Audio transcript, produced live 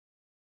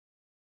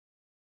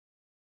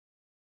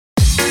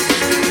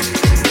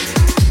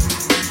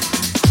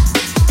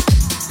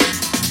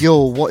Yo,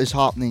 what is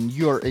happening?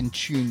 You're in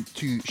tune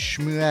to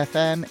Shmoo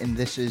FM, and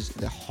this is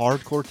the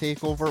Hardcore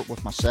Takeover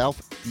with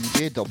myself,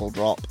 DJ Double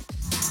Drop.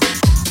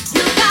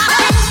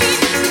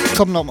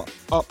 Coming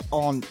up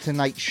on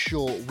tonight's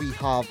show, we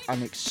have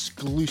an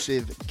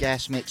exclusive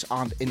guest mix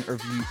and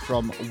interview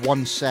from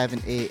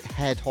 178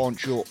 head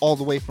honcho all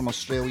the way from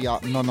Australia,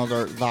 none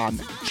other than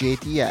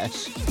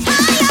JTS.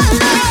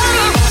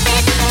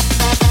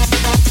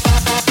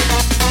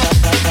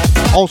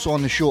 Also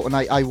on the show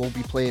tonight, I will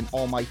be playing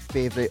all my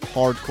favourite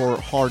hardcore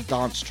hard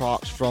dance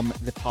tracks from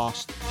the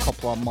past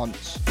couple of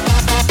months.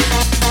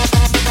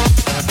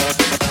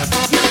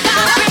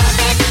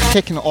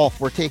 Kicking it off,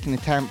 we're taking the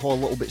tempo a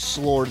little bit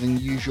slower than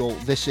usual.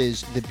 This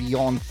is the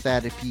Beyond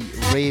Therapy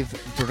Rave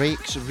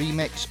Breaks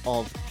remix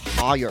of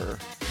Higher.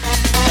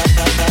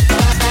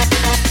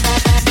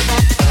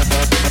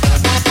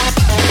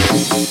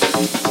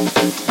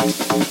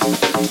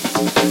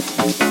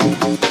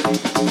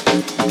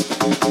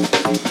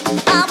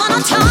 I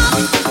wanna talk,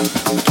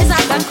 'cause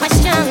I got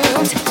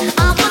questions.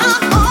 I wanna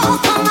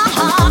open my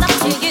heart up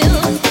to you.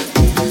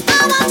 I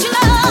want your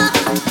love,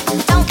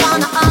 don't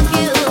wanna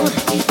argue.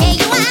 Hey,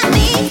 you and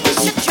me, we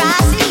should try,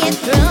 see it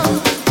through.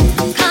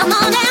 Come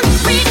on and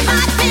breathe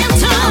right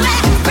into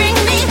it. Bring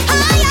me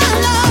higher,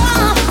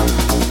 love.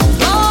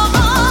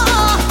 Oh,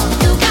 oh,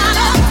 you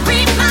gotta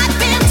breathe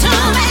right into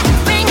it.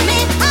 Bring me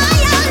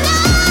higher,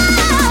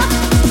 love.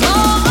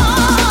 Oh, oh,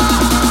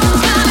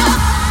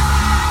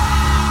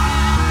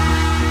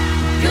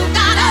 you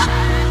gotta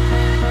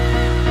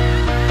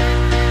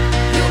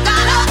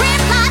breathe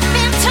life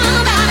into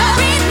me.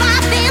 Breathe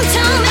life into me.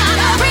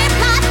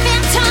 Breathe life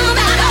into me.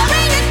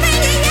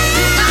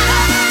 Bring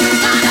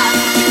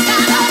it, yeah.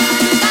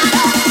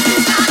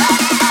 You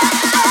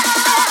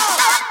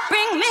gotta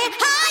bring me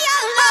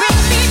higher,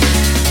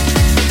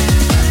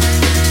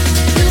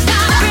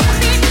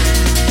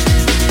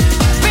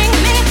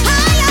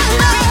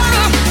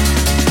 love.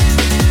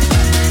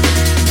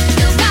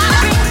 You gotta bring me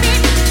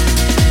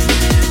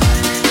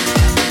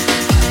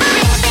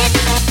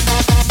higher, love.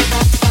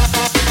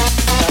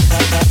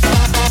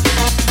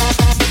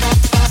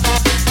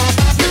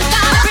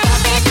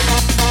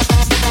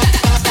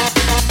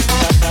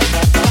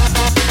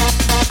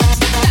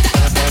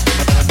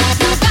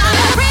 You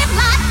gotta breathe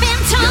life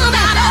into me.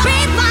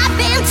 Breathe life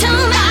into me.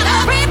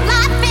 Breathe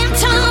life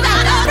into me.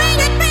 Bring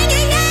it,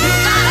 yeah. You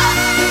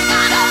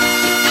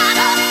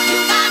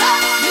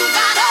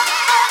gotta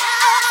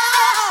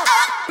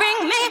bring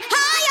me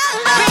higher, love. You gotta bring me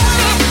higher, love.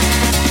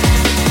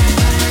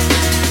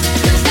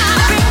 You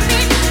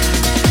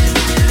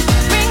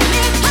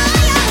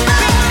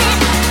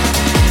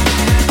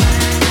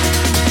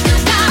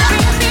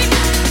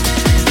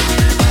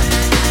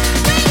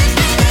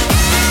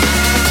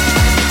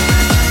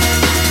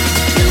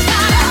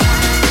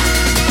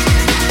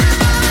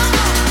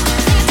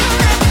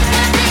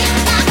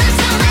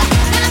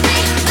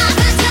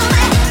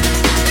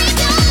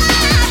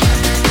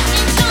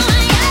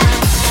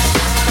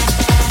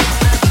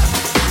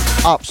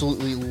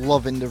Absolutely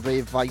loving the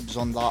rave vibes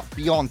on that.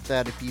 Beyond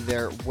Therapy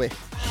there with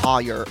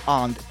Higher.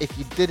 And if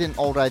you didn't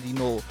already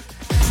know,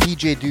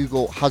 DJ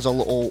Dougal has a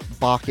little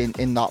backing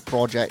in that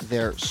project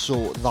there,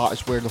 so that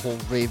is where the whole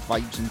rave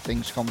vibes and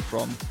things come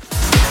from.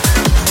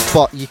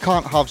 But you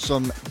can't have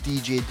some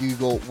DJ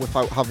Dougal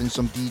without having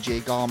some DJ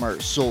Gamer,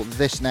 so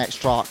this next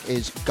track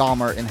is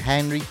Gamer and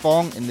Henry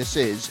Fong, and this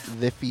is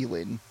The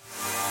Feeling.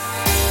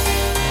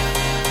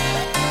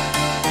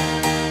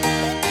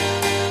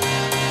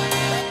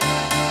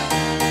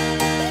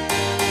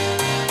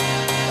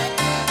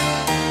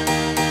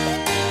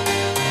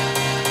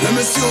 Let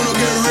me see you now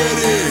get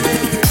ready.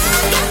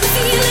 got the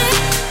feeling,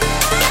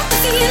 got the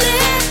feeling,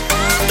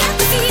 got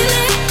the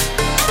feeling,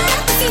 got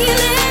the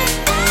feeling,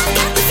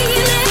 got the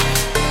feeling,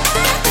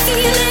 got the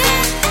feeling,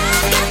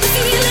 got the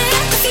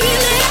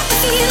feeling,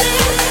 feeling.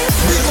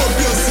 Big up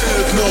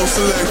yourself now,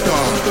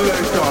 selector.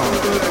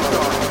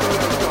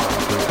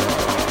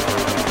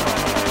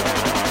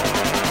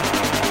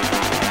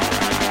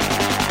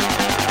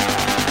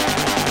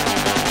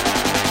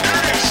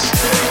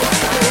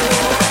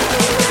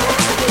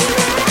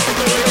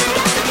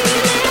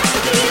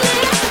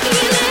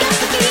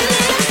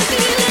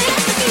 Feeling.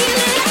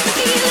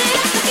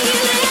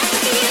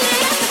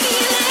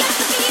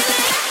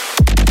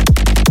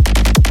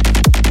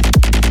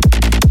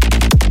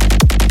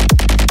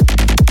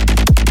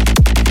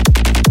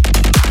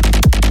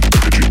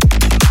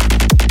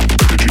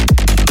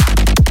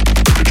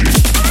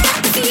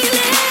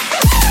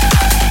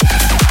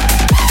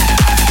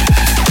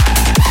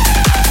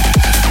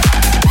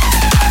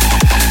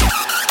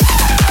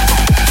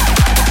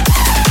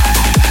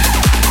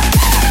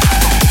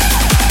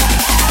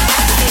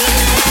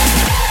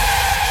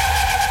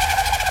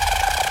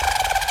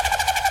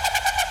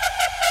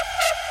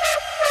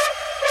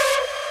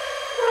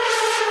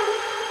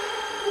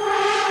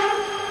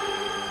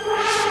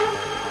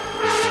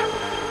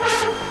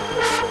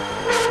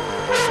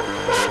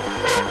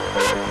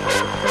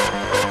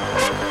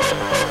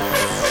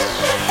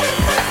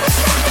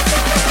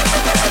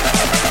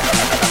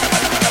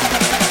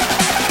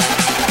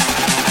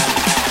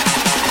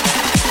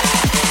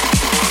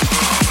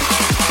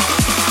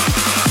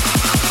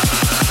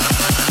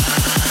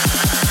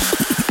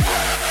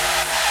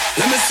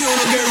 Let me see you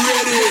get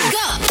ready.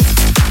 Go.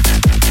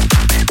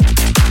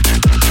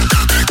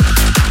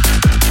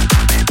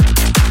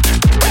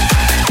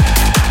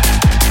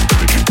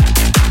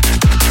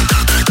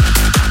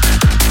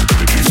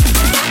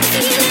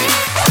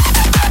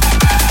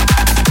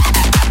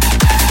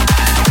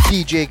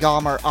 DJ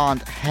Gamer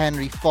and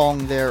Henry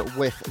Fong there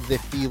with The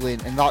Feeling,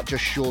 and that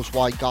just shows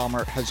why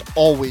Gamer has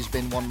always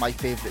been one of my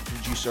favourite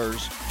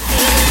producers.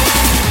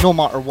 No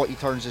matter what he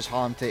turns his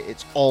hand to,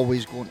 it's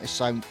always going to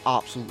sound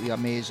absolutely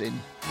amazing.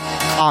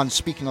 And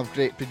speaking of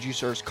great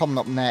producers, coming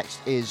up next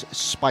is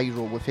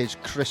Spyro with his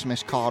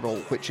Christmas Carol,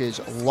 which is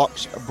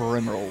Lux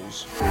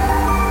Brimrolls.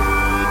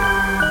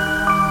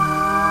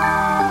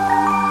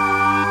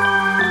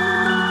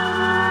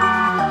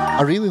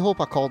 I really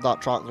hope I called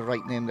that track the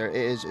right name there. It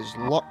is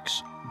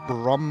Lux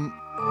Brummels.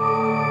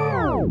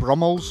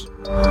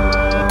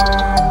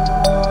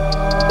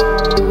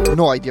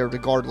 No idea,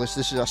 regardless,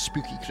 this is a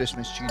spooky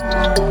Christmas tune.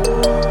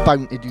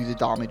 Bound to do the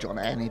damage on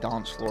any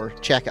dance floor.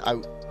 Check it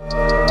out.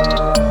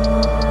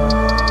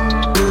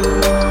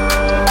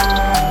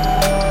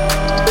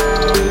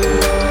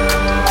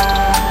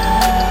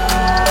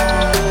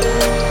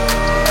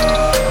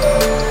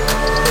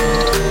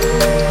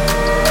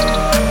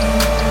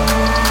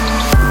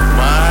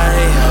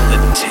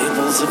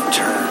 Have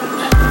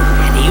turned.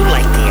 And you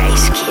like the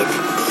ice, kid.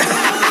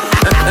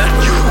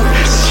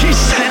 She's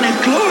Santa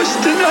Claus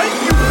tonight.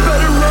 You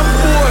better run,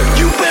 boy.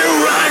 You better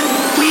run.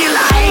 We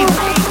alive.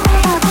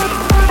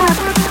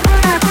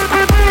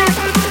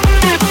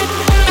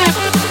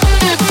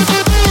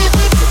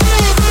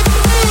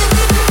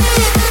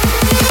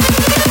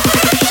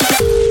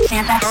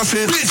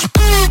 Santa.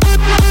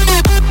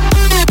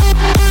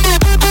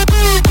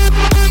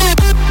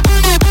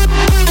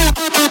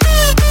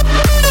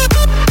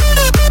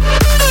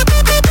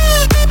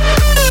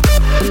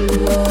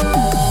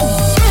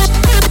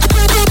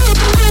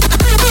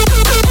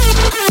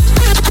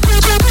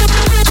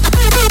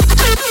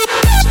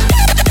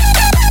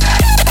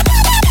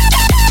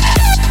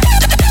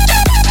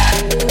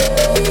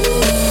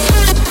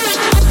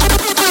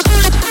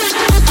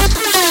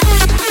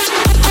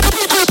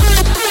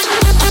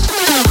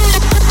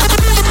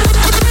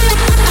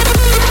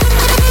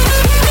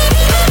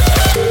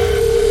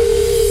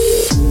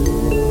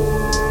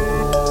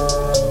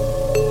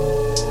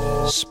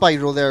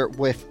 Spyro there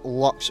with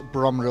Lux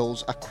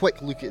Brumrills. A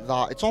quick look at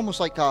that. It's almost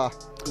like I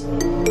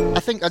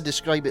think I'd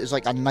describe it as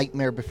like a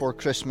Nightmare Before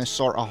Christmas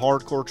sort of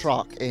hardcore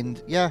track,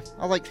 and yeah,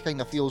 I like the kind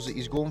of feels that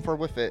he's going for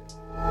with it.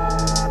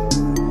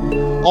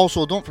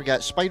 Also, don't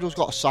forget, Spyro's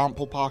got a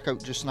sample pack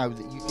out just now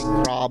that you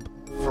can grab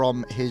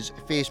from his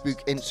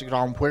Facebook,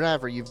 Instagram,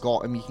 wherever you've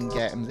got him, you can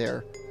get him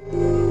there.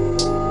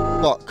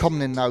 But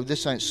coming in now, this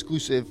is an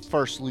exclusive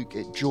first look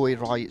at Joey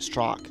Riot's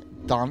track,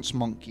 Dance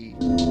Monkey.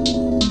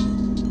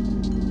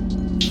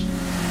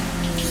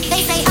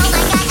 They say, oh my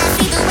God, I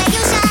see the way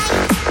you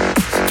shine.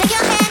 Take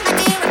your hand, my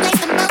dear, and place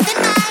them both in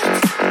mine.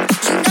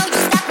 You know you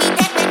stopped me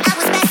dead when I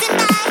was passing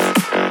by.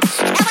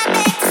 And now I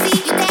beg to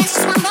see you dance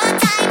just one more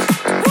time.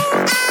 Woo,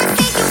 I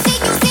see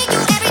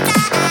you every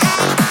time. Now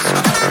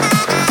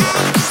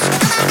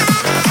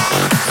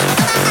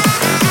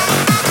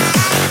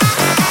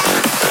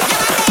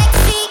I beg to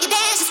see you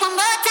dance just one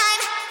more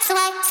time. So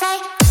I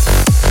say, dance for me, dance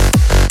for me.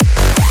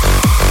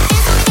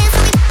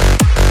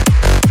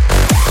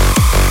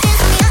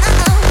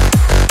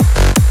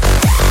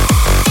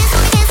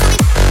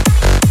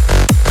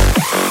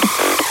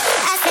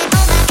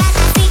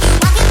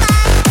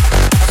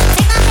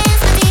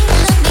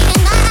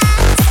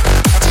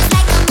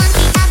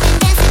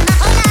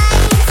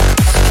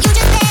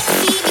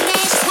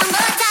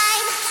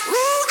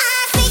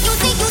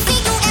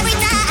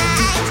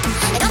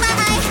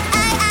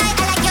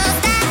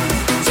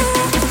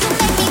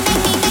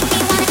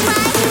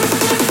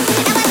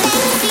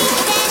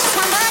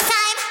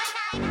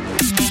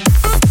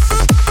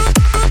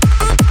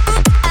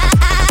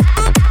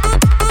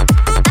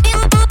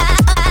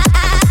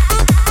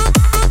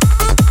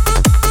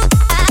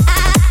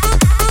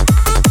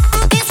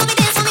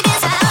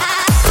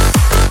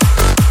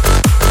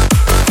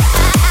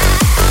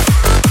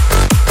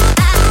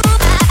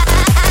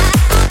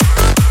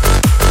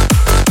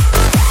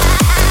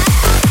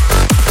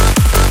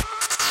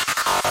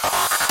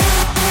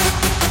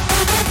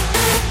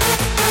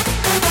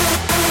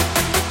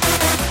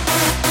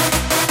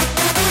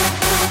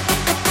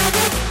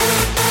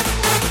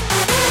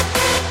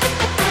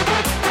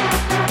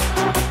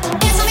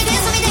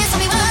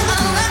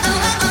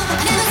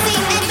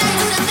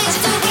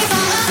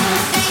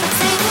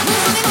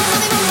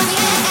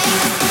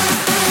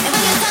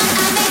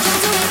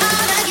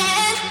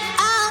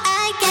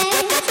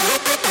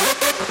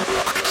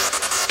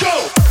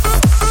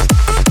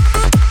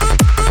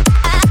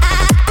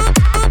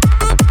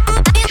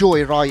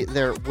 Joey Riot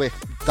there with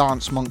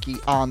Dance Monkey,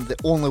 and the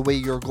only way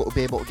you're going to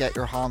be able to get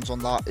your hands on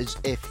that is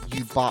if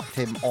you backed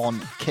him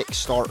on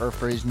Kickstarter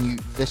for his new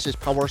This Is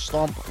Power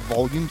Stomp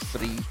Volume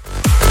 3.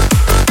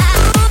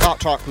 That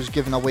track was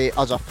given away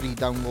as a free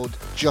download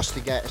just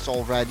to get us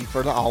all ready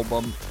for the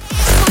album.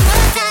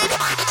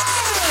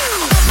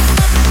 one more time.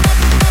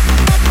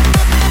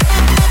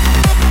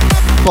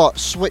 But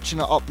switching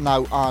it up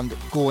now and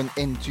going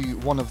into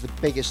one of the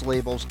biggest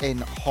labels in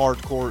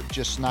hardcore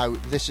just now.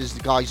 This is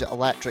the guys at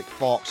Electric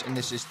Fox, and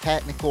this is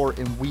Technicore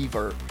and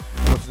Weaver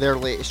with their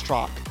latest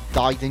track,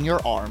 Died in Your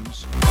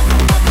Arms.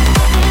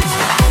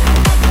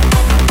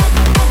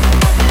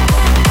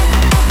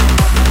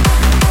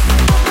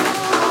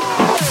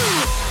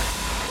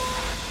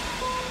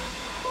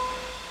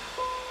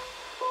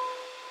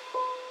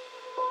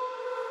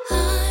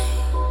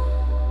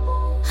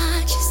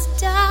 I just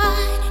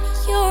died in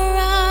your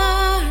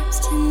arms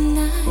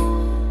tonight.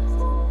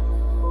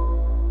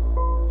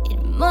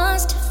 It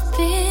must have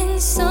been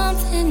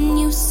something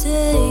you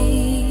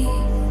say.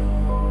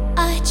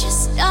 I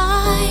just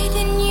died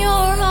in your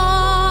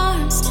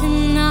arms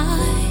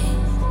tonight.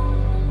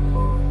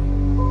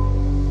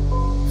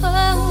 Oh,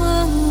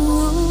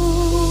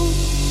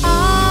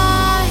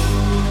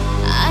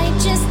 I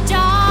just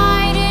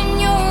died in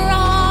your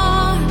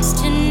arms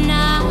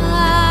tonight.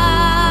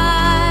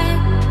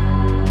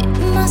 It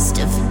must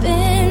have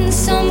been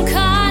some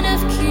kind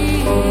of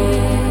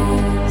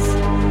kiss.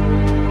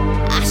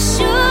 I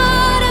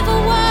should have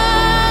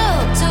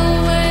walked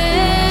away.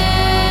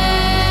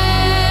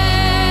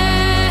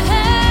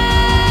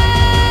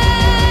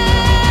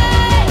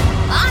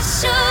 I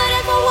should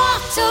have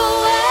walked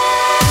away.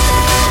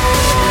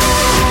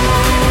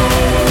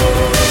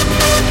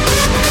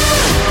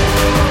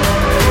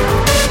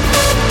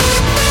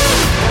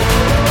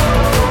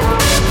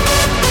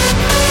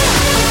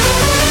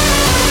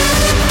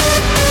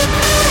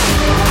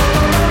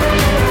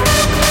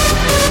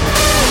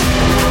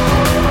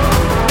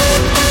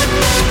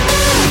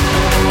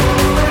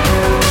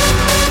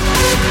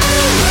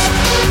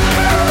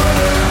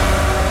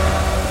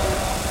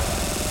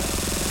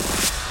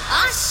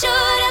 I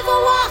should have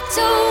walked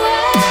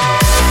away.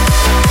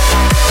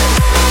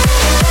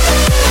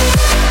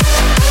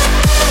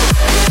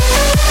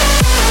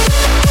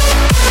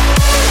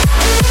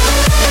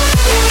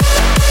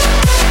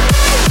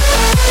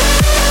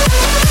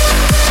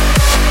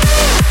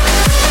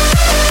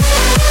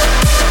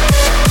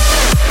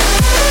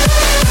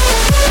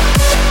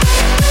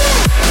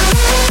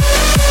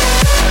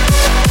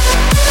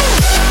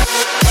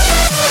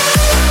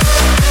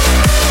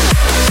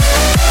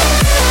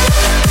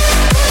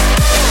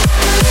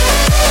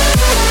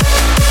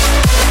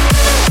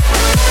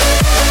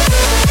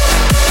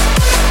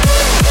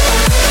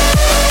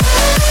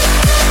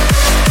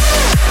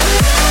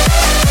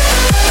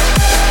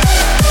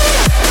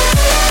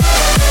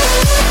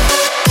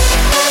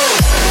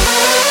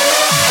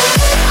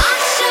 I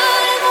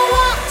should have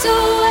walked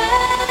away.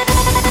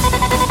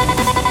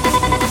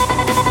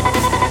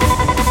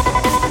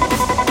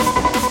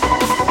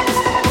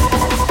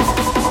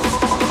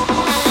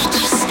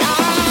 Just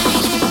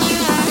died in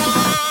your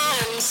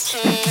arms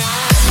tonight.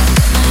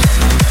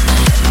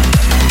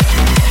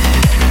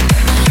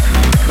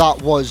 That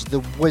was the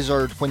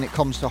wizard when it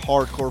comes to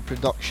hardcore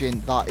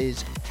production. That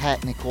is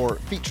Technicore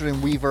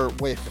featuring Weaver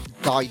with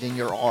Died in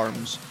Your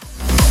Arms.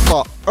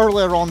 But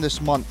earlier on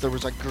this month there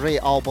was a great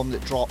album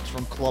that dropped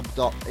from Clubbed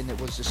Up, and it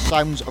was the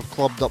Sounds of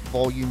Clubbed Up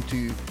Volume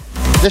 2.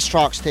 This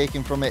track's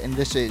taken from it, and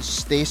this is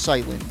Stay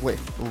Silent with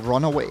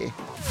Runaway.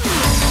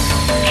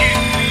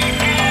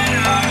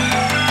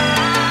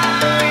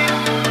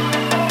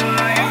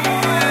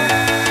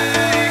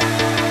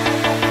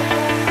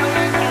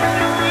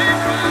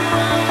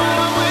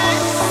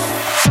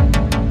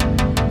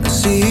 I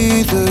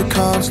see the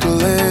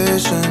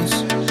constellations.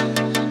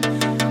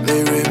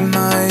 They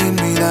remind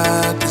me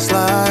that this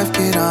life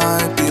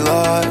cannot be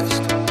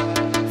lost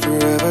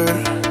forever.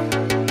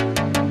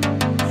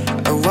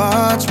 I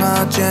watch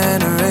my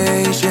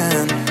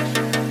generation.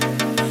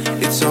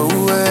 It's so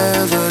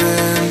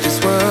evident this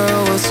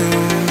world will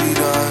soon be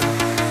gone.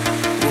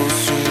 Will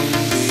soon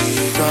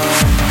be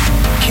gone.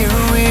 Can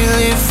we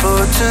live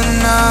for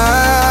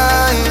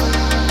tonight?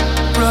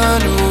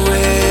 Run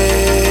away.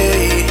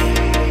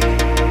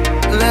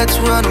 Let's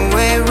run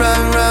away,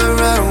 run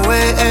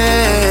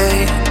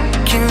away.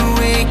 Can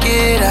we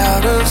get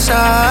out of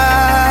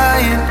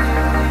sight?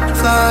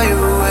 Fly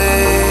away.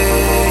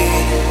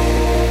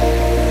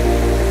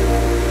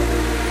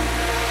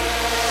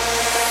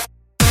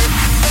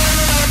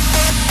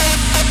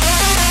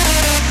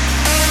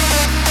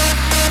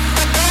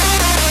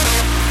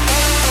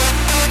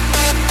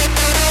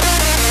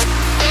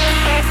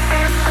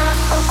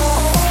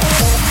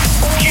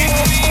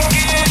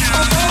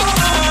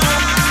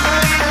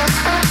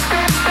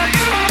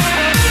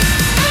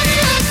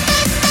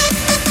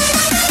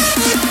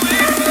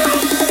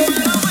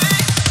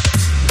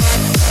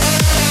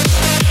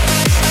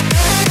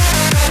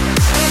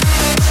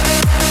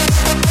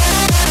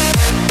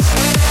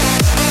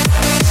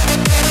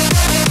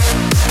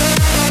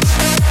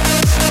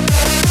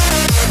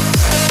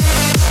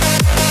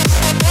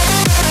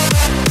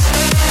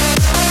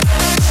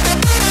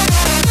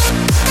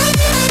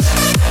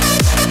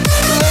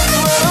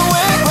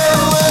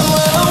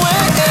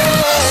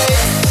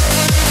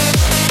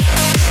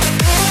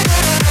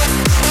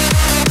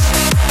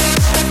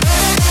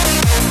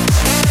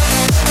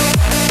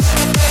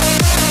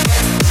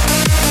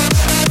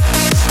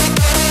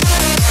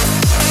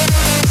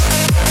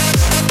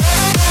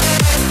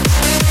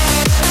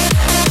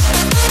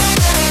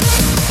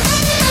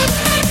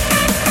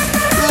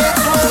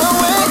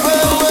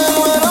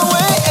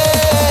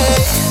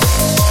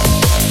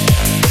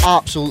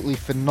 absolutely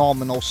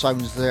phenomenal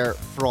sounds there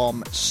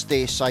from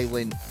Stay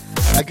Silent.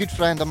 A good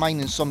friend of mine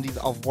and somebody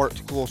that I've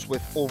worked close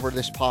with over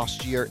this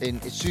past year,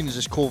 and as soon as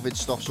this COVID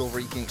stuff's over,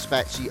 you can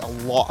expect to see a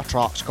lot of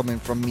tracks coming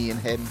from me and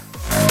him.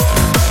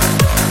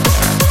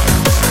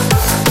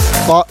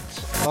 But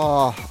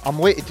I'm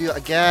waiting to do it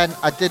again.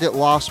 I did it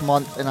last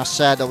month and I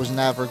said I was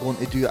never going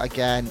to do it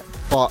again,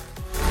 but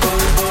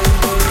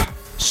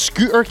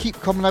Scooter keep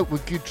coming out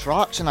with good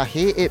tracks and I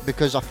hate it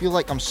because I feel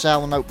like I'm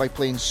selling out by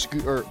playing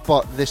Scooter.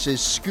 But this is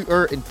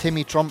Scooter and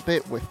Timmy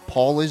Trumpet with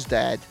Paul is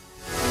Dead.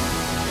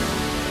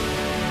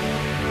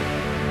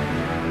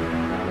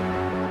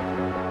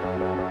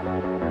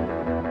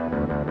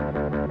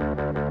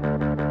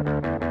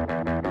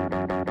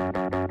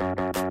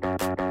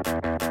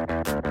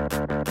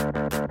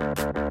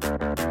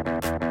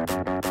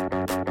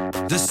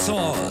 The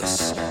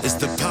source is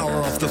the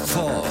power of the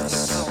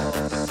force.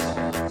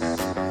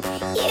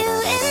 You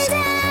and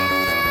I,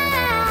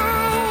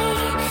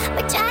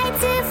 we tried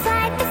to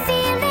fight the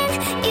feeling.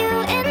 You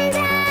and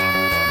I,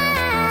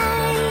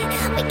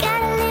 we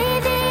gotta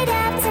live it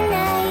up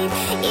tonight.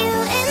 You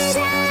and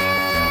I,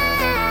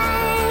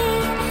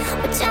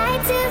 we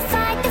tried to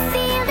fight the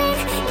feeling.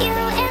 You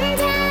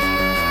and I,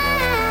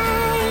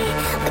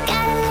 we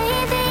gotta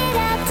live it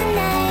up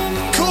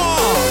tonight. Come on!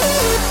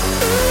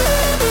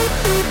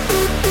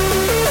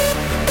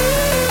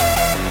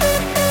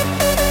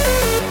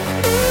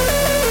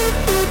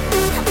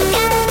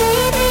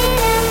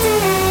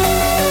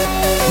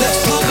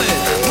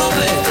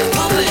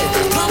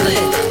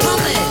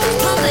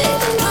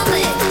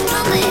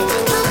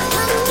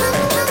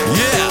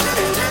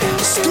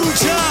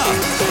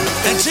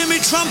 Jimmy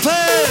Trumpet!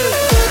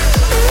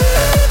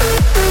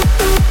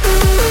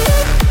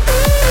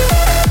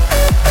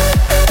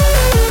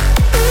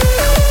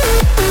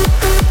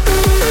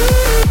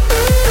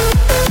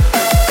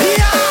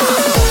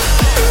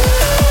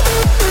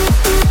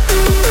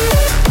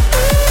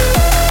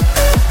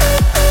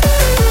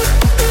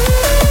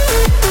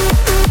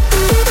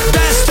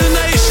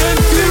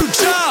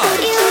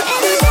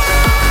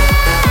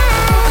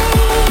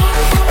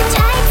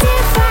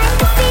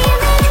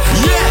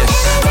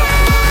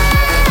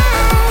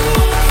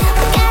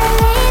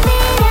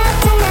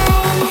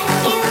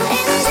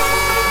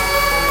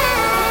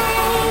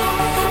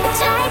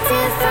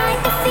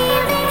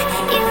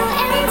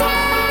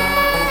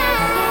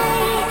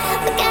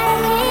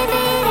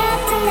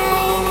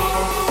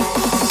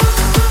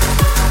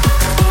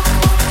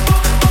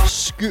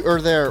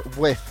 Scooter there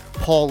with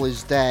Paul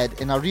is Dead,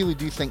 and I really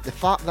do think the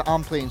fact that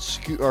I'm playing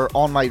Scooter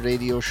on my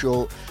radio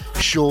show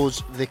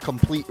shows the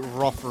complete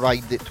rough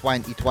ride that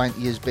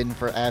 2020 has been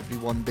for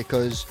everyone,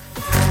 because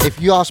if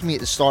you asked me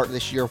at the start of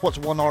this year what's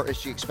one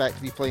artist you expect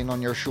to be playing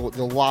on your show,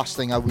 the last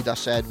thing I would have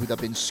said would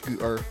have been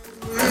Scooter.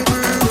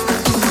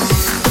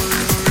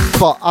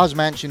 But as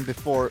mentioned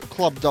before,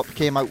 Clubbed Up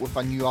came out with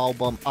a new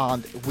album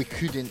and we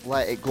couldn't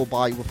let it go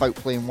by without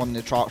playing one of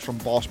the tracks from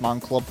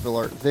Bossman Club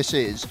Filler. This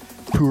is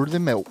Pour the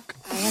Milk.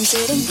 I am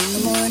sitting in the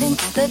morning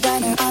at the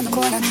diner on the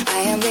corner. I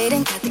am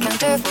waiting at the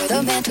counter for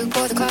the man to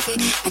pour the coffee,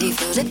 and he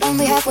fills it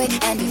only halfway.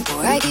 And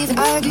before I even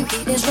argue,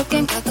 he is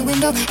looking out the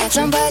window at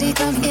somebody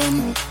come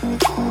in.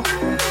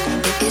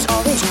 It is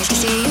always nice to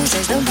see you,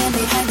 says the man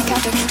behind the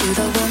counter to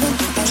the woman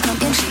who has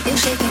come in. She is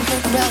shaking her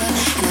umbrella,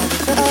 and I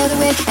look the other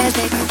way as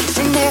they are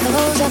kissing their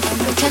hellos up. I'm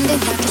pretending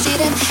not to see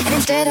them, and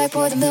instead I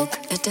pour the milk.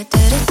 And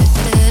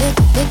instead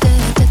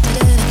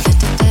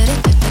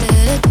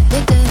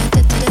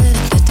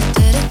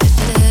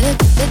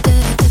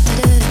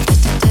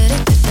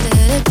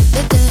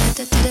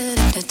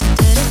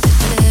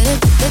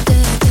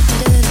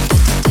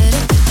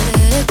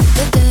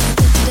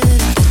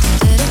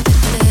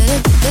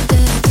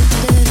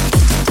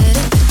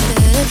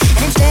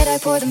I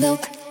pour the milk.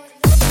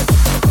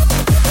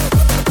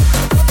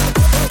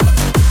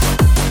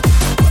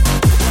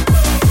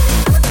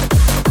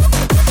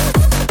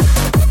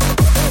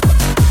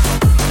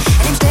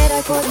 And instead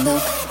I pour the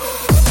milk.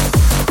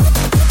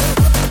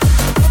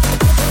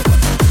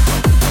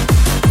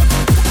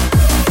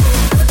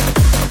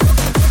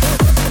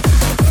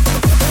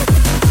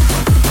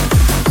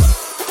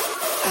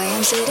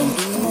 Sitting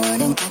in the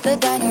morning at the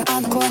diner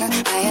on the corner.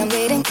 I am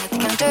waiting at the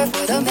counter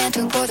for the man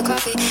to pour the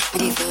coffee,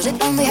 and he fills it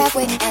only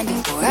halfway. And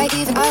before I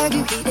even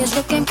argue, he is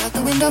looking out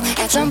the window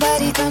at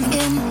somebody come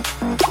in.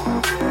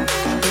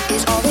 It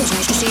is always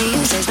nice to see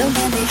you, says the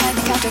man behind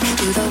the counter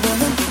to the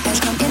woman who has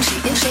come in. She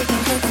is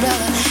shaking her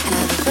umbrella, and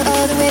I look the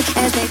other way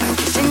as they are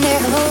kissing their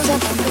hellos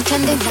up. I'm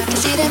pretending not to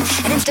see them,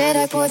 and instead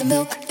I pour the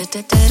milk.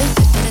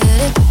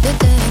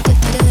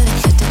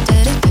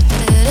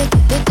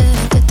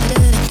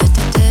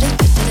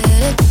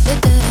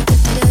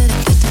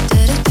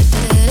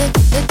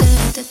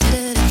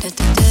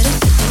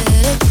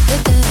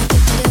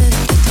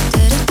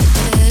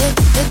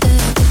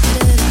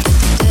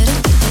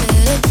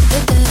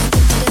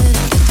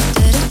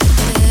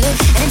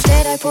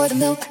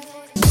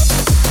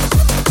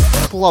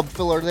 Club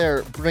Filler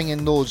there,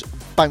 bringing those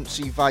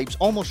bouncy vibes,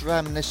 almost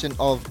reminiscent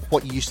of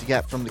what you used to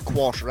get from the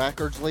Quash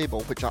Records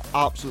label, which I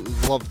absolutely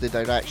love the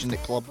direction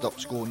that Clubbed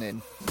Up's going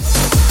in.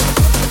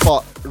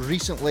 But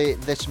recently,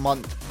 this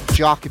month,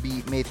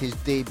 Jacoby made his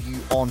debut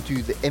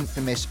onto the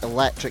infamous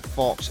Electric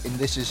Fox, and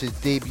this is his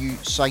debut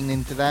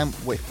signing to them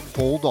with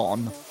Hold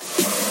On.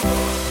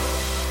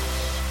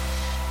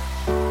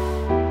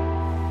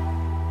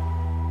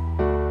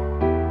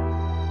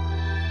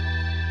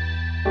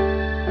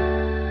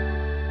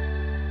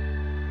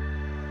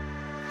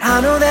 I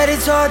know that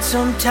it's hard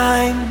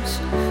sometimes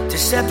to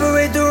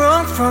separate the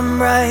wrong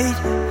from right,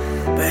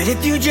 but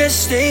if you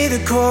just stay the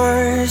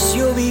course,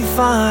 you'll be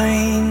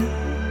fine.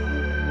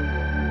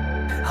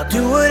 I'll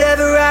do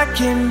whatever I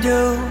can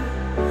do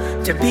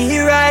to be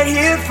right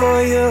here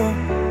for you.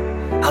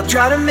 I'll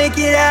try to make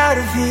it out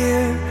of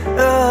here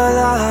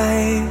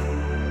alive.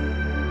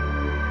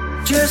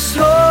 Just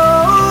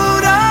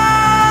hold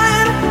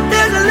on,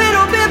 there's a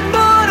little bit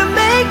more to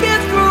make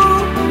it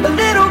through, a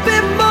little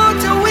bit more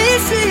till we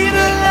see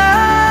the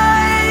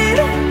light.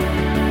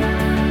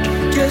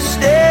 Just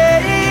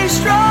stay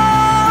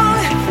strong,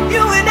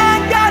 you and I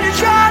gotta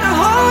try to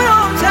hold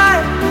on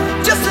tight,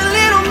 just a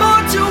little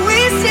more till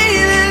we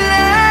see the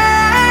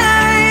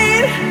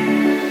light.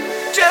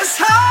 Just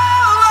hold on.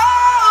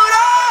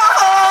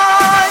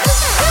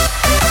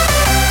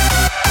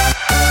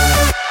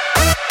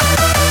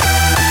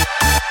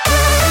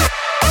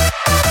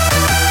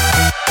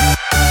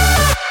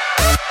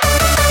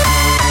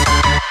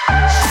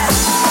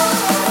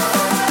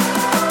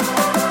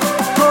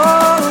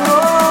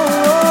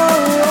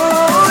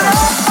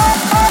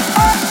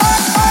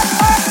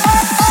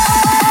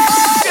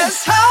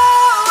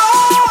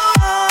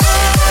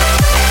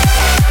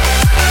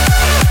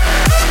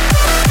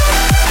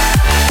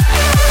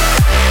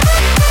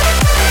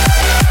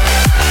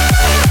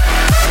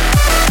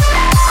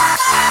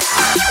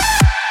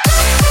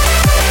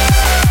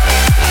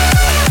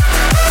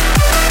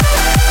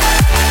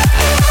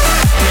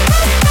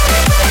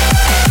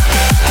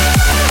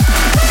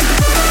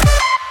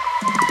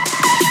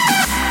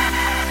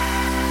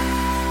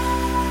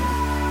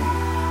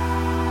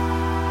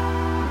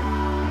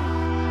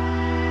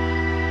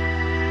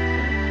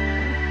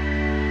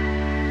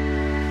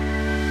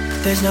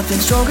 There's nothing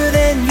stronger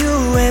than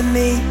you and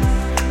me.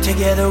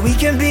 Together we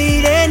can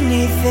beat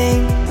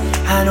anything.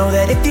 I know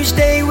that if you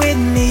stay with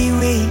me,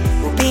 we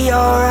will be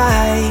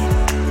alright.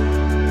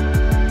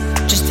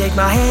 Just take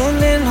my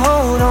hand and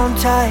hold on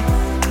tight.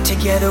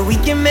 Together we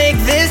can make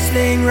this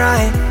thing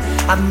right.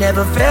 I've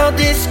never felt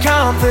this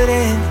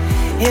confident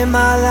in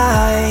my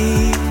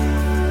life.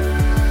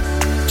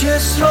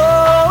 Just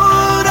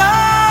hold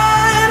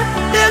on,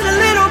 there's a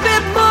little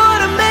bit more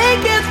to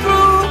make it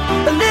through,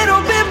 a little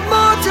bit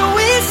more till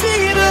we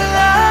see the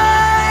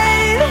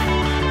light.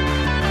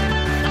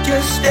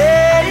 Just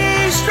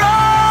stay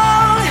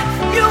strong,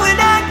 you and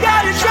I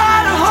gotta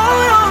try to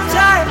hold on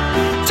tight,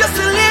 just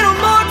a little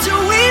more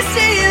till we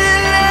see the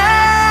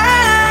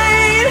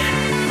light.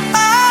 Oh,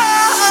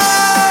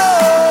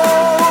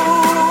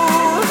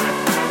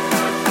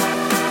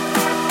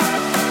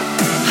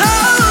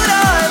 hold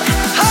on,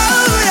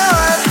 hold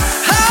on,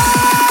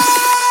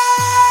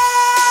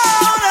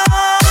 hold on.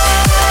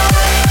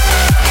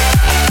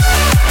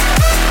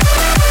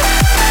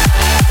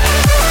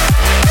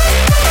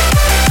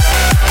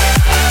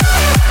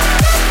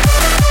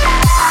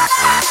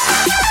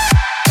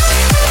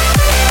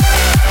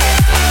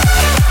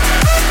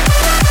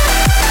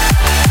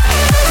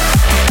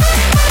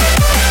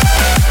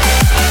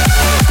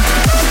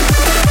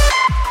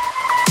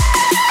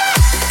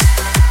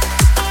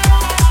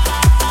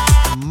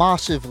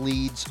 Massive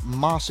leads,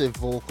 massive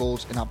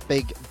vocals, and a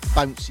big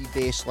bouncy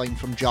bass line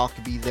from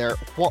Jacoby there.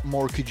 What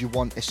more could you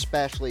want,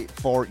 especially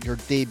for your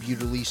debut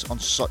release on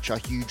such a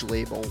huge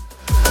label?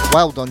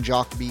 Well done,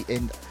 Jacoby,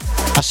 and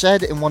I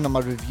said in one of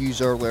my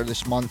reviews earlier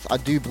this month, I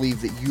do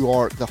believe that you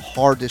are the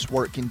hardest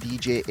working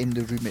DJ in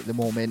the room at the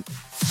moment.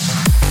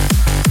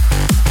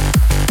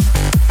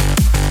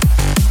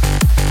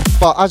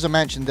 But as I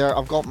mentioned there,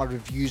 I've got my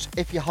reviews.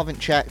 If you haven't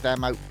checked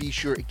them out, be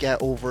sure to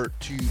get over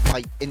to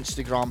my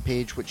Instagram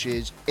page, which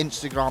is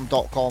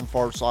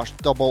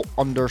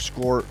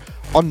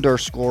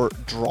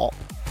instagram.com/double__drop.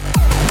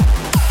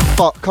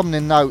 But coming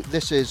in now,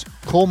 this is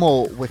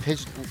Como with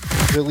his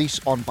release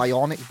on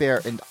Bionic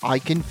Bear and I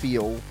Can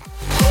Feel.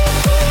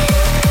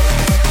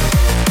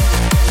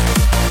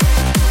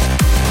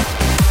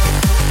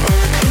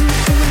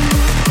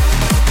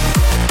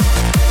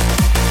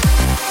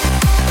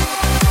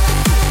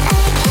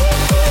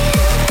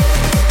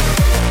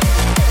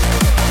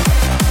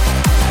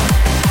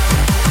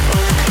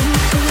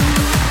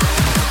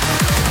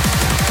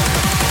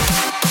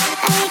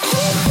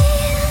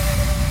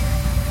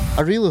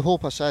 I really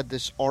hope I said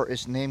this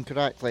artist's name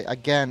correctly.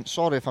 Again,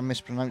 sorry if I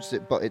mispronounced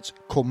it, but it's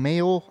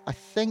Comeo, I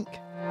think.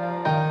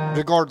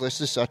 Regardless,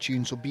 this is a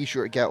tune, so be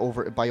sure to get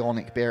over to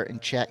Bionic Bear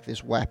and check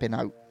this weapon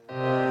out. I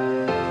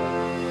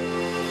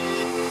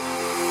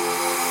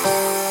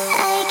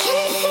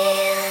can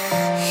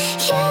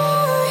feel you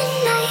in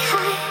my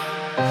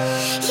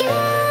heart, you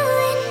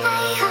in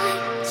my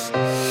heart.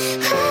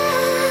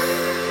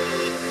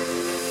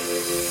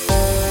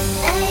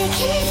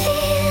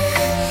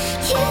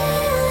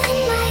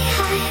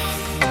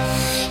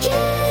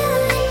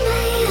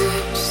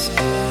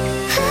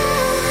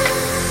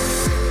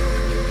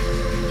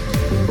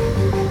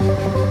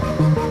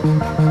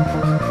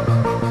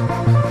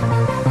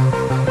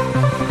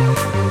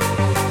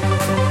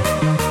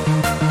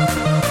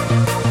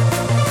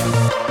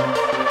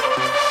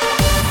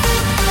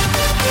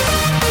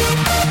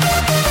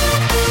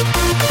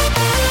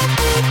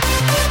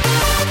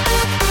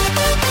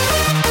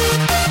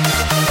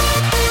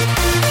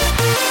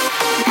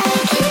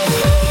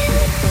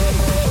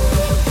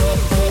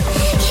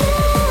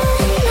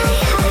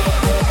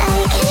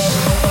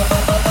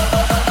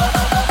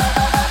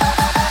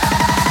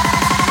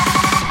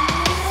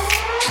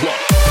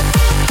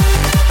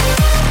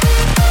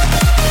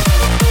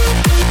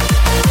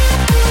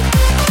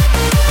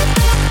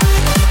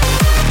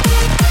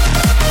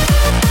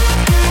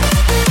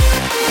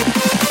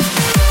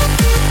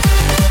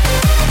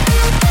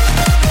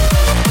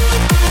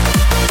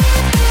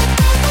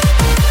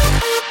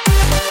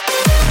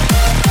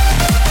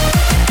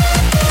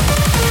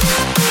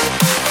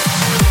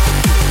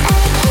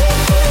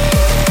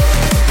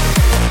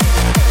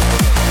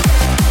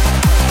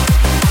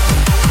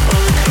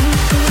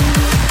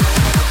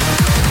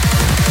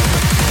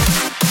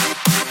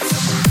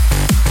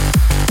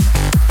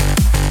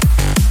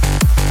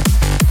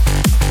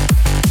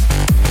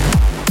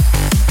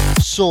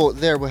 So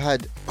there we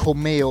had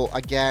Comeo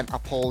again.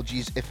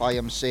 Apologies if I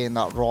am saying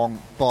that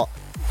wrong, but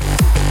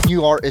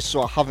new artist,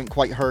 so I haven't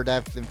quite heard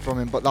everything from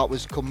him. But that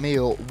was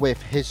Comeo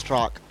with his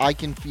track I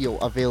Can Feel,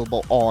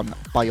 available on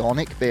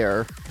Bionic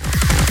Bear.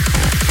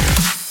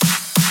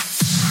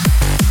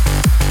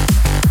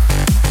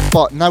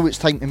 But now it's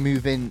time to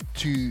move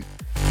into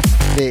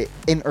the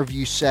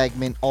interview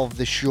segment of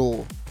the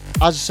show.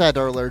 As I said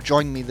earlier,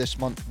 joining me this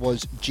month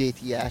was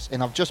JTS,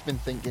 and I've just been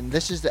thinking,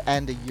 this is the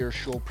end of year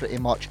show pretty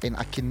much, and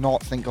I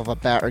cannot think of a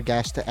better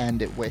guest to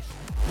end it with.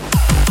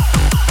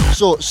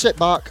 So sit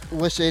back,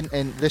 listen,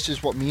 and this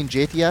is what me and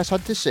JTS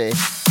had to say.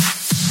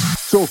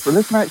 So for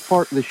this next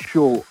part of the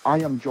show, I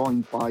am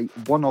joined by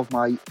one of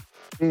my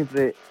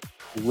favourite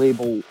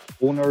label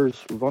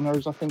owners,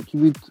 runners, I think you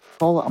would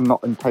call it. I'm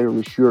not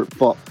entirely sure,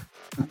 but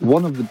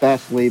one of the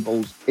best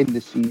labels in the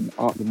scene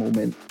at the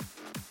moment.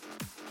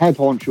 Head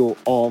honcho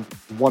of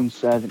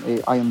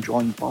 170. I am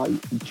joined by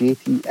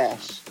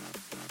JTS.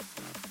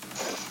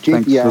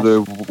 Thanks for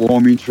the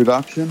warm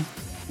introduction.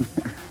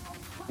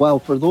 Well,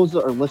 for those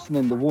that are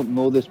listening, they won't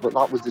know this, but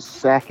that was the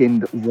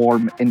second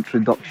warm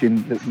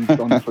introduction that we've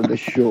done for this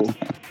show.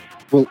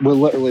 We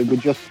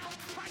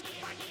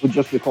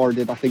just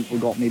recorded, I think we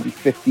got maybe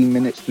 15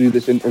 minutes through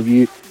this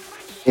interview,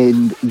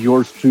 and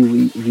yours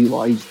truly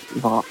realised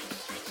that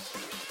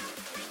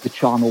the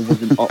channel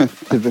wasn't up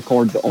to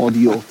record the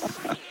audio.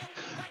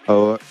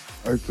 Oh,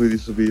 hopefully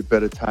this will be a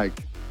better take.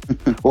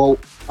 Well,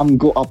 I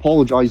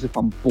apologise if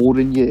I'm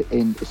boring you,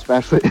 and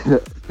especially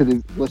to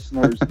the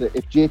listeners, that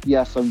if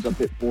JTS sounds a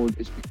bit bored,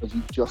 it's because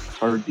he just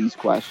heard these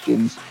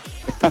questions.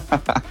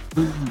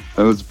 It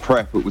was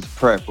prep,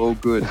 all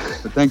good.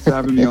 But thanks for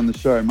having me on the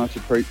show, much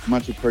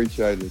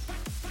appreciated.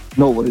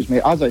 No worries,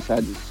 mate. As I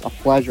said, it's a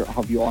pleasure to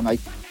have you on. I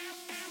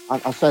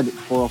said it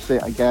before, I'll say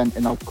it again,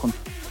 and I'll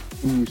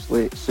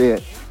continuously say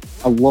it.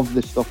 I love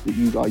the stuff that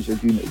you guys are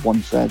doing at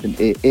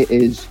 170. It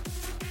is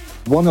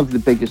one of the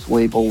biggest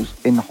labels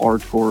in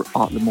hardcore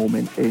at the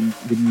moment, and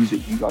the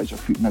music you guys are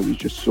putting out is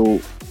just so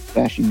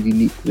fresh and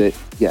unique that,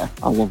 yeah,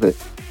 I love it.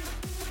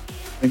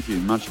 Thank you,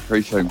 much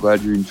appreciated.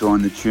 Glad you're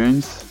enjoying the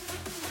tunes.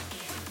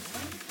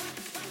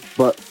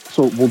 But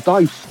so we'll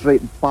dive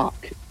straight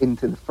back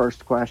into the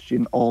first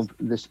question of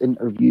this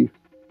interview,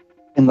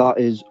 and that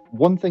is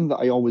one thing that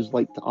I always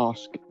like to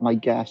ask my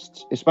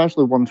guests,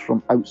 especially ones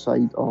from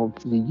outside of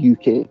the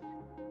UK,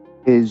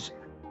 is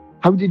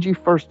how did you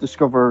first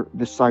discover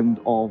the sound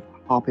of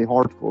happy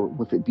hardcore,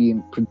 with it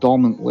being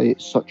predominantly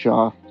such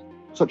a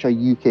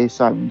UK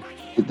sound?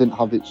 It didn't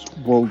have its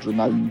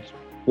world-renowned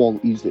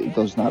qualities that it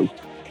does now.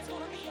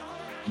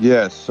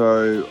 Yeah,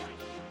 so,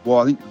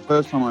 well, I think the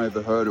first time I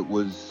ever heard it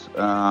was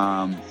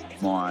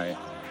my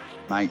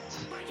mate.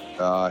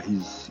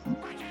 He's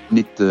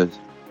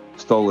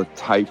stole a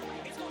tape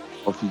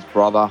off his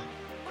brother,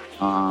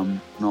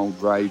 an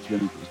old rave, I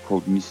think it was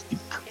called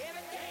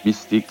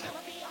Mystic,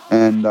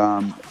 and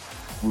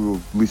we were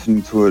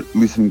listening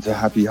to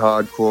happy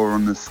hardcore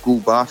on the school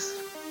bus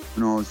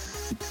when I was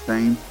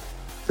 16,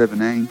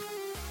 17,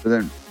 but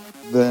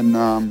then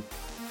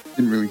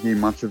didn't really hear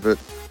much of it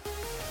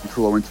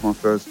until I went to my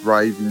first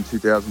rave in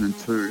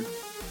 2002,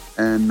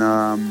 and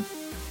the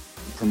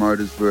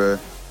promoters were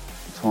at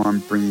the time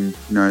bringing,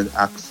 the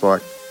acts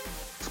like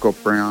Scott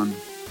Brown,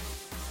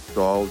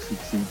 Styles,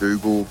 Hixie,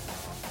 Dougal,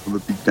 all the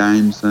big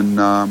names, and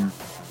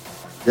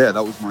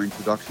that was my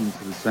introduction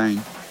to the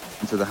scene,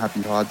 into the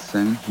happy hard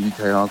scene, the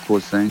UK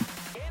hardcore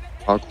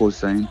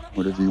scene,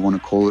 whatever you want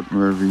to call it,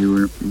 wherever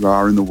you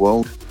are in the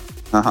world.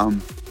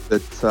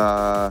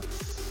 I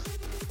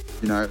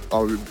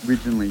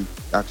originally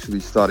actually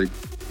started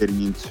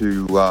getting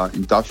into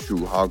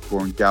industrial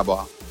hardcore and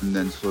Gabba, and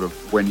then sort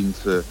of went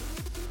into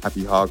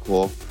happy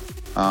hardcore,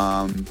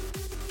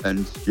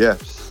 and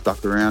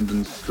stuck around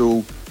and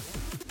still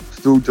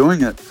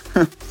doing it,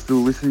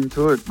 still listening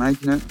to it,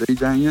 making it,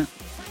 DJing it.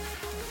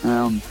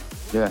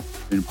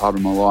 Been a part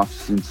of my life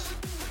since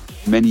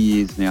many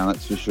years now,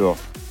 that's for sure.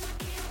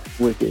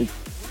 Wicked.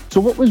 So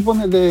what was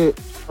one of the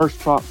first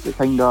tracks that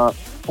kind of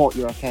caught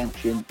your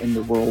attention in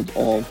the world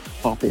of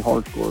happy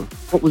hardcore?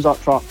 What was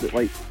that track that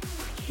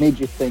made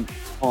you think,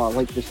 oh, I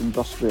like this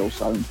industrial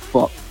sound,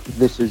 but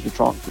this is the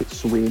track that's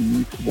swaying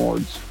me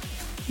towards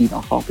being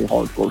a happy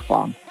hardcore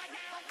fan?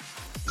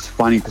 It's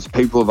funny because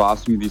people have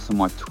asked me this on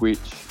my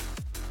Twitch,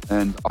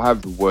 and I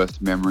have the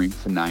worst memory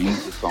for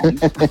names of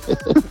songs.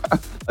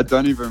 I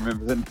don't even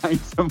remember the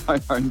names of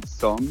my own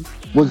songs.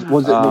 Was it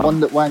the one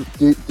that went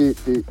do do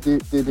do do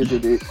do do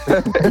do?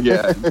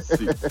 Yeah,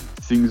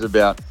 sings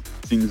about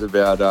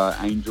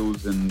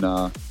angels and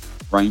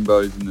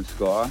rainbows in the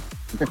sky.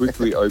 I'm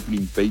quickly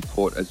opening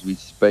Beatport as we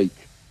speak.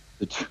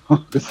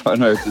 Because I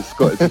know it's a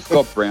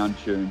Scott Brown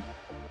tune,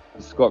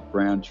 a Scott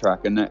Brown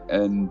track, and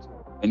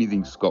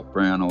anything Scott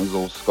Brown. I was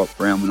all Scott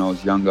Brown when I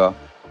was younger.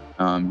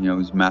 It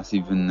was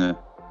massive in the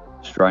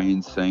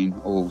Australian scene,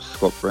 all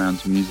Scott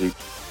Brown's music.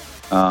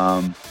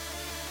 I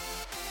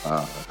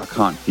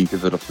can't think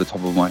of it off the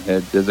top of my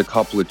head. There's a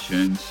couple of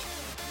tunes,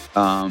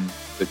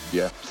 but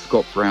yeah,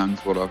 Scott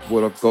Brown's what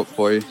I've got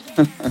for you.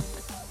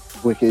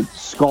 Wicked.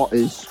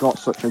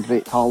 Scott's such a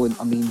great talent.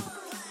 I mean,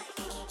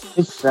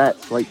 his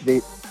sets, like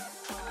the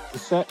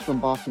sets from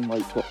back in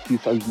like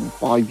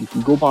 2005, you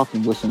can go back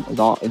and listen to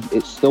that, and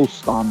it still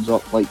stands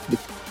up. Like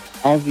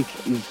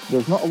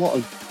there's not a lot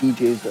of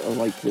DJs that are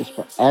like this,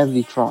 but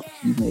every track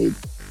he made,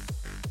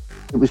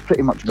 it was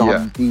pretty much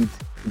guaranteed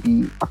to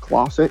be a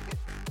classic.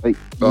 Like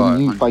you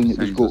knew fine it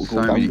was going to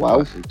go down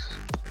well. Classics.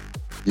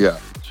 Yeah,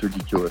 it's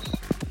ridiculous.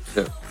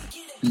 Yeah.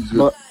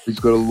 He's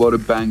got a lot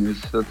of bangers,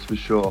 that's for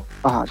sure.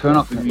 Turn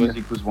Up the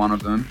Music was one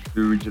of them,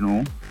 the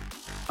original.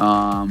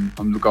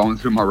 I'm going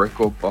through my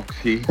record box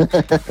here.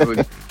 It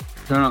was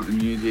Turn Up the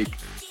Music,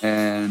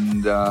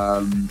 and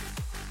there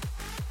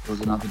was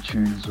another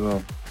tune as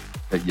well.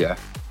 But yeah,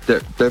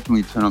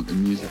 definitely Turn Up the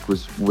Music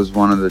was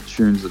one of the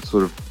tunes that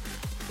sort of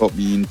got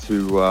me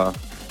into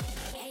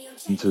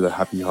the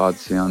happy hard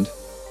sound.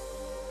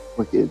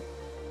 Wicked.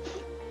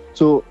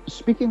 So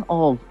speaking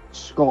of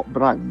Scott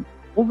Brown,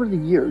 over the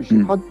years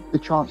you've had the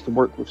chance to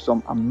work with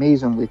some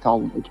amazingly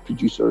talented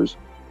producers.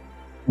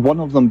 One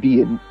of them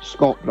being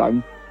Scott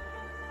Brown,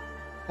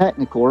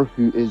 Technicore,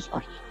 who is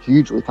a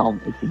hugely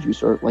talented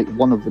producer, like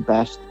one of the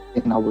best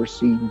in our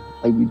scene,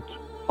 I would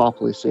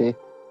happily say.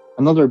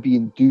 Another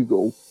being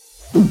Dougal.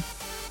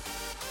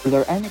 Are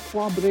there any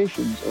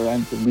collaborations or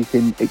anything we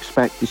can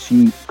expect to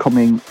see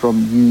coming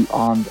from you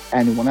and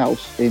anyone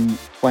else in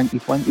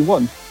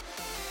 2021?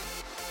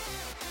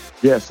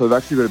 Yeah, so I've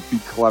actually got a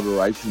big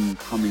collaboration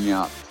coming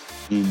out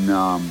in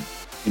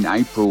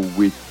April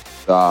with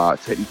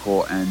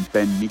Technicore and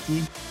Ben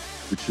Nicky,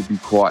 which should be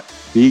quite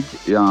big.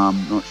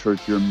 Not sure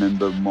if you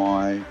remember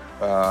my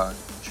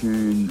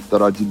tune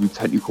that I did with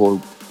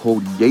Technicore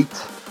called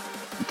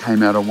Yeet. It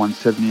came out on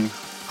 170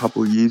 a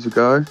couple of years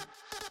ago.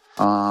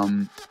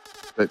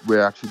 But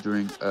we're actually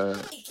doing a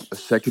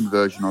second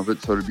version of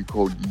it, so it'll be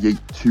called Yeet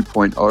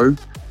 2.0.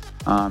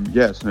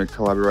 So a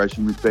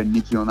collaboration with Ben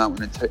Nicky on that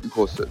one at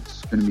Technicore, so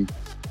it's going to be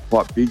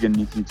quite big, and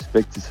you can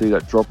expect to see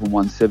that drop on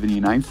 170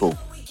 in April.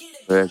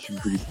 So yeah, it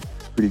should be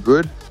pretty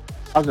good.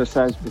 As I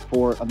said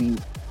before, I mean,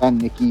 Ben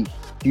Nicky,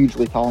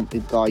 hugely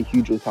talented guy,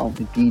 hugely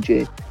talented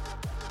DJ.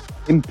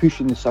 Him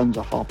pushing the sounds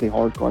of happy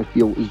hardcore, I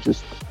feel, is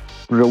just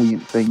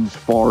brilliant things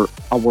for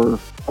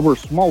our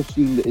small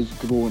scene that is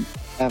growing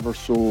ever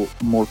so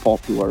more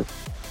popular.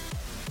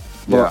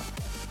 Yeah.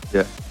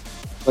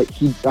 Like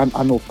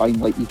I know fine,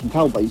 like you can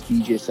tell by his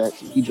DJ sets,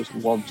 he just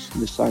loves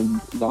the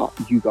sound that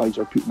you guys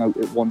are putting out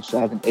at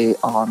 170,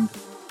 and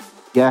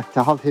yeah,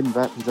 to have him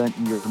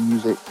representing your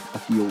music, I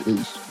feel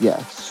is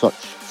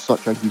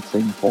such a good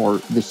thing for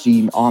the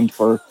scene and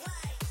for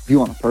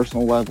you on a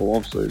personal level,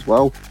 obviously, as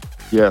well.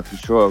 Yeah, for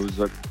sure. I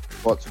was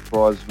quite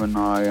surprised when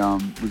I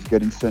was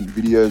getting sent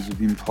videos of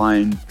him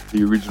playing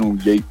the original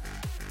Yeet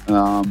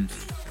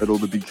at all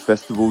the big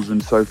festivals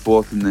and so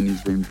forth, and then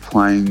he's been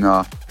playing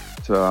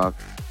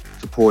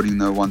supporting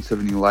the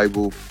 170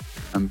 label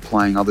and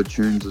playing other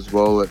tunes as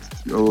well at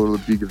all the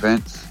big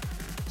events.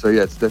 So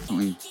yeah, it's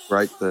definitely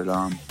great that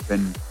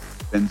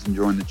Ben's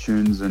enjoying the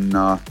tunes and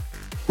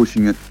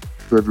pushing it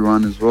to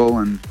everyone as well.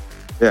 And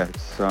yeah,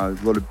 it's a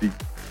lot of big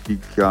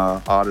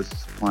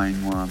artists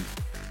playing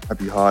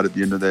Happy Hard at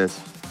the end of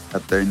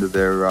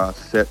their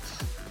sets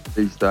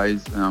these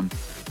days,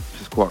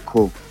 which is quite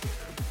cool.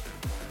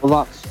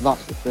 Well,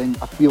 that's the thing.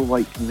 I feel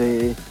like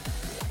the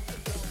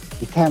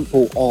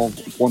tempo of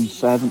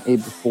 170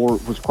 before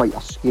was quite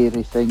a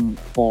scary thing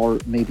for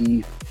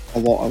maybe a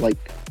lot of,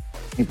 like,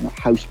 maybe not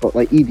house, but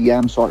like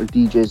EDM sort of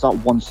DJs. That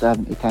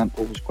 170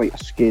 tempo was quite a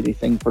scary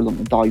thing for them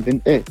to dive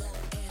into.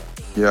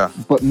 Yeah.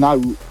 But now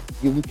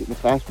you look at the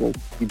festival,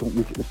 you don't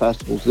look at the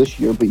festivals this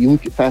year, but you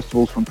look at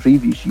festivals from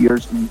previous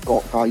years, and you've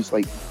got guys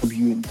like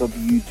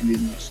W&W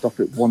doing stuff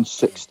at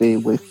 160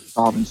 with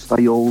Gavin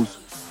Styles,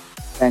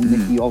 and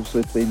Nicky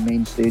obviously playing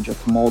main stage at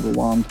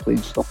Tomorrowland,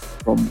 playing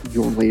stuff from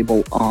your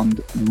label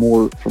and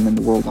more from in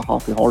the world of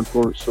happy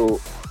hardcore. So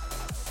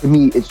to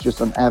me, it's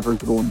just an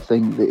ever-growing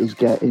thing that is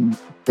getting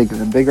bigger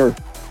and bigger.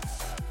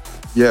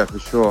 Yeah, for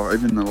sure.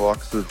 Even the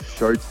likes of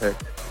Showtech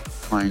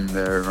playing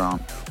their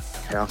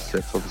house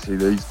sets, obviously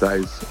these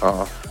days.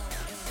 I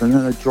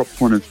know they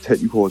dropped one of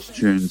Technicore's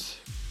tunes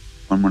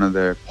on one of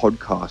their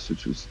podcasts,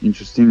 which was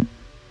interesting.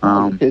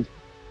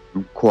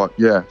 Quite,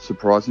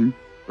 surprising,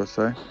 I'd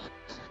say.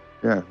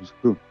 Yeah, it was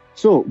cool.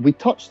 So we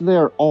touched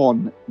there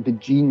on the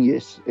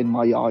genius, in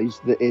my eyes,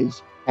 that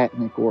is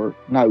Technicore.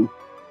 Now,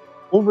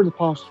 over the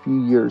past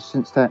few years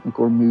since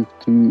Technicore moved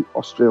to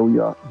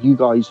Australia, you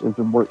guys have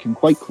been working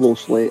quite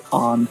closely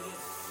and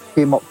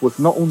came up with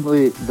not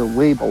only the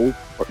label,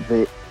 but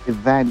the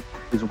event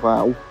as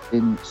well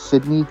in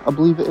Sydney, I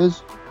believe it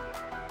is.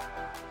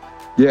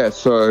 Yeah,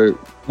 so,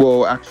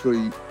 well,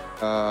 actually,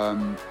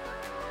 I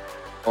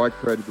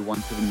created the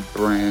 170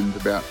 brand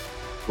about,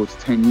 well,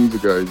 it's 10 years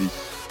ago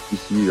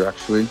this year,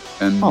 actually.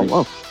 And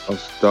I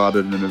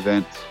started an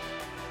event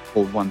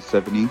called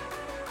 170,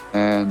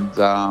 and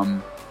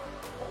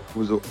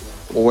was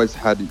always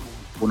had,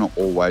 well, not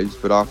always,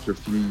 but after a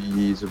few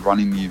years of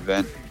running the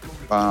event,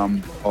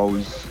 I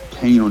was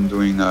keen on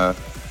doing a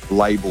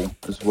label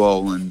as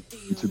well and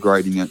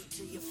integrating it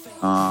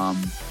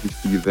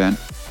with the event.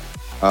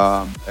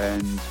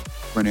 And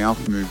when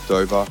Alf moved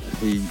over,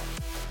 he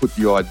put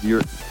the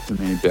idea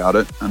to me about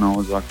it, and I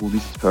was like, well,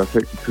 this is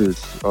perfect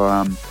because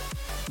I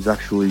was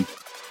actually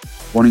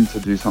wanting to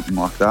do something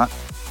like that.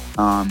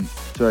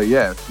 So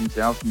yeah, since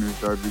Alf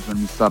moved over is when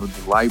we started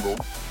the label,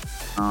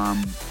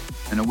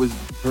 and it was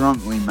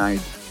predominantly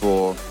made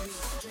for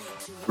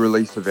the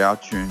release of our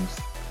tunes,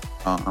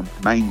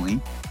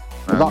 mainly.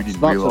 That's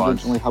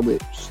originally how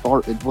it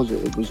started, was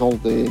it? It was all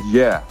the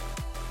yeah,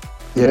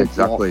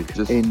 exactly,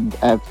 just and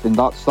everything.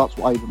 That's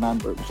what I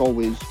remember. It was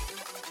always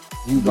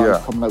you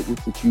guys coming out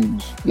with the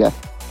tunes. Yeah,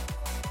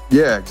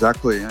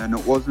 exactly. And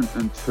it wasn't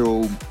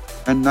until,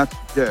 and that's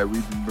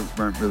we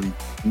weren't really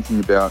thinking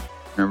about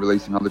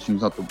releasing other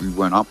tunes. Not that we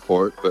weren't up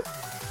for it, but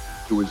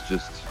it was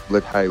just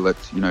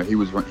let's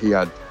he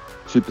had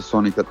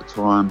Supersonic at the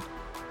time.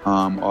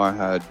 I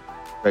had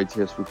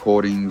JTS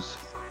recordings,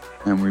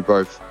 and we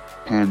both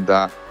panned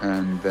that,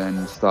 and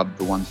then started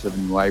the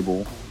 170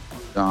 label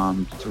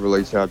to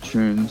release our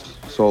tunes,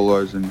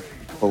 solos and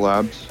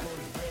collabs.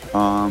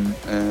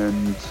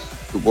 And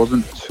it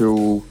wasn't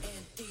till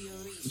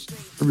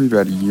probably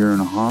about a year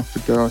and a half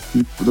ago, I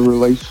think, the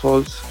release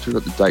was. I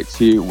got the dates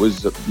here. It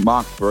was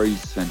Mark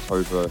Breeze sent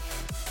over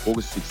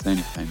August 16.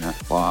 It came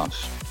out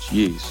last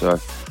year. So,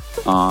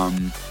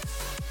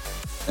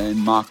 and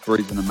Mark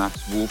Breeze and a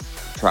Max Wolf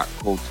track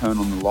called "Turn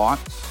on the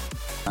Lights,"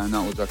 and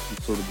that was actually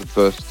sort of the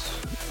first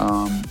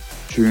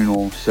tune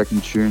or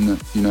second tune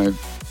that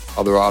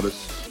other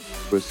artists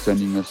were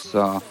sending us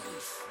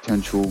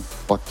potential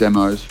like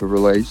demos for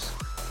release.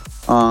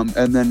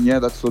 And then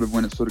that's sort of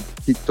when it sort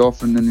of kicked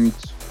off, and then we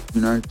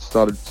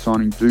started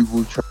signing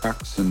Dougal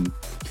tracks, and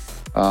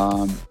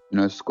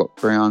Scott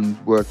Brown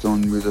worked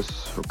on with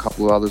us for a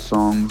couple of other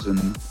songs,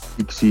 and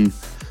Dixie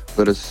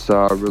let us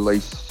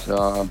release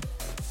the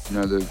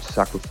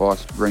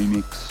Sacrifice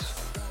remix,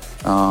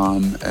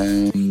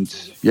 and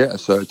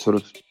so it sort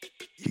of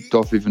kicked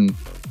off even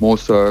more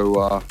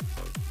so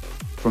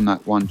from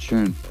that one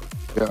tune.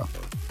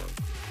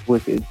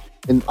 Wicked.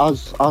 And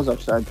as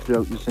I've said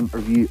throughout this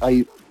interview,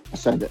 I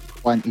said it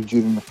plenty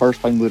during the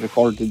first time we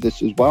recorded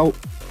this as well,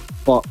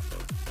 but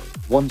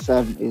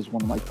 170 is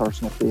one of my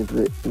personal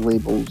favourite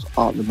labels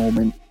at the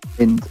moment,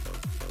 and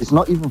it's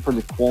not even for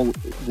the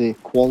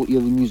quality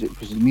of the music,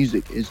 because the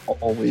music is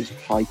always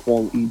high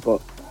quality,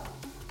 but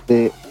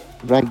the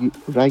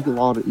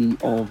regularity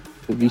of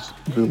the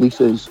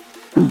releases,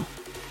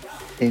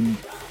 and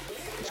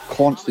it's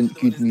constant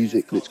good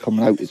music that's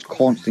coming out, it's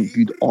constant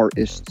good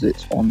artists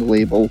that's on the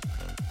label,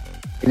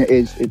 and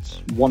it's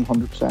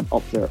 100%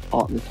 up there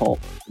at the top.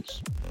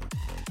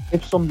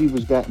 If somebody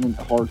was getting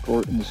into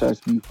hardcore and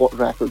says to me, what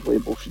record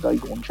label should I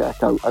go and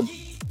check out, I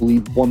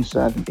believe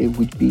 170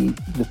 would be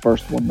the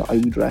first one that I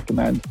would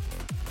recommend.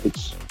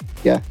 It's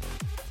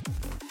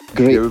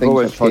great. We've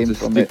always tried to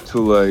stick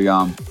to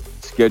a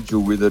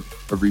schedule with it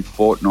every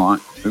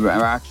fortnight. We were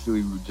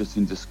actually just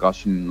in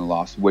discussion in the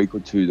last week or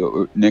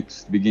two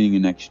that beginning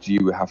of next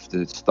year we have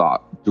to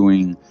start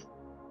doing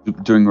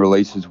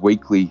releases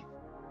weekly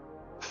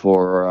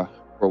for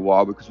a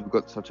while, because we've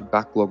got such a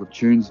backlog of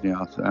tunes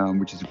now,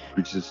 which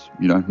is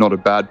not a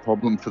bad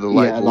problem for the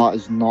label. Yeah, that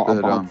is not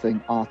a bad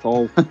thing at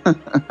all.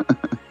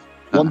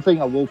 One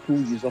thing I will pull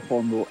you up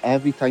on though,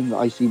 every time that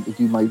I seem to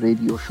do my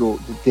radio show,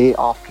 the day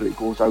after it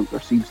goes out,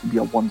 there seems to be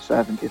a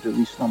 170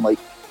 release, and I'm like,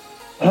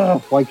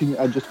 why couldn't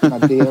I just been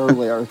a day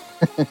earlier?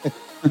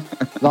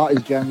 That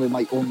is generally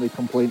my only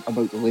complaint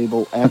about the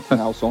label. Everything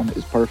else on it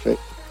is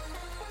perfect.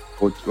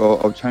 Well,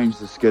 I'll change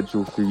the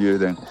schedule for you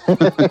then.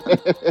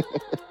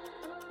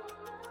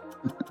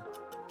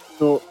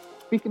 So,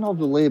 speaking of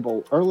the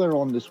label, earlier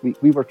on this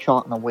week, we were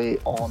chatting away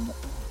on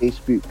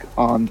Facebook,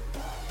 and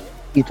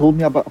he told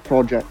me about a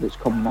project that's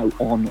coming out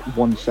on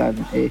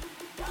 170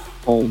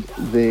 called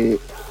the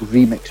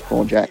Remix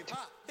Project.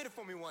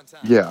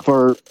 Yeah.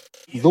 For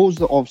those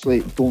that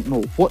obviously don't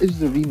know, what is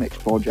the Remix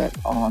Project,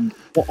 and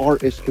what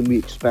artists can we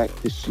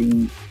expect to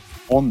see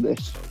on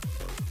this?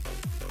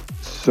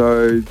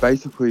 So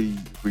basically,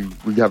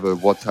 we have a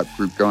WhatsApp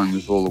group going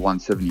with all the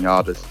 170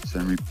 artists,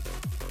 and we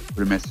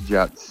put a message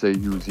out to see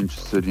who was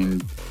interested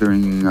in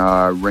doing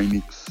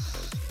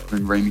remixes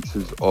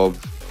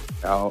of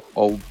our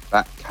old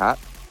Bat Cat,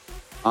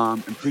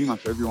 and pretty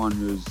much everyone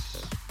who's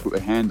put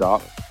their hand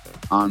up.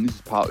 This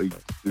is partly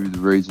due to the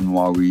reason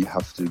why we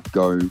have to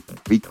go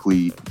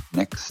weekly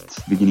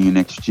beginning of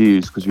next year,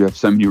 is because we have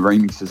so many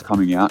remixes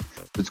coming out.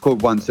 It's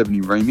called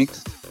 170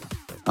 Remixed.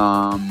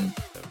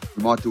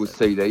 We might do a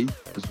CD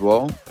as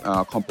well,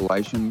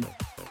 compilation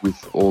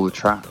with all the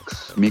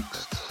tracks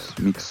mixed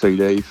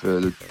CD for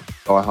the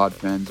diehard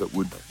fans that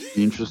would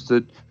be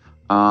interested.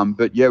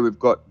 But yeah, we've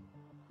got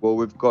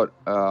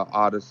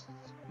artists,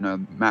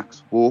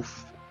 Max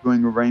Wolf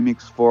doing a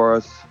remix for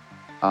us.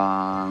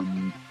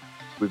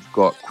 We've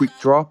got Quick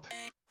Drop,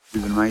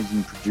 who's an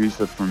amazing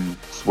producer from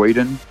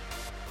Sweden.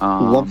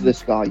 Love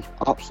this guy.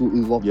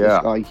 Absolutely love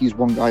this guy. He's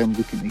one guy I'm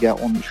looking to get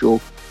on the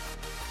show.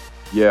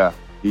 Yeah,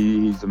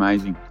 he's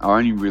amazing. I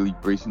only really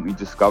recently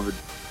discovered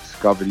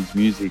his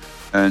music,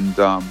 and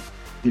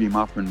hit him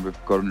up, and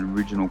we've got an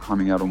original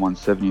coming out on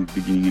 170 at the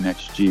beginning of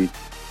next year,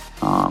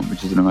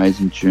 which is an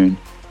amazing tune.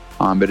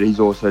 But he's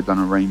also done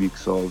a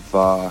remix of,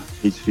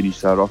 he's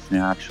finished that off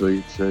now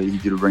actually. He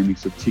did a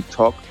remix of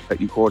TikTok,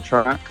 HardcoreTakeover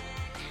track.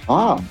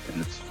 And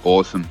it's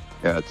awesome.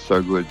 Yeah, it's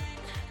so good.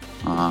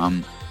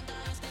 What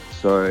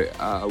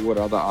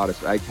other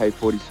artists?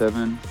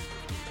 AK-47,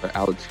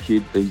 Alex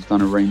Kidd, he's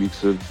done a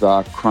remix of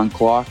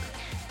Crunk Like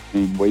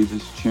in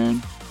Weaver's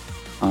tune.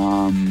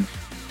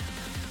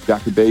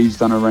 Jacobee's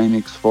done a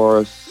remix for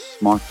us.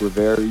 Mike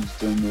Rivera's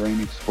doing the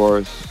remix for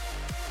us.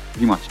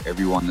 Pretty much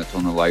everyone that's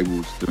on the label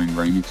is doing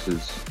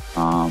remixes.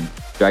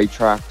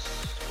 J-Trax,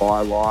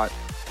 Spylight.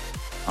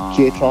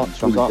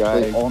 J-Trax was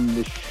actually on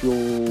the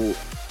show.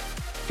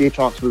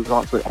 J-Trax was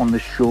actually on the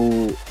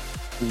show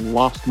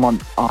last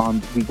month,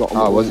 and we got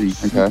a was he?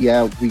 Okay.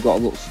 Yeah, we got a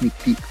little sneak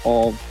peek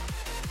of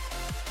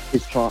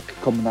his track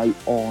coming out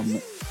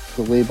on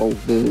the label,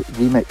 the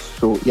remix.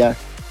 So yeah.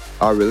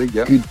 Oh really?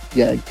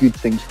 Yeah. Good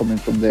things coming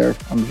from there.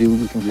 I'm really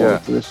looking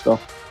forward to this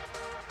stuff.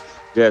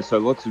 Yeah, so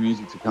lots of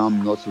music to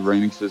come, lots of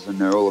remixes, and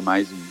they're all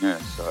amazing. Yeah,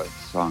 so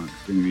it's going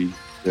to be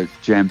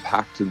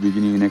jam-packed to the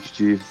beginning of next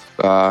year,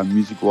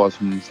 music-wise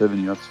from the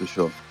 70s, that's for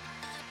sure.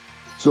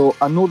 So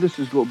I know this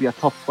is going to be a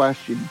tough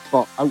question,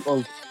 but out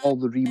of all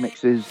the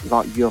remixes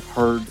that you've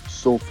heard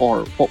so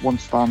far, what one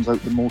stands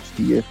out the most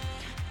to you?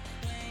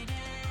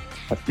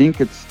 I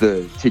think it's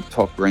the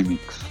TikTok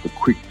remix, the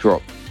quick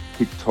drop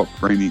TikTok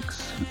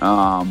remix.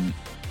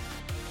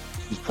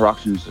 His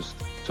production is just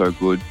so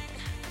good.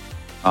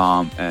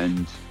 I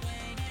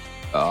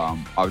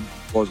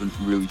wasn't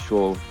really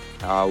sure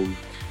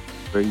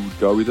where he would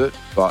go with it,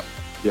 but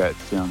yeah, it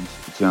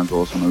sounds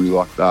awesome. I really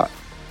like that.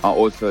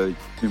 Also,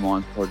 Two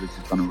Minds Project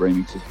has done a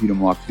remix of Hit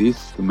 'Em Like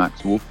This, the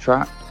Max Wolf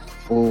track,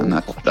 and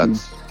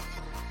that's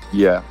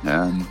yeah,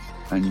 and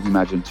you can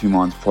imagine Two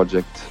Minds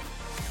Project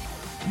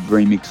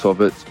remix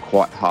of it's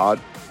quite hard.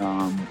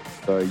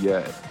 So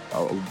yeah,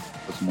 I'll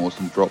put some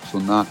awesome drops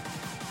on that.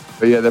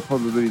 But yeah, they're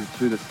probably the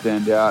two that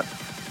stand out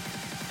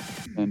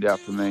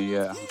for me.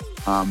 Yeah,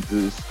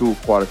 there's still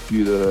quite a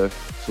few that are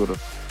sort of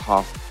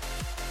half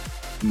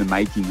in the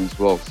making as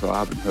well, so I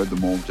haven't heard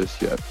them all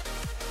just yet.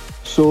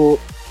 So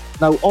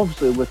now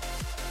obviously with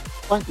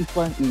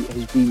 2020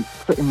 has been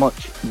pretty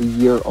much the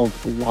year of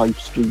live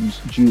streams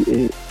due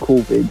to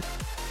COVID.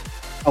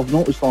 I've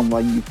noticed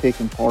online you've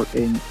taken part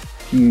in a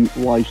few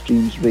live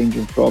streams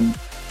ranging from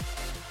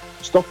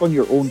stuff on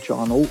your own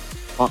channel,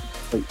 back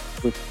to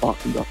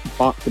back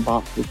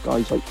with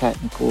guys like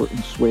Technicore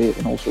and Sway,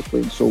 and also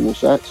playing solo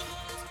sets.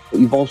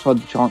 But you've also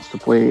had the chance to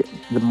play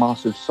the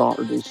massive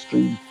Saturday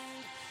stream.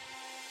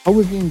 How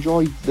have you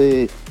enjoyed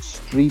the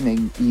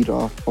streaming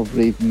era of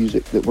rave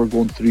music that we're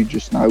going through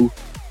just now?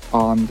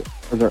 And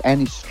are there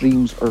any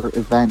streams or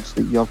events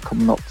that you have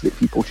coming up that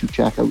people should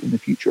check out in the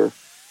future?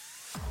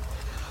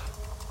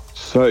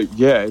 So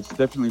yeah, it's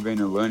definitely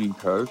been a learning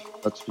curve,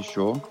 that's for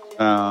sure.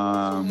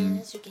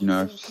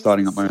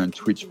 Starting up my own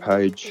Twitch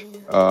page,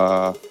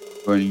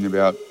 learning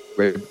about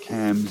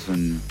webcams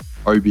and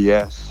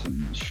OBS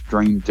and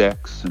stream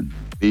decks and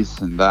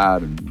this and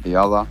that and the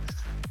other.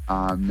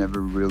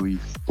 Never really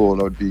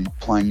thought I'd be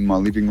playing in my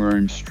living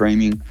room,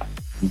 streaming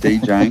and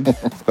DJing,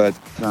 but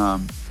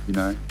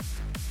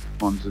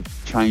times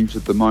have changed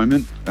at the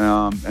moment,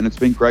 and it's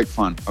been great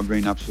fun. I've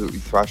been absolutely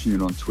thrashing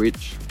it on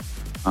Twitch,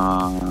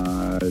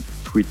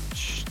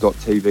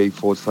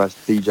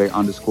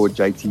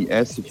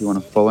 twitch.tv/DJ_JTS if you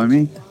want to follow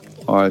me.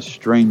 I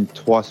stream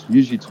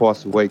usually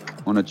twice a week.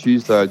 On a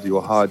Tuesday I do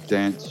a hard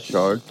dance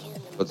show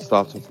that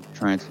starts off with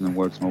trance and then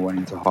works my way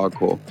into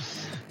hardcore.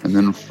 And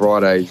then on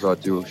Fridays I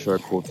do a show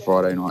called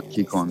Friday Night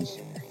Kick-Ons,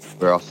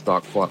 where I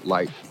start quite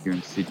late. Here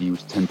in Sydney it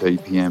was 10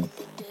 p.m,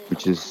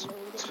 which is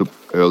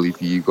early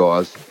for you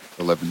guys,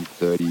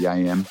 11:30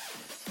 a.m.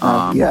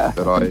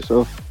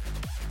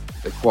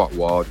 They're quite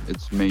wild.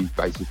 It's me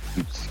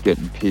basically just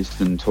getting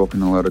pissed and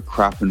talking a lot of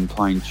crap and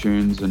playing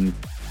tunes, and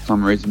for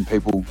some reason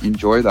people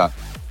enjoy that.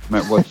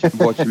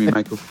 Watching me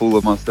make a fool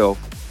of myself.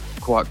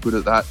 Quite good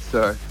at that.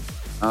 So,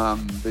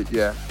 but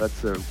yeah,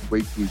 that's a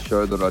weekly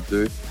show that I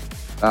do.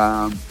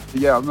 But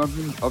yeah,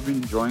 I've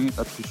been enjoying it.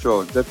 That's for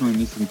sure. Definitely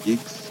missing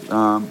gigs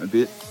a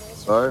bit.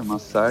 So I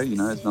must say,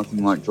 it's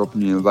nothing like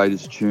dropping your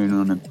latest tune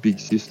on a big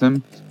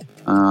system.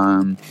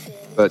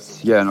 But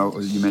yeah,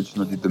 you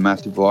mentioned I did the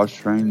massive live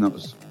stream. That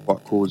was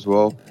quite cool as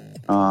well.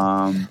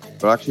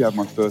 But I actually had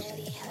my first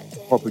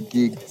proper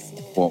gig,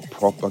 I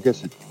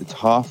guess it's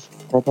half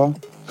proper,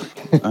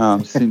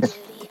 since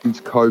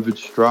COVID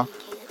struck.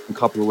 A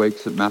couple of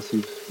weeks at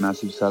Massive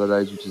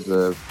Saturdays, which is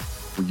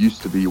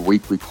used to be a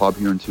weekly club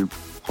here until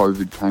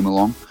COVID came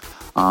along.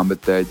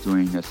 But they're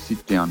doing a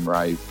sit-down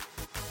rave,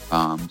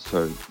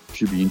 so it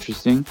should be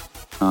interesting.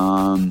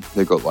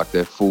 They got like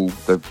their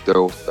they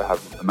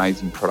have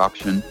amazing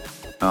production.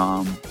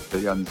 But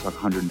yeah, it's like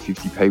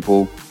 150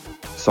 people,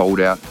 sold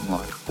out in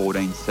like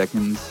 14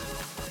 seconds.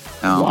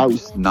 Wow.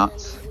 Just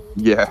nuts.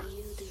 Yeah.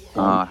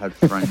 I had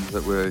friends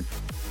that were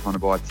trying to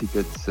buy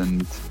tickets,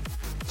 and as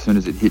soon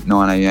as it hit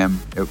 9 a.m,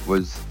 it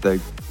was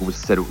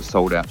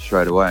sold out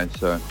straight away.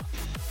 So,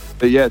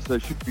 but yeah, so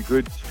it should be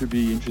good. Should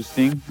be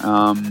interesting.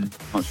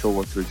 Not sure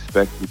what to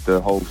expect with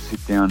the whole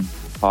sit-down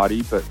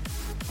party, but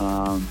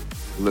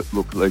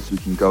look, at least we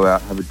can go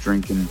out, have a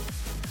drink, and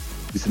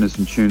listen to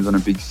some tunes on a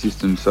big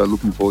system. So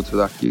looking forward to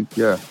that gig.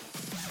 Yeah.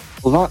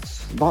 Well,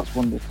 that's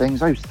one of the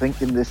things. I was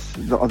thinking this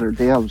the other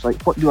day. I was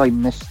like, what do I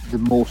miss the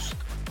most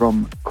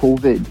from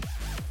COVID?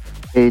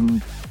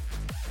 And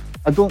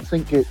I don't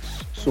think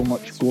it's so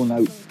much going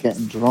out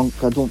getting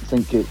drunk. I don't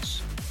think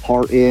it's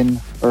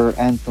partying or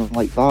anything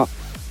like that.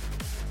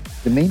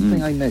 The main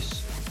thing I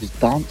miss is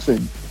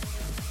dancing.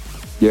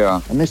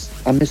 Yeah. I miss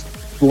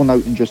going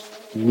out and just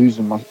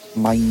losing my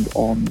mind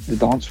on the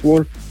dance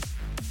floor.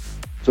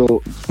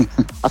 So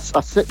I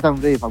sit down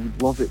rave, I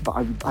would love it, but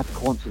I'd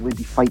constantly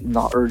be fighting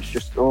that urge. I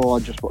just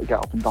want to get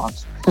up and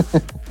dance.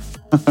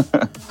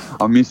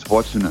 I miss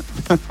watching it.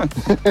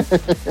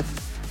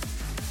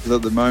 'Cause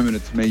at the moment,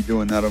 it's me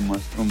doing that on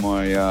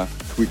my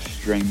Twitch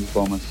streams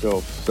by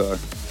myself. So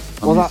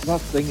that's the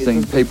thing.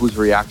 Seeing people's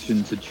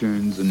reaction to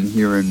tunes and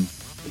hearing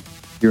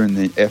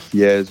the F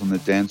yeahs on the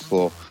dance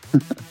floor.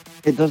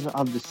 It doesn't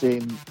have the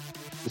same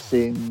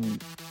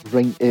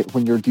ring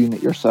when you're doing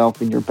it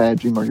yourself in your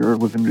bedroom or your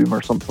living room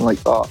or something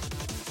like that.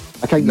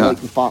 I kind of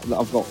like the fact that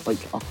I've got like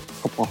a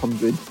couple of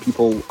hundred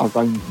people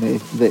around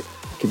me that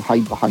can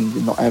hide behind,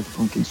 and not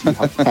everyone can see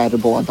how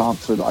terrible a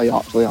dancer that I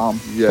actually am.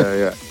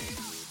 Yeah.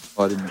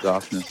 Hide in the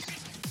darkness.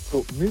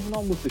 So moving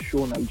on with the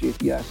show now,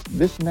 JTS.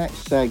 This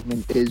next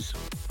segment is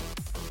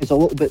a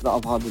little bit that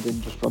I've added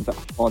in just for a bit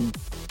of fun.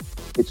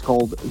 It's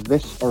called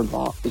This or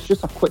That. It's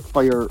just a quick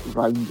fire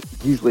round.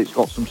 Usually it's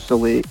got some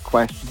silly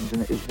questions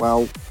in it as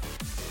well.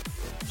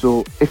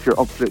 So if you're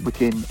up for it, we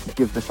can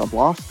give this a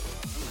blast.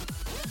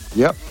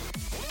 Yep.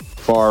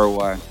 Fire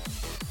away.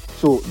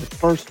 So the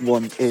first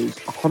one is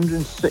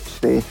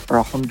 160 or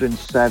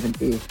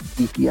 170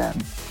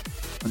 BPM.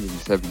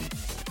 170.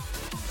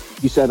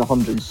 You said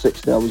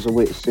 160. I was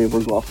away to say we're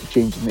going to have to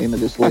change the name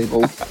of this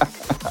label.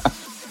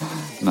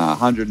 Nah,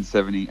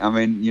 170. I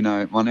mean,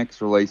 my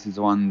next release is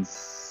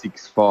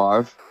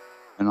 165,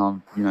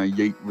 and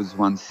Yeet was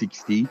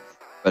 160,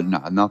 but no,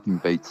 nothing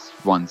beats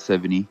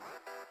 170.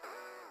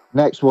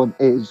 Next one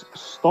is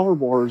Star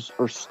Wars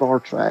or Star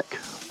Trek.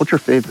 What's your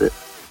favourite?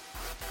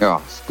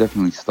 Oh, it's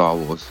definitely Star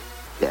Wars.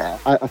 Yeah,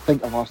 I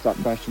think I've asked that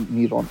question to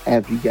me on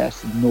every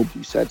guest, and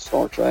nobody said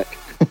Star Trek.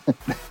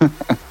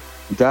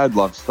 Dad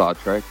loves Star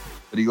Trek,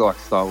 but he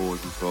likes Star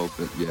Wars as well.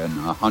 But yeah,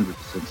 no,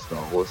 100%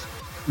 Star Wars.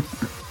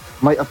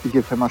 Might have to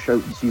give him a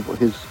shout and see what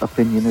his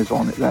opinion is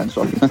on it then,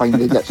 so I can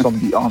finally get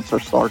somebody to answer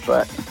Star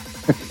Trek.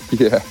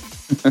 Yeah.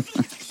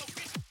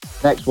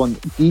 Next one,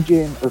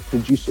 DJing or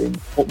producing.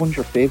 What one's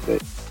your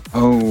favourite?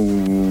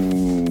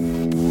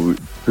 Oh,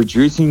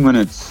 producing when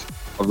I've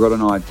got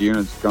an idea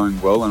and it's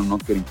going well and I'm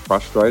not getting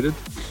frustrated.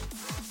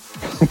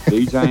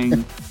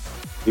 DJing,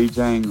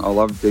 I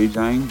love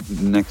DJing.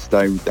 The next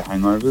day with the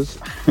hangovers.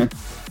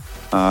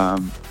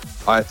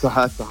 That's a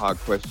hard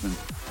question.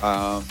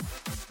 I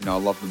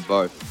love them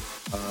both.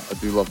 I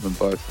do love them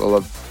both. I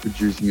love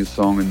producing a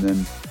song and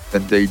then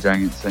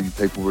DJing and seeing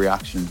people's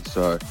reaction.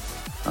 So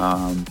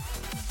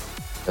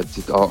that's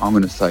it. I'm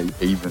going to say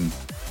even.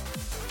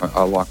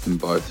 I like them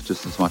both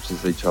just as much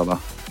as each other.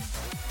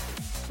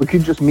 We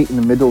could just meet in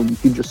the middle and you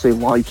could just say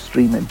live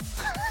streaming.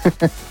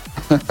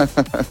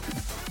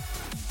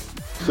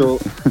 So,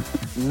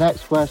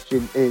 next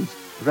question is,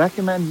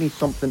 recommend me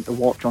something to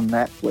watch on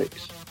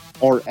Netflix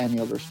or any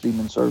other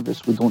streaming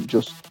service. We don't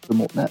just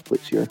promote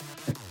Netflix here.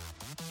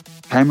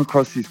 Came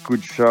across this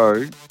good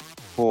show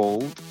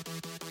called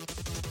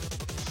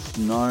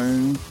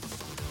Snowfall.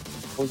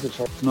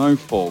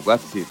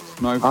 That's it.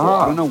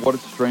 Snowfall. I don't know what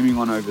it's streaming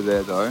on over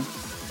there though,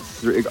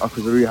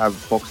 because we have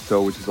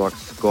Foxtel, which is like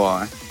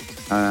Sky.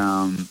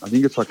 I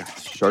think it's like a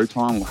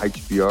Showtime or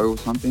HBO or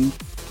something.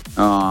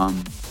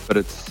 But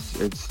it's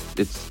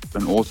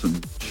an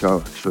awesome show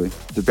actually.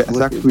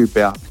 It's actually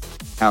about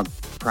how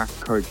crack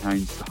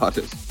cocaine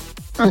started.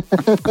 I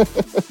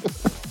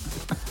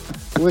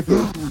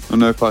don't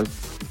know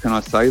can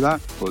I say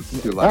that? Or it's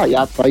too late?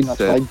 Yeah, that's fine. That's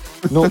fine.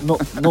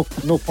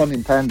 No pun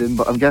intended.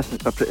 But I'm guessing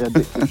it's a pretty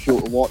addictive show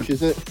to watch,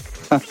 is it?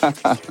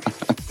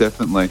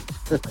 Definitely.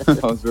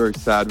 I was very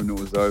sad when it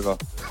was over.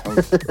 I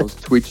was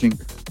twitching.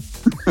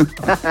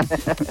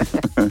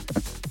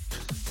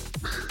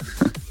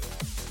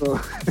 So,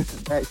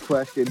 next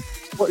question.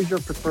 What is your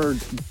preferred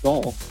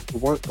DAW to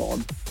work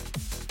on?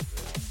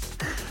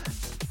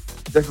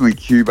 Definitely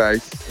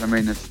Cubase. I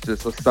mean, it's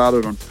just, I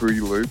started on Fruity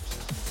Loops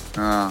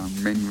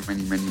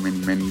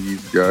many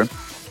years ago,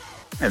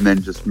 and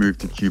then just moved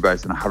to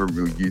Cubase, and I haven't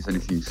really used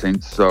anything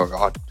since. So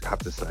I'd have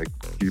to say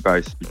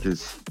Cubase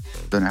because I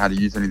don't know how to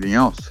use anything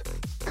else.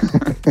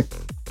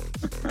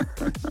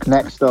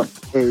 Next up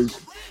is,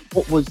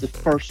 what was the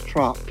first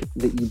track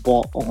that you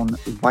bought on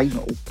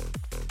vinyl?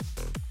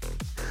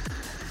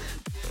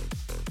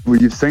 Well,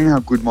 you've seen how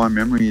good my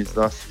memory is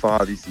thus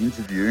far this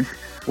interview.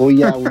 Well,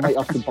 yeah, we might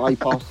have to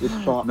bypass this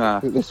track.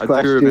 I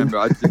do remember.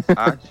 I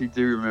actually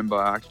do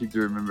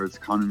remember it's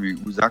coming to me.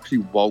 It was actually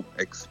Walt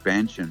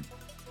Expansion.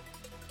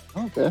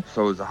 Okay.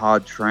 So it was a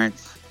hard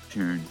trance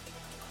tune.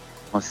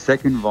 My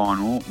second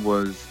vinyl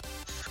was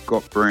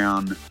Scott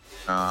Brown,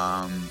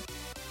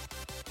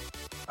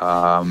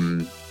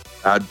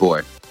 Bad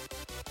Boy.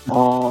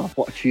 Oh,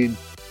 what a tune.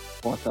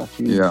 What a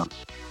tune. Yeah.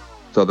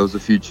 So there was a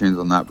few tunes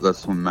on that, but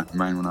that's the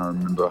main one I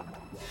remember.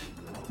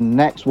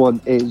 Next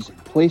one is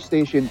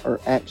PlayStation or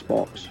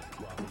Xbox?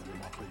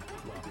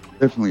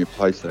 Definitely a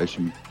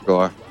PlayStation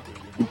guy.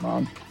 Good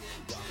man.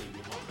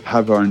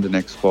 Have owned an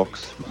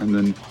Xbox and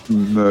then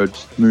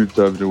moved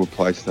over to a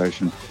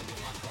PlayStation.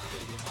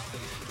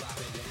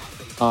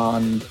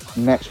 And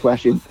next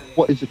question,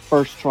 what is the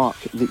first track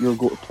that you're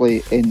going to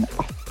play in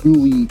a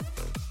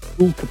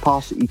full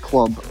capacity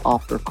club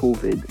after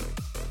COVID?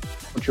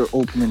 What's your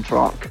opening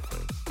track?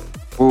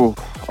 Oh,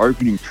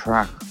 opening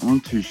track. I'm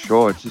not too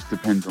sure. It just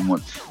depends on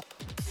what's.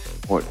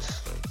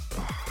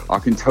 I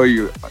can tell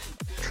you a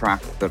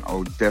track that I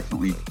would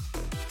definitely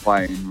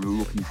play and we're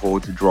looking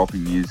forward to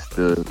dropping is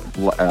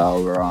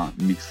our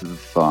mix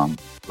of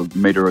the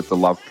Meter at the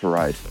Love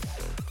Parade.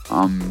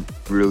 I'm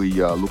really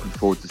looking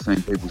forward to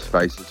seeing people's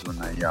faces when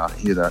they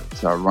hear that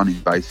running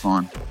bass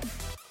line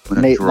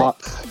when it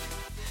drops.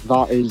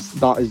 That is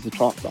the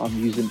track that I'm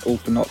using to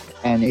open up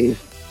any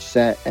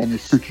set, any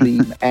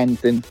stream,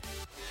 anything.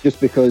 Just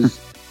because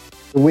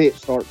the way it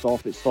starts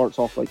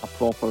off like a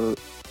proper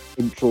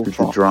intro with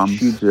track. The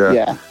drums,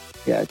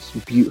 yeah, it's a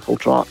beautiful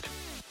track.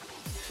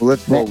 Well,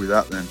 let's roll with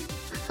that then.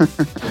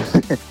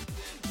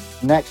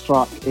 Next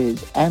track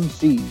is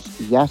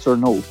MCs, yes or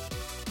no?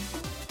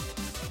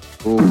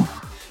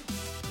 Oh,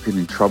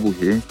 getting in trouble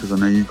here because I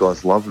know you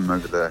guys love them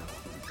over there.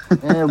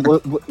 Yeah,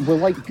 we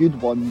like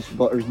good ones,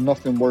 but there's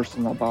nothing worse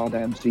than a bad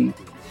MC.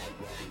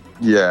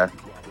 Yeah,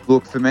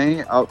 look, for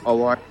me, I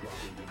like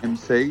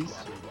MCs,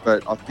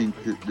 but I think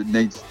that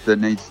there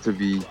needs to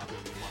be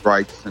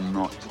breaks and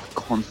not just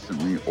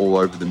constantly all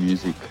over the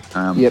music.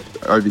 Yep.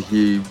 Over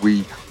here,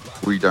 we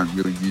don't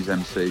really use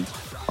MCs.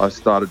 I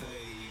started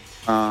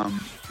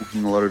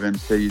booking a lot of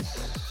MCs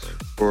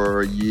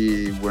for a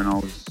year when I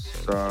was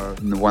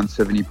in the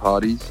 170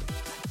 parties.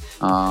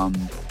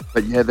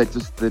 But yeah, it's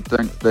just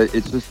different.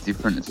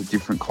 It's a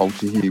different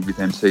culture here with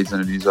MCs than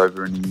it is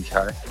over in the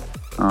UK.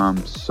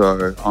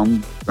 So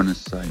I'm gonna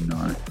say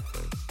no.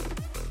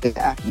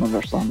 Yeah, I can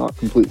understand that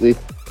completely.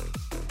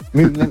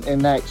 Moving into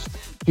next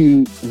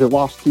to the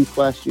last two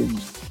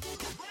questions.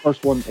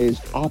 First one is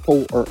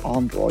Apple or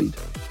Android?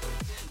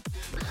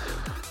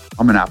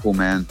 I'm an Apple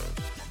man.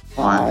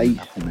 I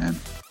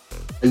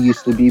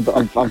used to be,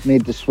 but I've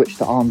made the switch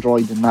to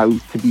Android, and now,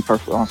 to be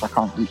perfectly honest, I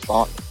can't lose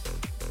that.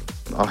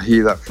 I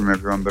hear that from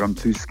everyone, but I'm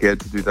too scared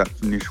to do that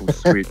initial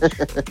switch.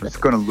 I'm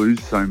just going to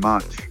lose so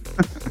much.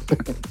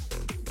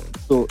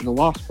 So the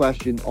last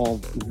question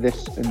of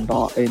this and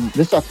that, and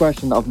this is a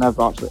question that I've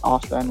never actually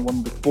asked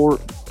anyone before,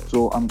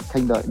 so I'm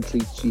kind of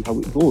intrigued to see how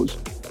it goes.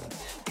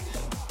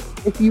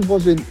 If you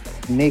wasn't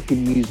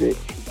making music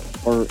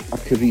or a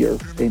career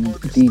in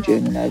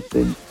DJing and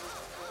everything,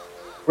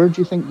 where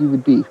do you think you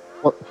would be?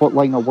 What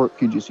line of work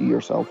could you see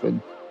yourself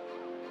in?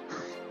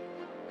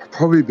 I'd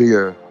probably be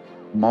a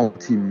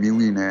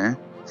multi-millionaire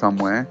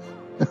somewhere.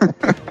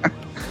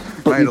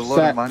 Made a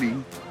lot of money.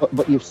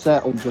 But you've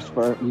settled just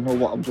for, you know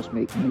what, I'll just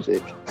make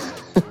music.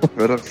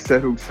 But I've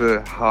settled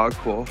for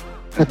hardcore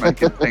and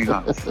making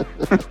peanuts.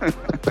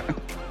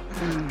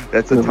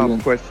 That's a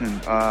tough question.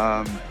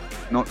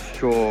 Not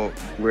sure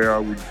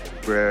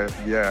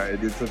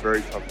it is a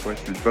very tough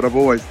question. But I've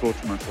always thought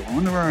to myself, I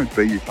wonder where I'd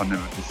be if I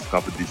never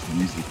discovered this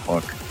music.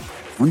 Like, I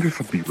wonder if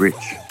I'd be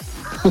rich.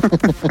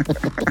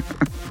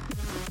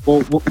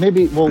 Well,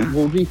 maybe we'll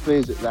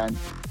rephrase it then.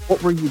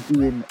 What were you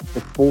doing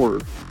before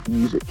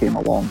music came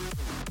along?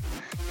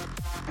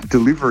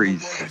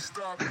 Deliveries.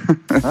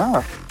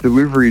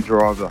 Delivery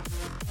driver.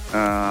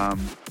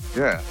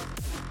 Yeah.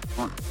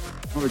 Not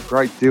a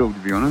great deal, to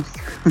be honest.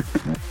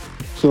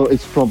 So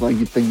it's probably a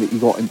good thing that you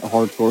got into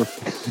hardcore.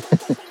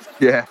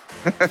 Yeah.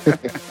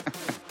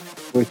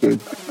 Wicked.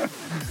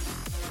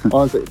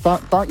 Honestly,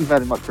 thank you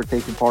very much for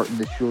taking part in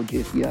this show,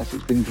 JTS.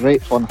 It's been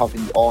great fun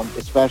having you on,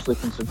 especially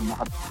considering I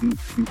had a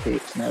few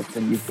takes and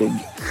everything. You've been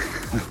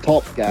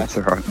top guest.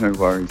 That's alright, no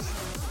worries.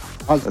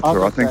 That's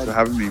alright, thanks for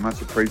having me, much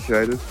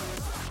appreciated.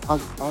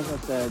 As I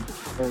said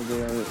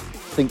earlier, I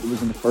think it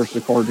was in the first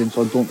recording,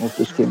 so I don't know if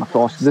this came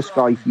across. This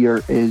guy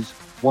here is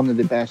one of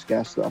the best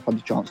guests that I've had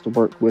the chance to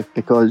work with,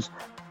 because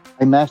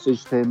I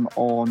messaged him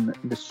on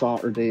the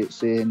Saturday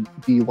saying,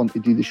 do you want to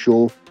do the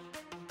show?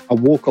 I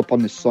woke up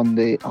on the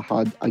Sunday, I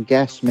had a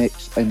guest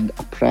mix and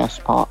a press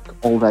pack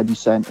already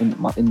sent into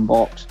my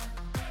inbox,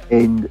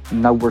 and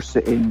now we're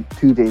sitting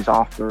 2 days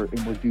after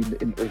and we're doing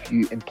the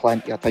interview in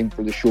plenty of time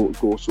for the show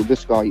to go. So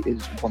this guy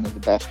is one of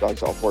the best guys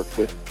that I've worked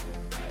with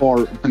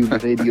for doing a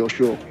radio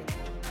show.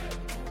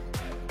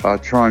 I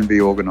try and be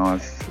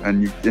organised,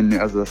 and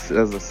as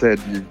I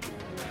said, you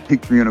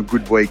picked me on a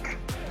good week.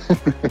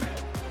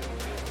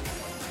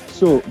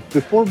 So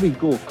before we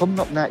go, coming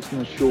up next in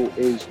the show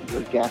is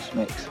your guest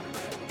mix.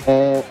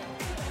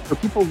 For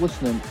people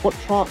listening, what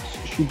tracks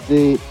should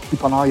they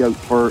keep an eye out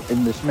for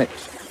in this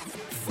mix?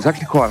 It's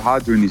actually quite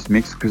hard doing this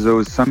mix because there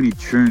was so many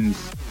tunes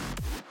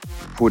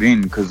put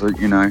in, because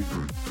there's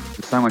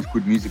so much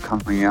good music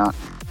coming out.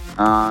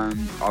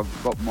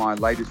 I've got my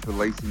latest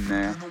release in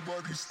there.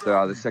 It's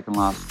the second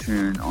last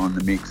tune on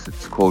the mix.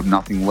 It's called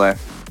Nothing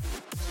Left.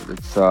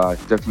 It's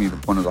definitely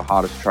one of the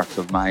hardest tracks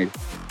I've made.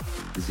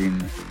 As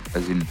in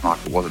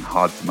like it wasn't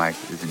hard to make,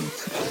 as in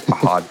it's a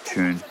hard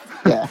tune.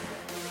 Yeah.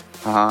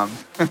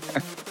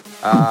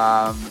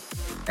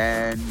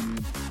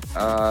 And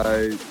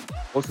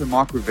also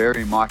Mike Rivera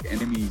and Mike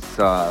Enemy's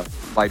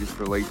latest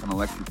release on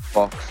Electric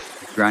Fox,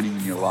 Drowning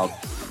in Your Love.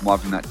 I'm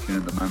loving that tune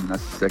at the moment.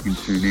 That's the second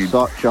tune in.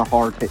 Such a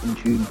hard-hitting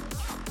tune.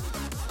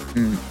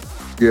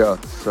 Yeah,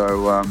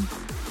 so I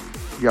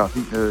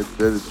think they're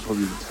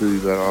probably the two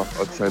that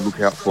I'd say look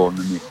out for in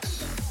the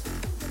mix.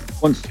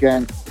 Once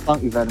again,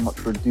 thank you very much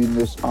for doing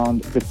this.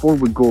 And before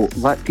we go,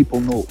 let people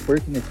know, where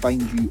can they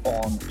find you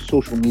on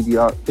social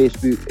media,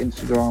 Facebook,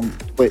 Instagram,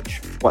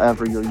 Twitch,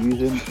 whatever you're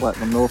using? Let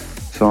them know.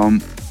 So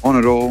I'm on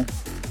it all.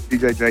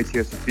 DJ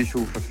JTS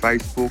Official for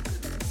Facebook.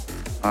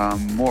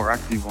 More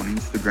active on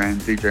Instagram,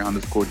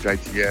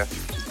 DJ_JTS.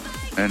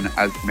 And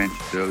as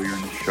mentioned earlier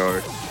in the show,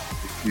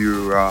 if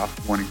you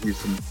want to hear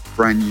some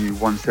brand new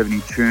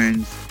 170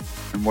 tunes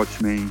and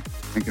watch me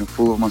making a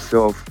fool of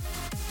myself,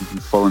 you can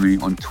follow me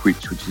on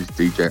Twitch, which is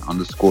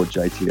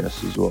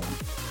DJ_JTS as well.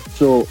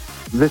 So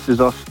this is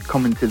us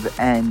coming to the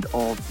end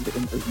of the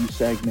interview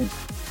segment.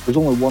 There's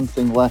only one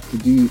thing left to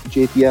do,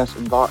 JTS,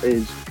 and that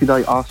is, could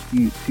I ask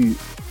you to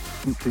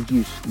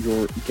introduce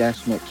your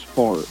guest mix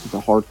for the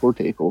Hardcore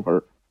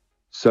Takeover?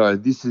 So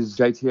this is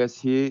JTS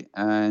here,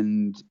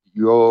 and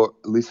you're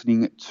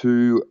listening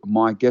to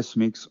my guest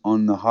mix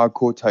on the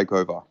Hardcore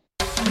Takeover.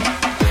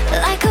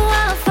 Like a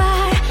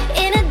wildfire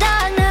in a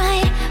dark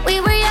night, we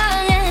were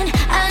young and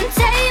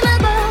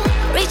untamable,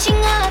 reaching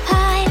up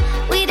high,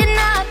 we did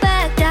not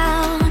back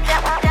down.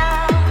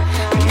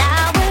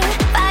 Now we're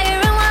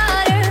fire and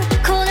water,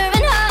 colder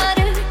and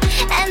harder,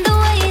 and the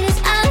weight is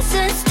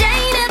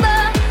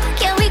unsustainable.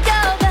 Can we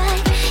go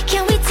back?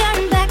 Can we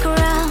turn back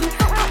around?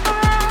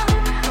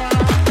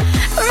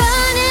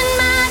 Run in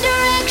my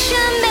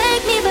direction,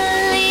 make me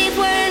believe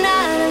we're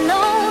not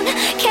alone.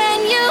 Can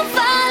you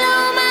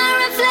follow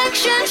my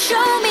reflection?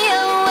 Show me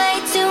a way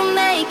to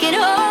make it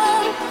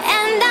home,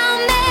 and I'll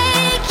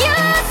make you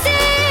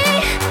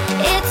see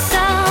it's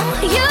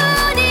all you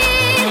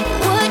need.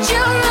 Would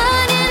you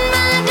run in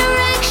my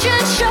direction?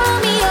 Show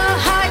me your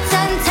heart's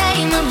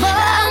untamable,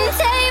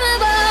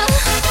 untamable,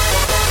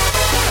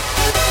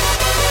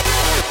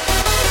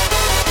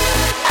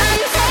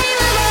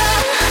 untamable.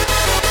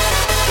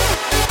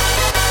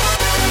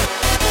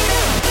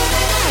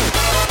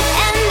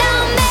 And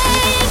I'll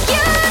make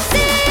you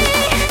see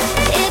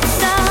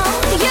it's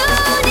all you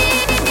need.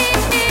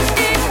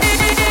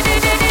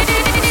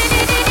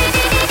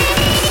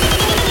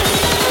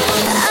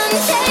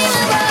 Untamable.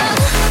 Untamable.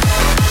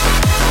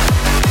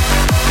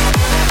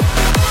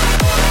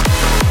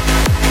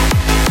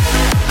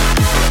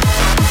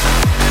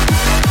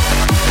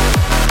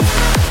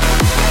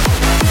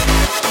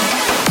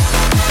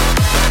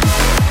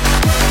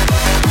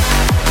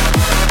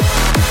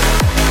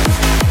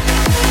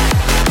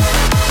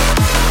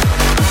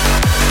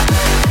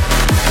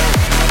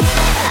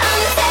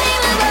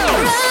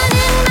 Run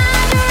in my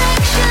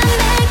direction,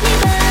 make me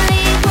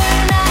believe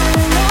we're not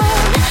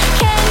alone.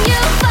 Can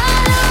you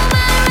follow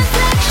my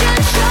reflection?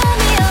 Show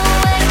me a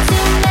way to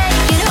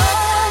make it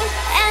home,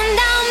 and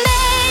I'll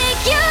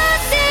make you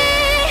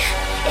see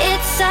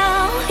it's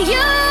all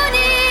you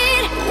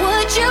need.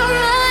 Would you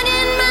run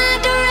in my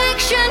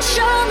direction?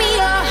 Show me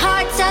your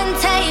heart's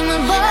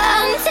untamable,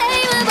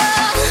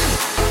 untamable.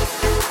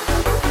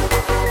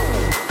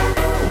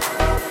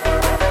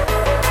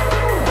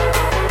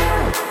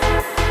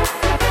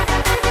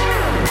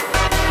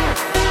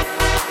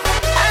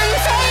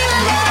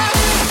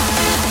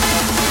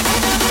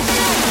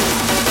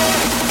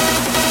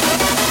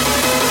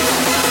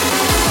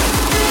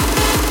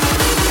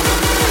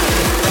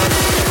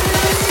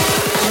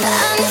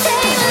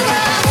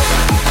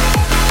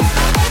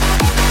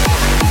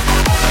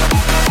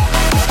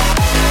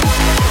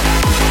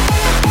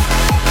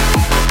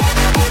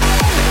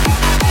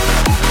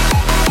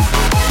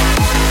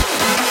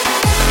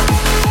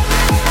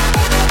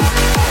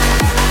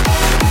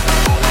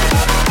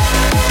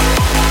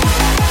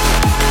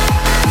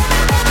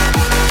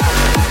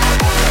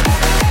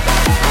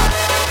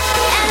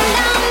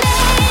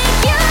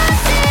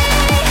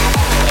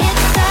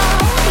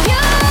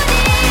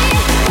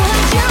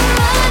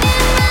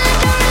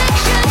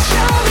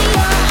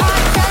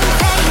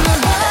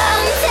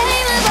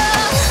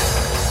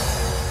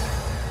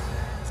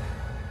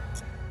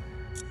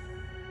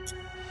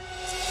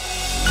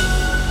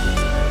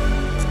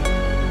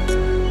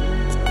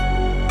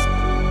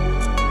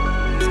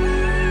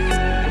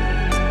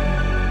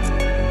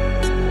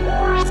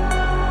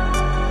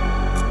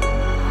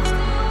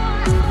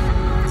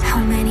 How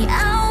many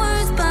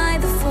hours by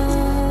the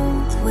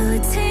phone will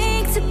it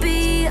take to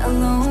be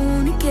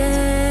alone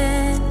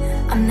again?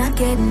 I'm not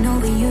getting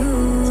over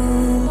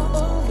you.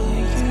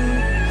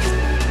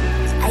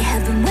 I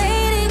have been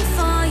waiting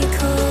for your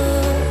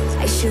call.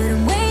 I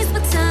shouldn't waste my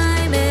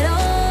time at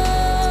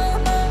all.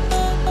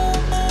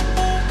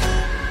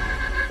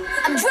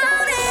 I'm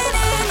drowning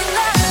in your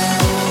love.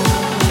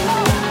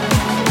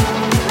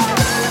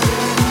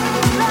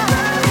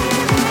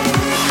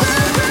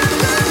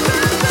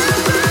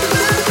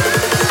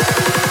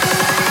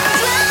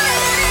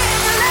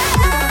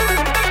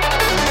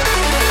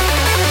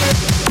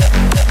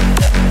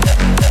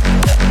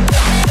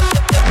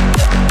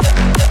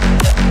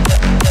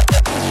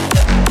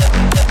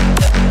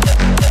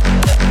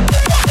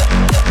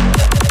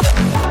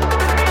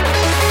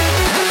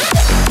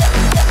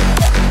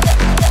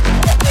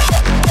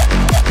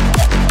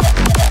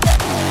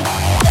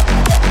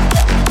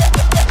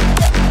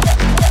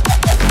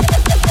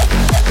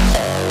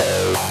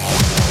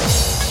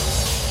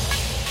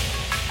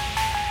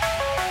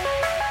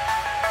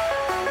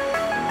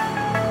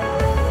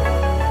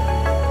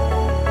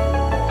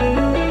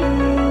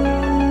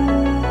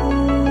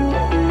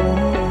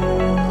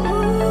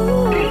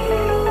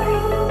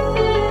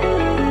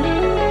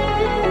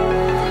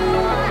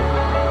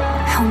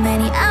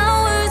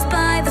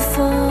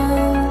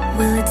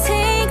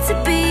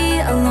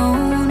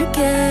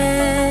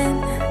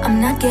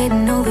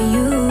 getting over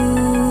you.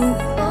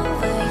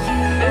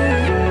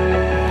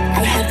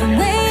 I have been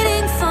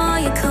waiting for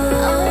your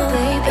call.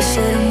 I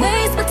shouldn't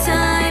waste my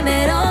time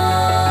at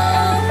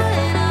all,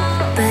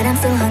 but I'm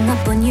still hung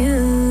up on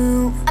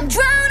you. I'm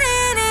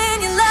drowning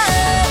in your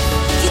love.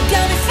 You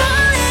got me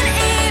falling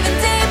even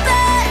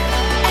deeper,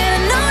 and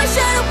I know I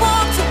should have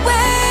walked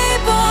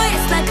away, boy.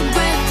 It's like I'm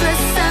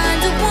breathless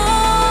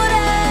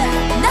underwater.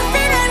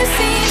 Nothing ever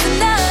seems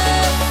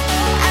enough.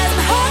 As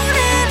I'm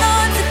holding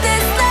on to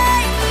this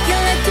life,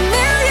 you're like a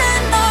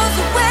million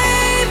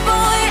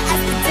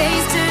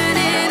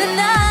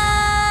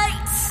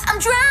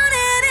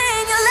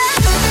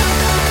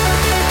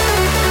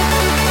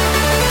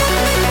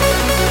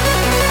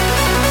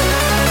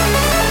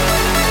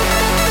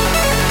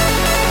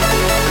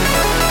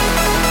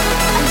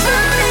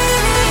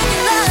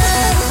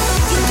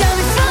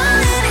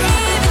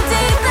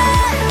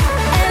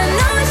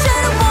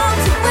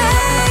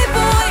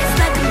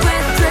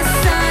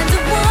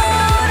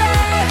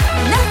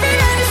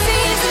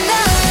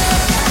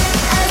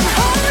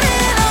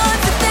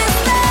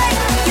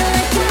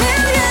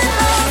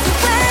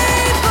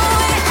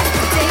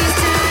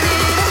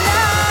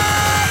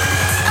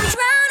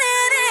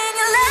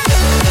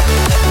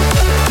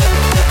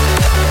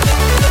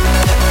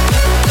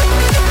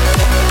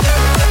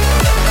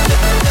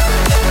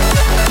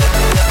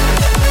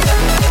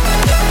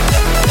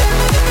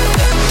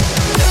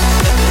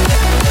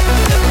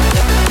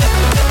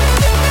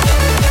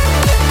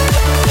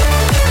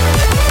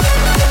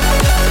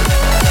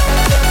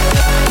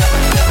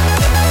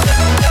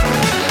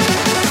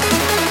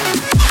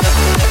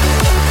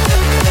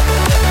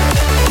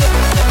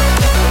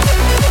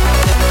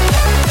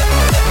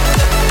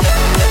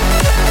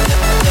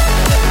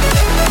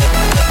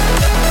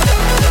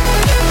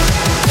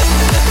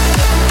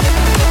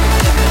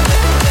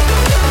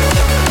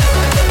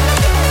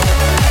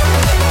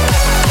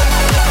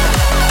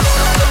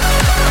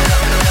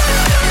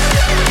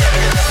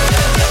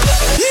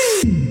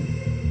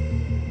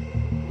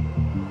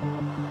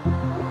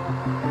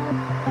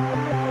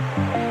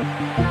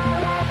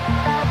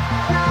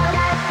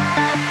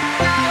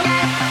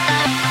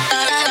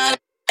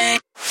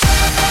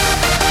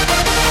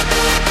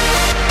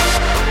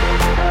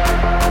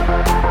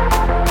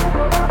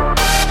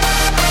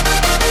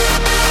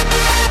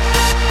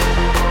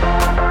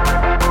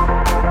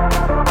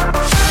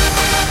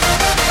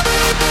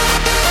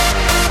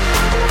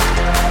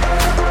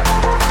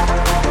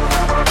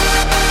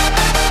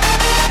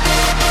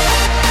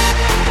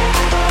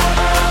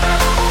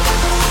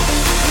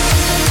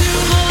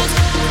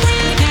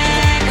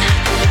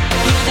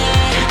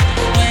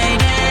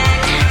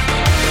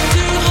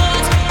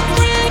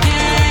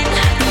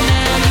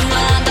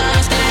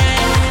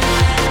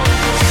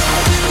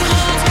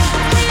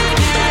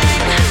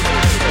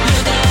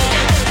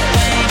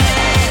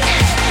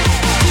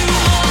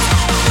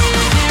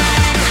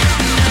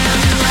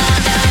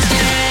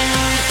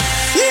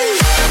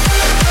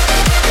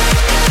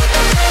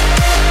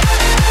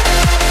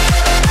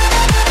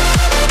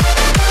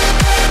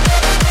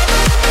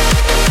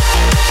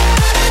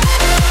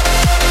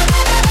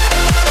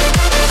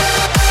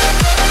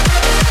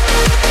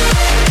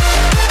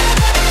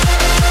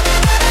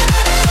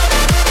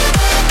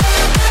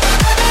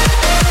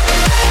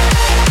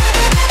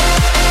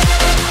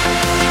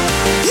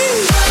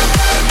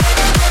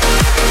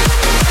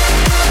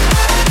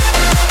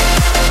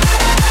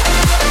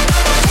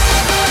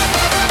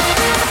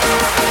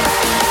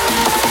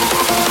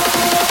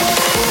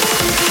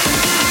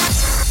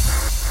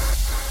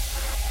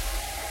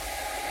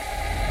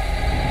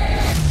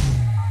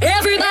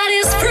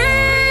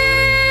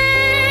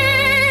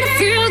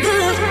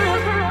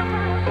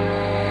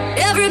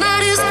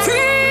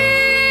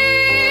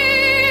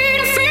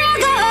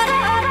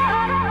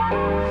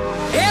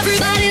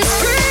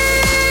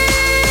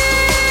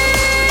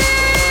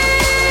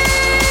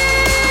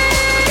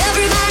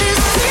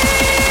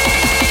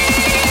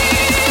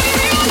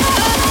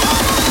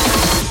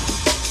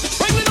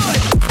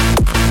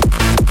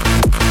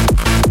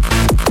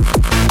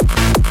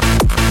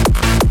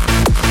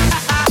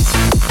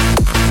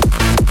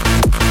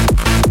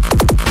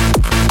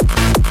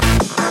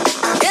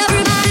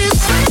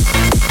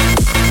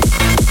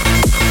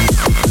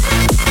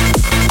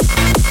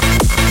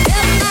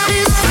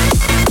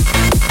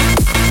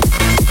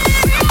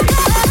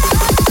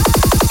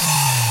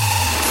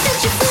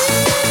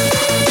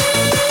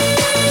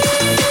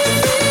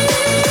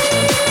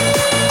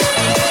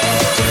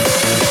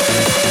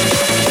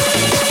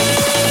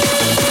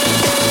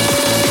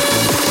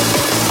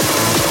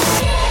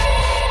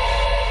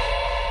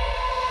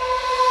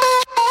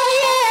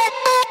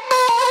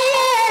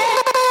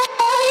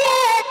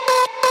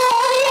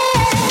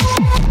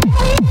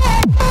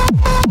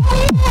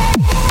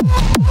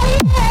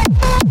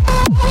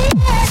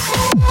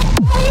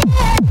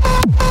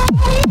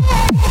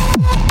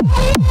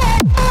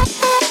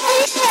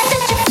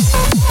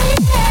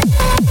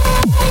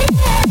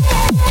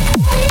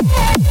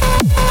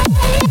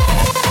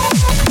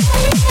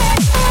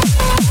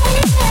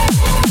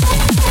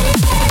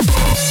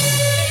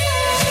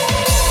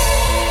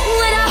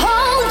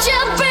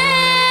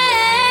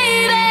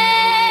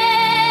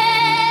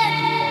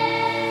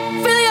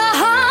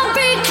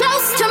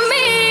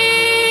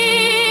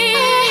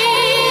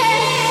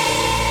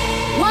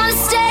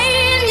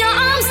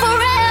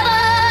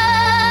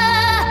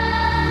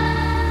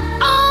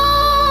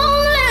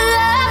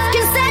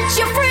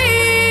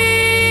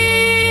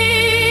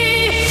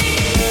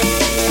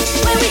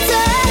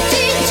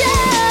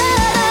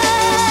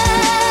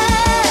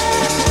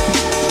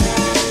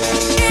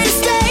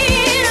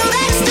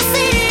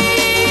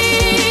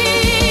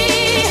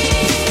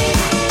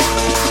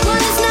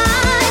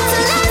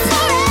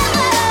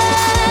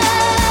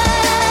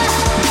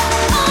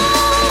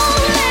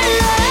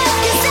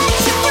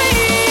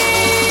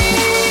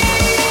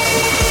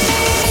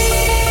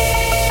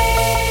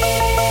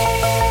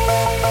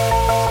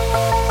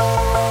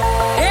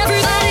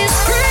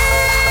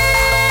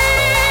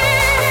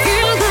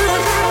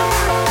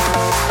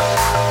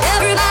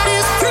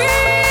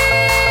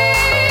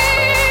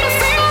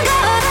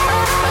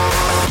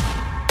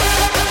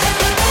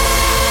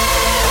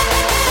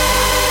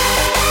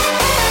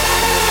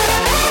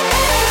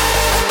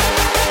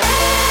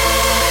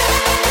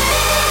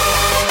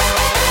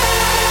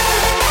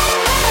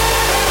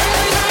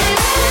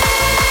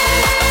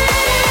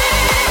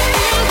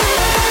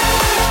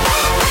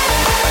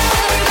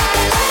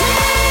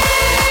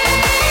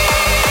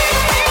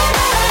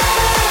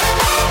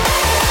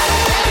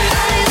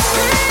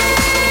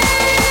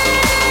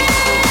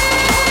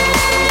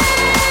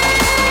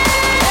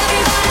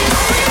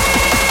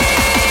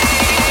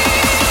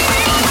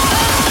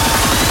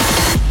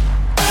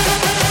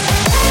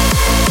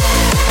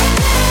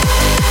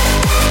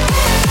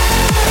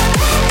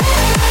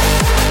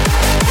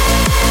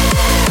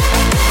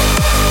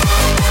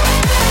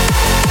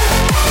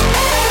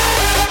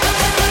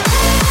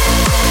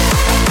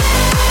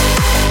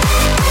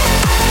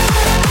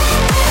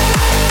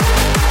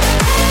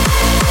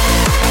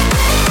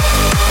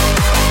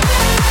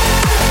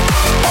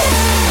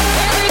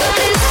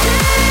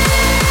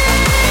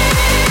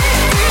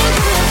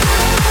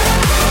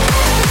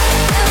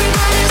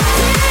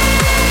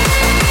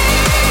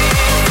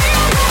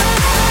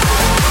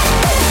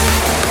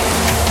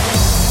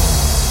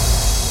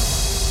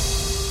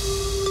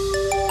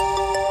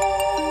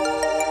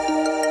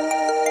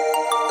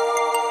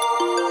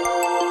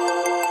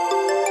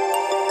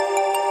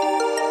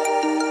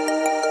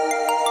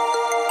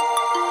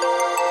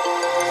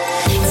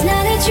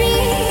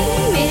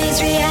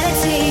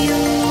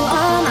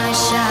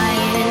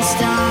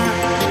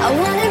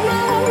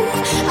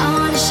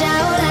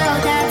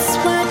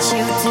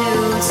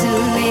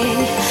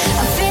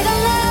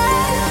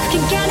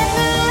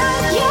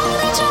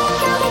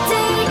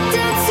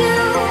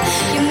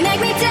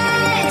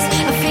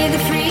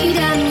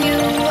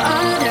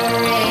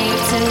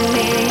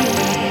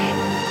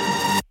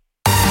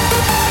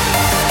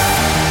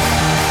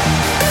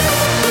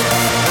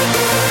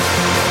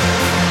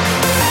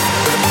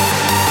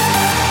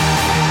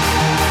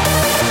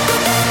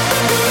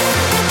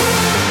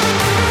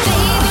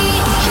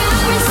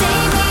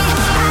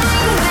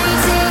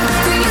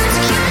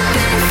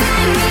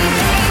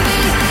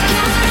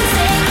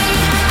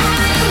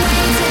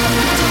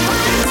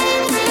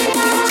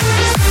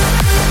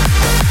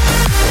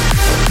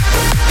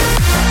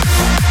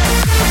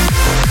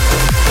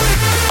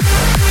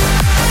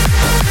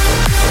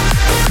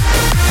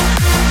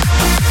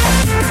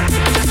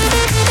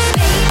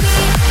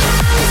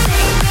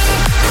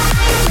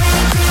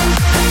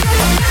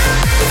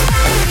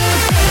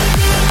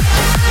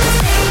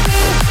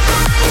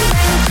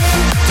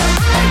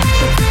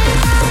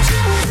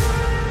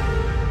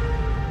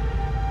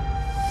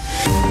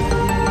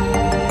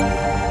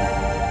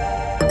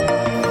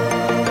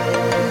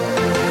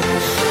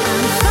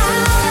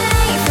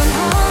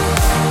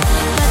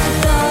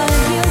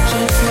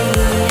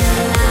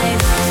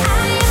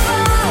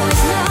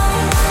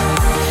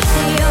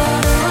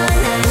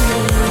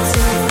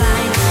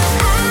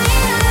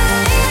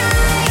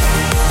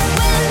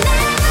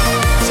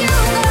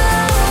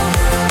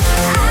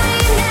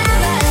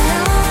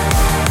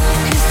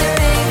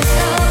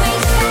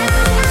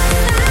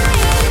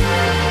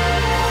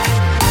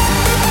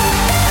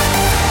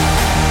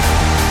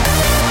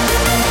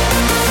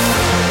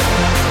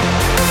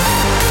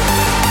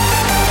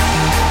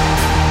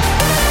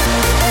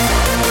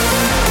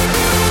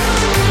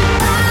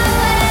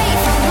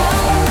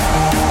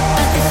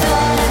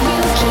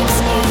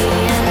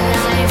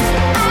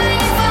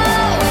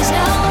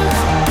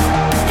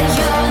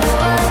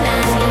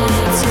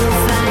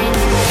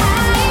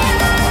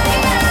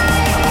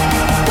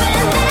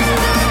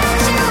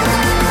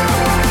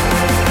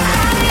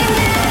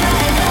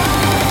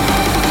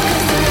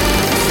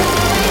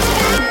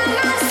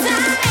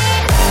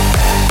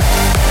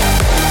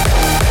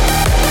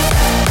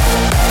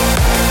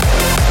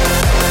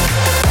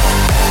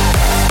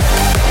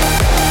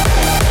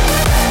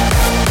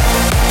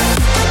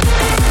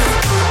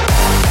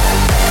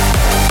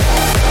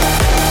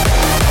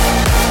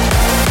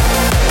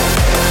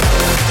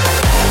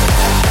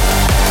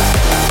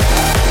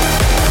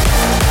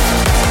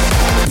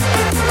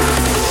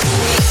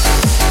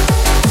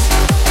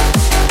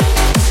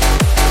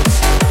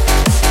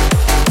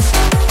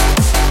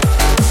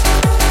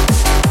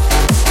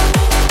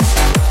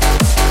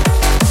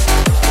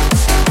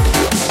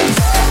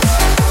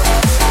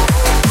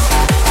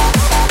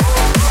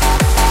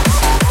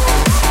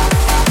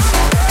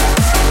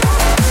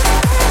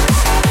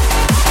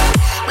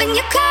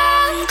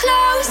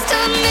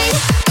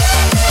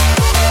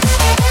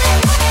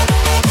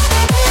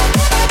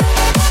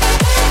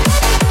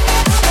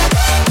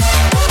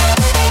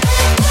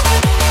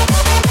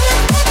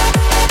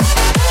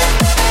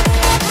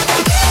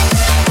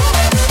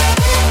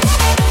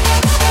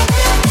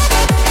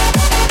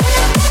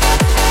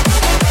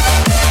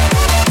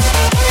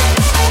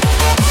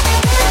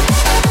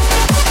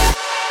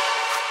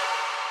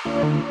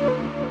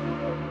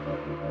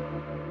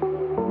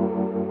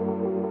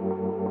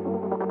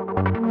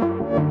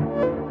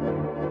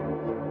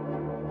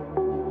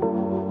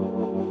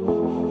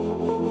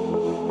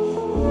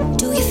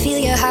feel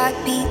your heart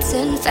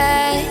beating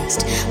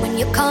fast when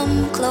you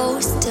come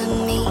close to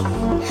me?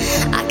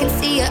 I can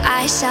see your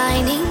eyes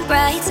shining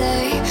brighter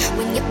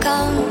when you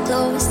come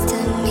close to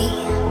me.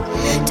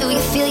 Do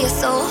you feel your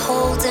soul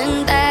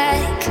holding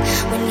back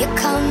when you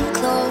come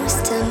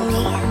close to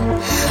me?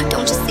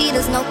 Don't you see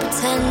there's no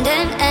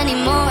pretending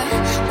anymore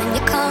when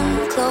you come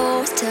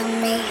close to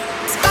me?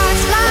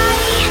 Sparks fly,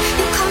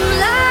 you come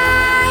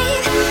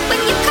alive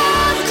when you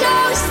come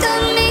close to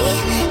me.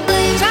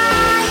 Flames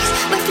rise,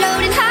 we're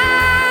floating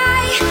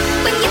high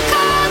when you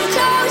come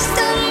close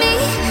to me.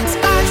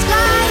 Sparks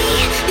fly,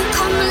 you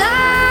come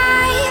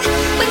alive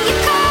when you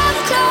come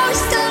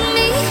close to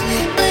me.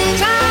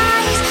 Flames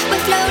rise,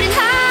 we're floating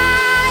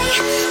high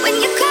when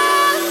you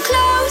come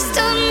close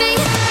to me.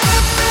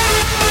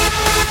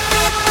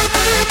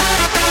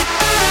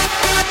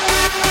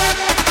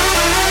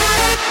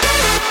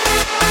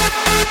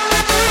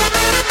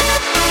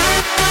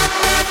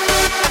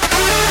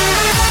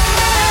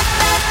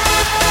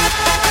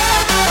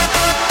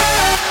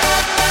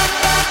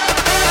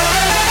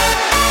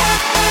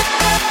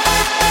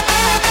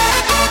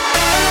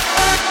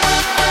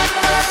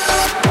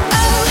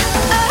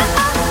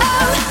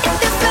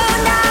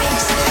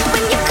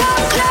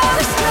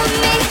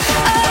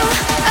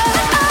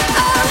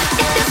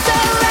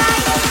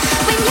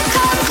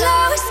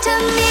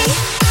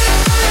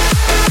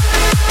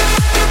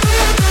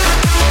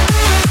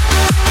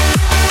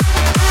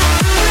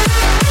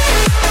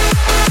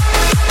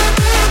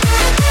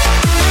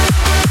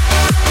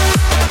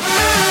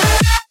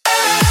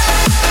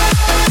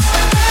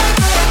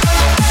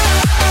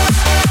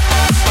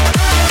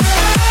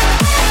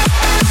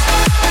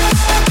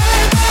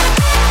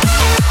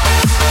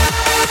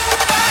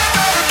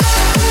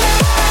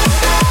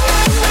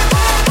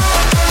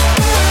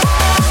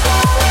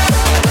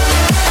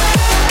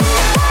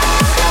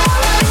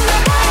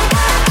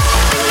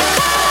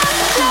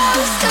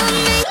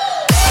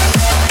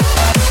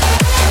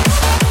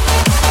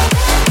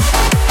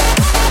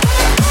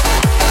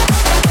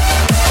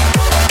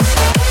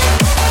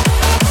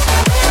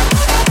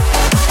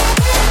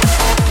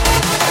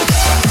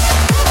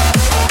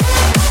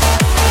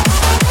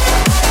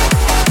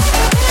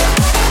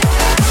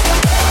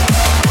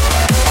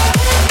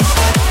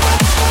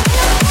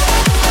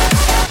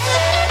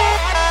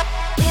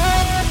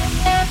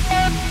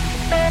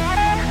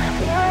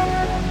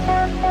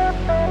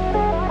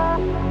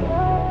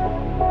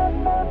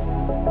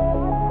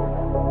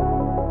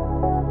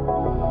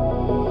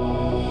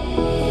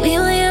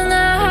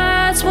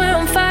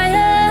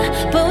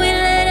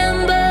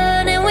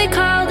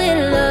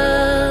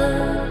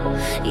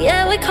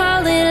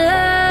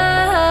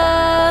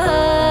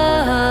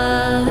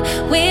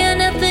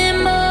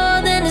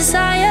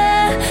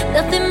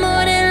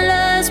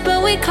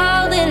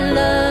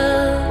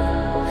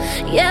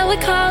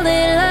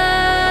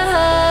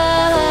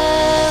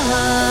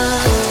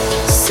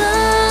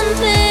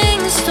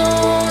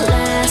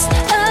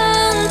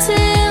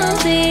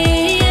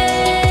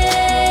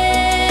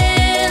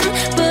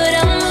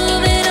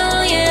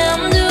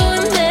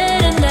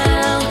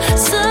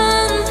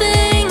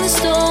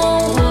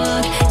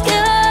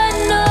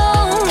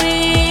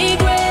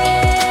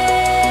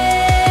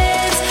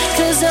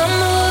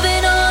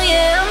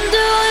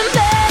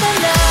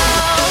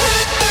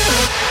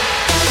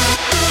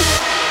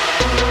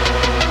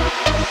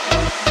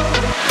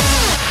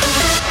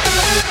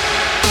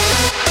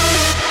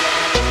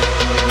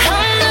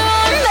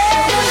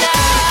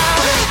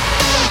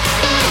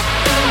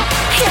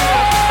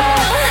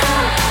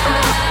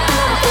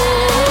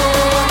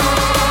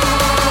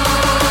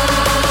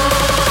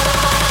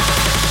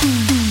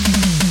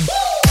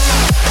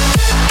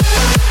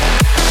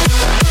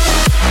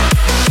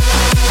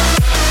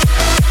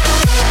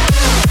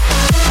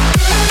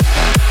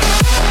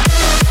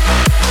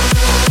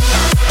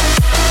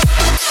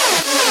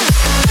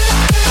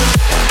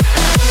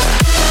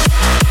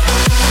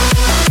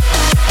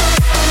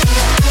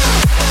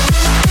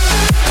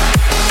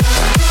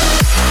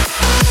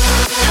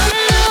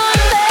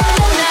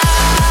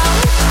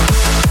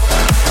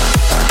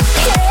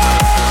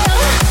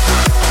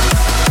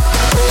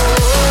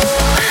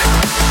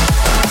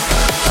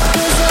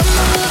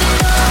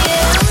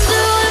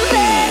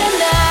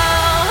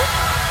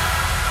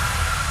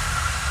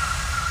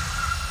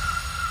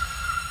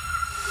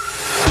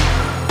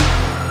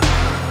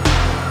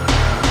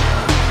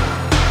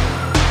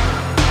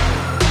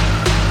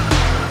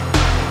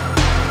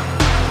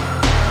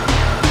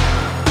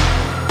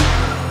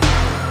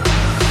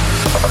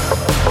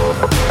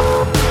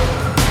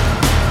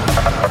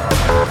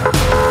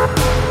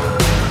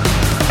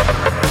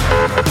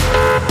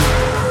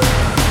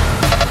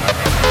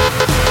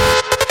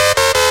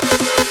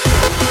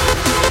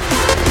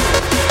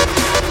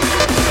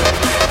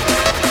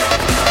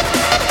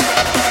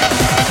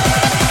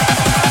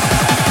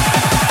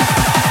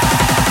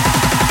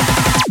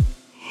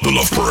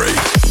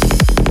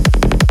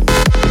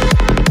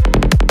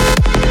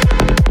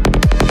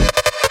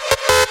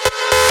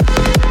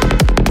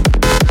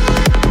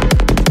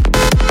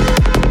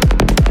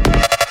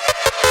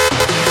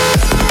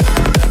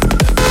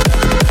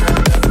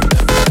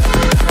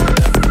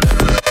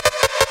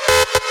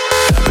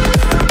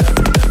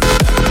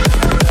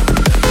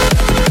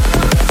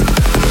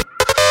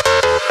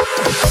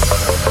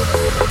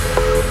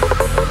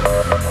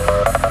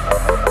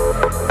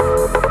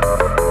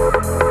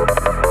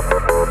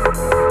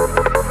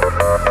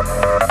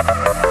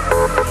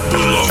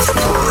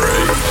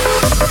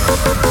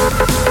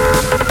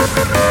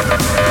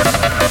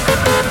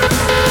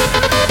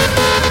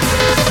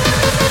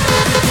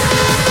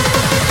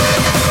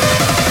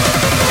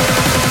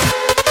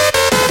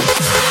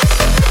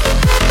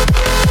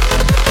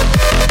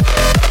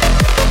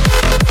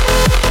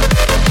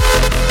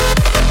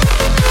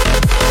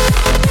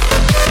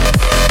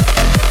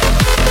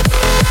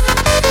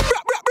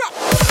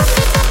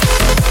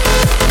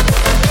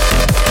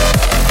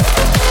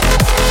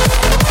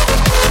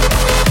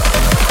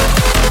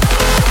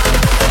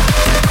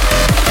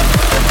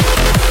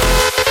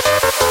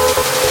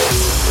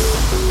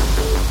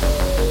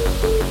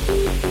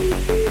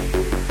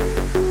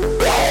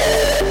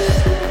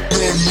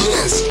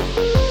 less,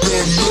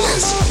 none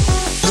less.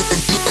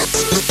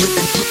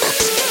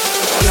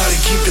 Gotta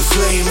keep the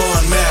flame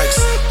on max.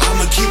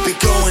 I'ma keep it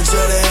going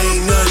till there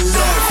ain't nothing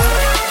left.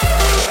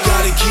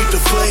 Gotta keep the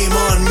flame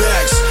on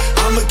max.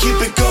 I'ma keep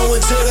it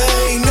going till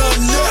there ain't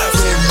nothing left.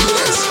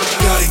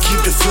 Gotta keep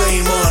the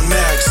flame on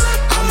max.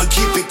 I'ma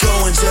keep it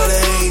going till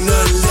there ain't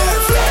nothing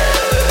left.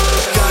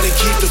 Gotta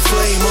keep the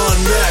flame on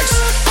max.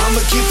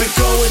 I'ma keep it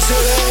going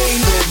till there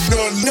ain't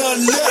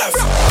nothing left.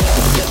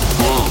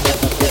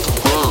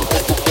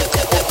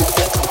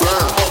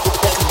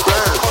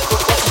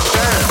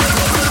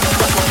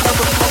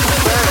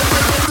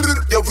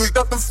 Yo, we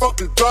got them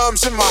fucking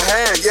drums in my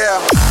hand,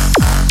 yeah.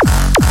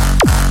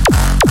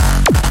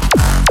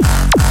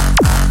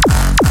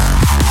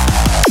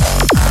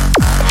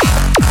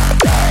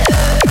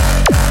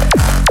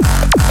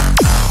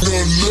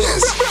 None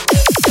less.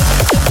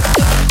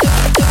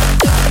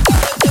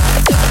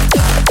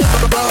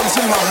 Drums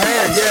in my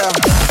hand, yeah.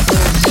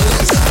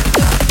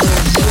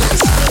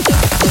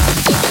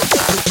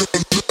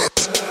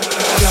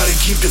 Gotta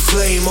keep the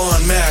flame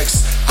on max.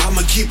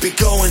 I'ma keep it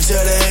going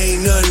till there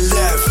ain't nothing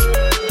left.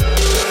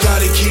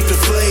 Gotta keep the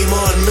flame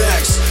on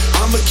max.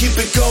 I'ma keep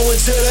it going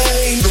till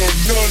there ain't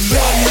nothing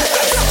left.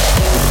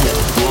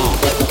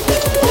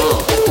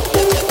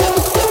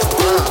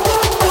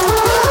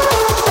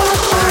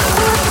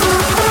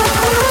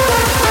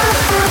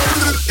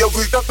 Yo,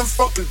 we got them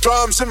fucking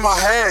drums in my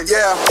hand,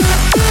 yeah.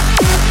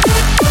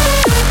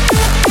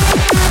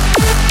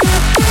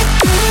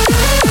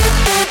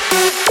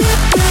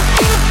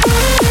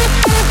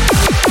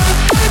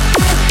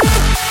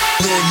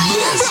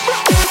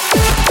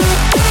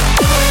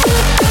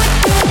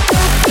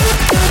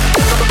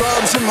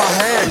 Drums in my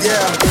hand,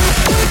 yeah.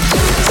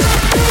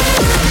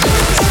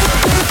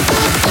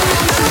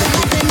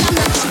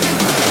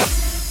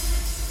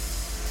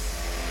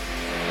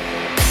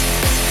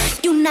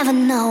 You never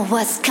know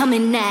what's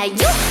coming at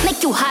you.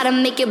 Make you hot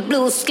and make your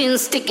blue skin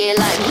sticky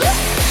like glue.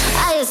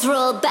 I just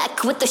roll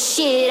back with the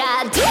shit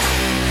I do.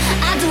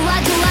 I do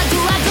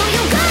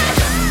you good.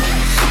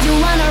 You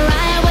wanna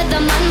ride with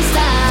the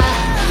monster.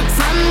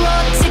 Front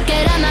row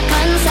ticket at my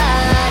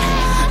concert.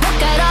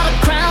 Look at all the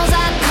crowns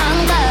I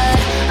conquered.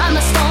 I'm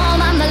the storm,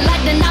 I'm the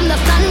lightning, I'm the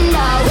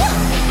thunder.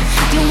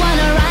 You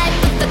wanna ride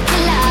with the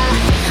killer.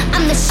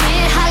 I'm the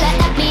shit, holla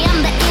at me,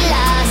 I'm the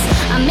illest.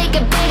 I make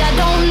it big, I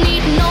don't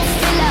need no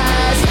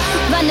fillers.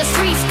 Run the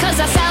streets cause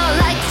I sound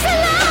like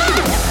Thriller.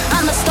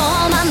 I'm the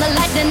storm, I'm the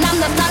lightning, I'm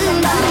the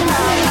thunder.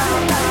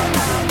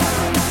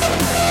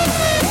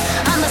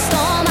 I'm the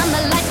storm, I'm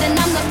the lightning,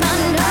 I'm the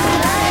thunder.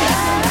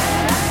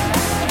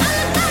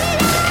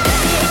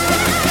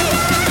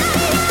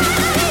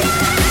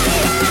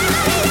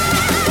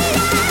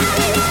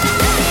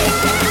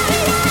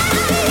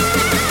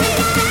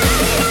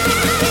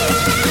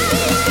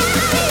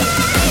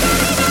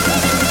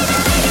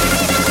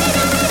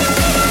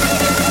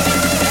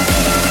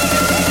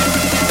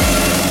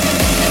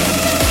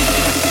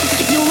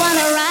 You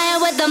wanna ride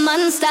with the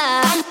monster?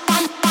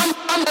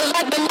 I'm the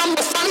lightning, I'm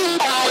the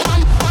thunder.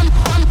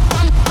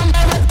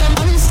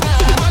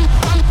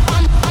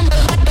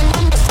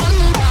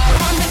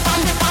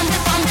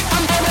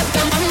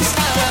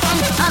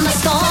 I'm the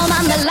storm,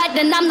 I'm the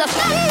lightning, I'm the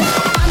thunder.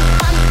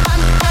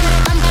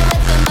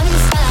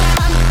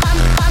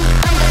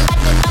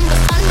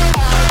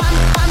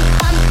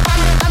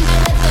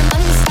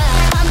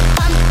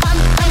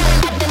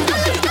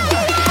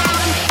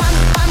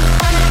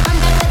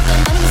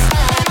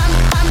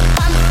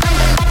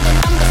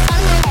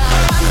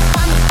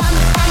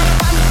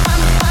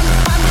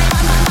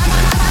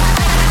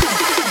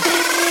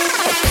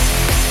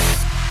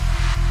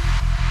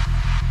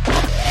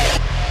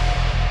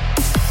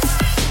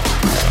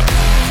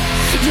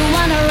 You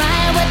wanna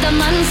ride with the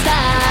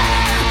monster?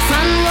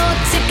 Front row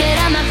ticket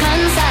at my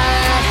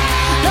concert.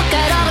 Look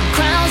at all the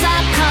crowns I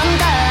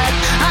conquered.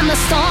 I'm the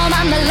storm,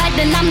 I'm the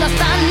lightning, I'm the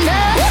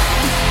thunder.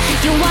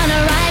 You wanna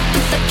ride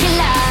with the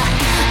killer?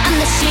 I'm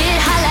the shit,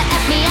 holla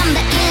at me, I'm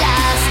the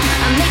illest.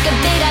 I make it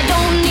big, I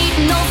don't need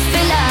no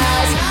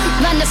fillers.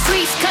 Run the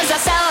streets cause I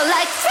sound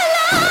like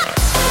Thriller.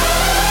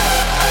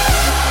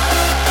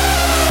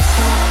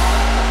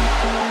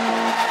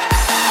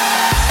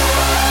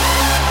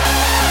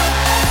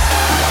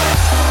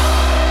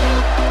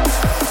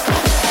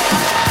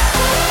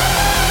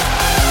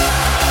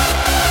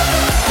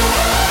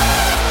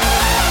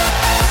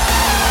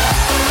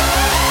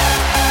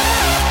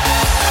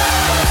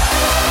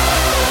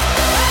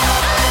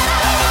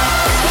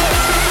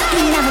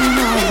 You never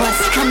know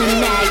what's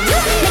coming at you.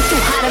 Make you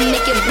hot and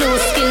make your blue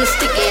skin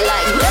sticky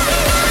like glue.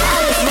 I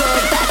just roll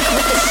back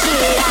with the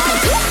shit I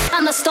do.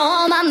 I'm the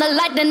storm, I'm the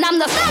lightning, I'm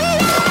the thunder.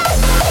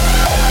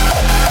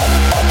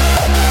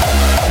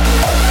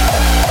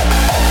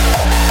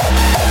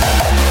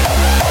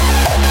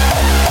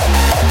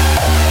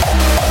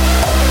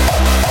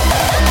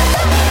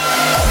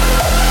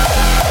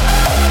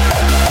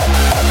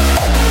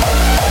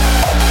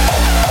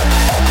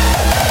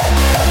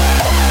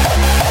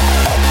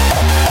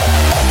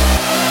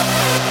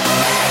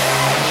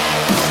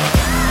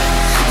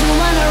 You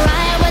wanna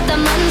ride with the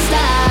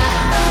monster?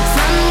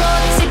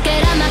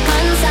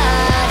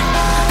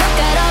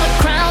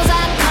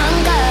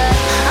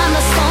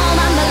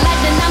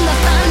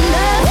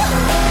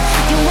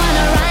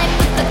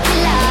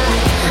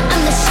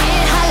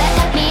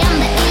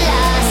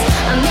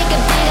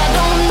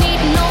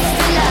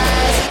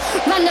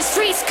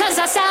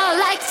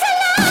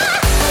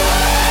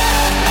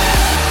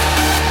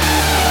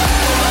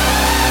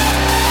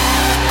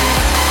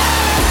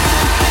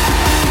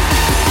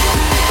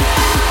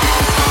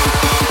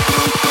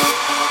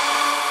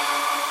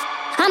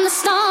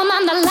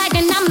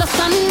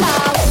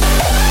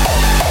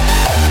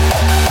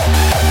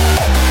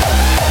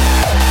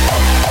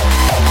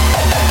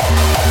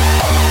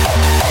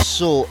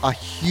 So a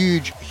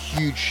huge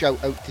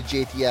shout out to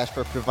JTS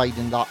for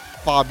providing that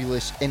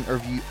fabulous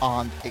interview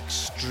and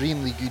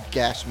extremely good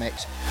guest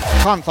mix.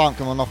 Can't thank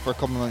him enough for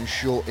coming on the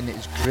show, and it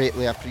is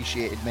greatly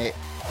appreciated, mate.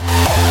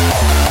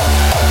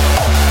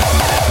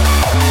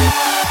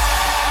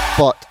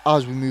 But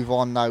as we move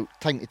on now,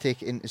 time to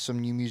take it into some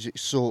new music.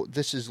 So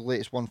this is the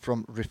latest one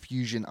from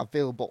Refusion,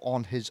 available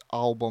on his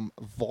album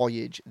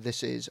Voyage.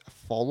 This is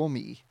Follow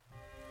Me.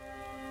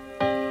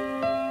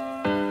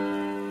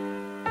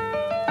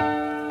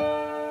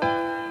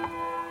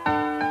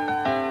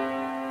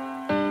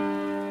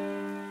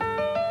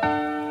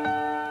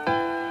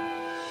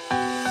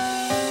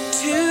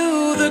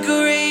 To the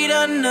great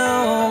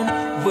unknown,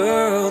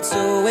 worlds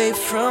away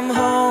from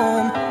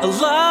home, a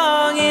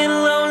long and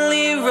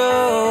lonely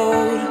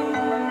road.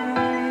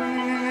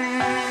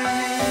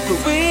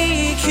 But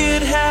we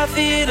could have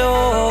it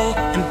all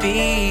and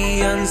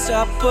be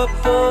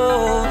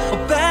unstoppable,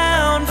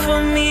 bound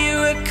for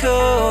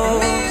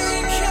miracles.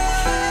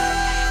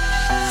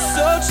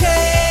 So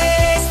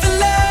chase the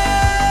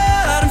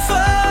light and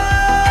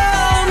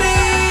follow me.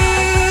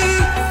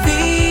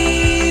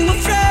 We will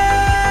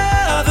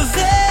thrive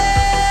eventually.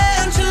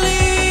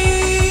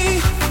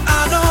 I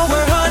know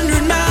we're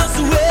 100 miles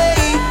away,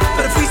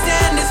 but if we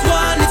stand as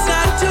one, it's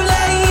not too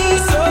late.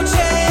 So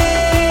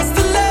chase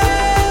the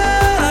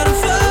light and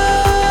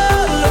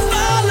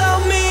follow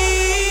me.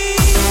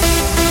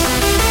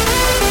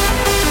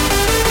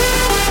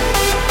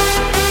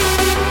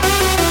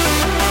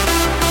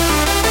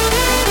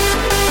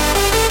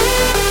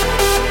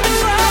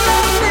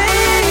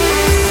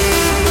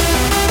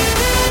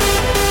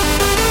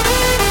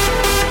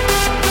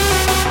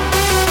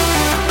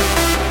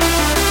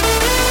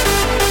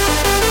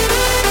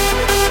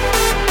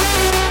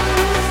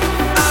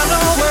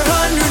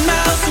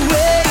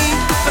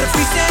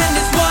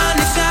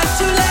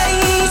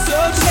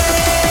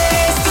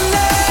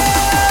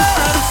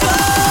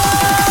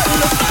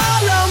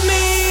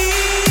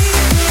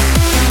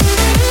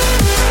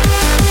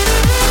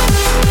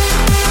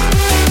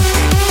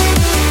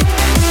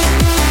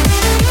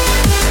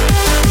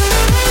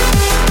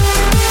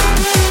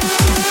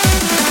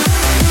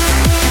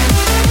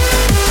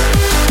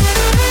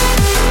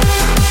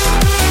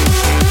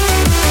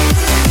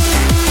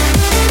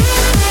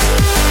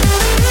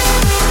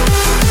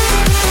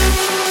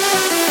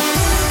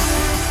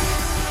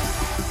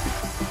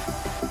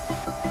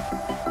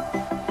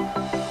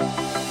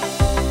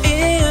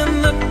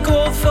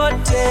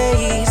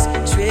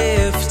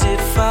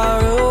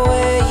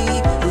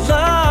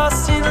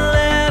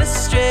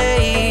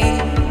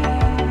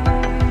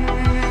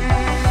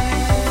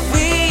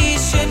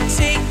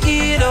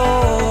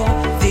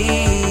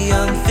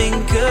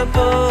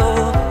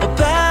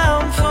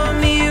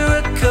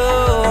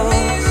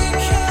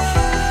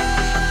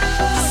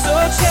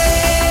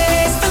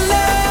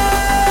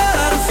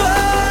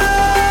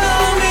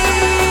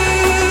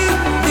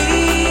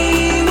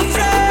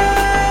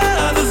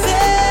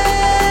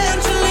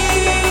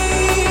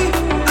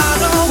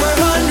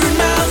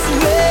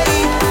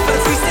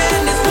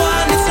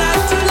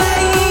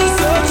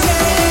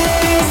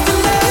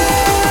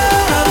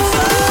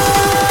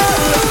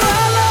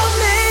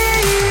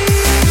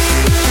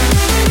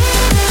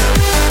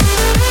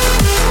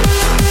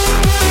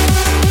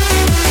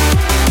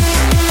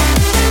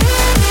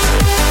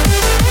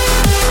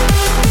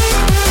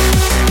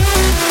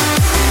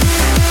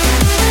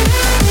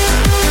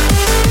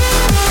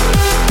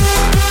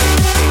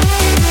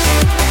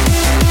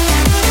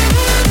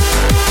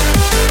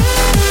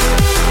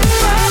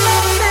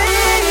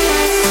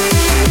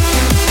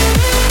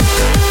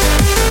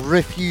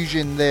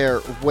 Refusion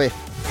there with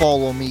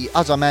Follow Me,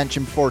 as I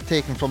mentioned before,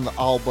 taken from the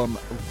album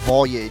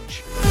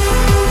Voyage.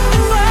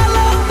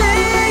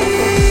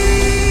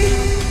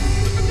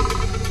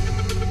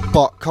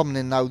 But coming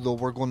in now though,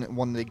 we're going to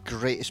one of the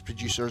greatest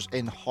producers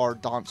in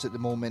hard dance at the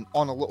moment,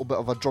 on a little bit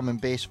of a drum and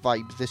bass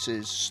vibe. This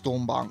is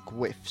Stonebank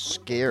with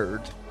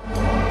Scared.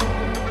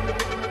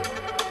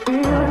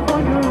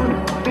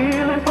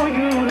 Feeling for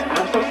you,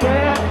 I'm so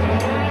scared.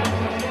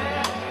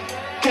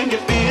 Can you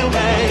feel me?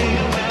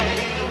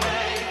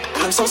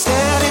 I'm so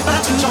scared if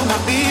I show my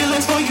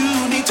feelings for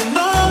you. Need to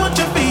know what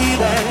you're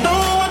feeling,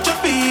 know what you're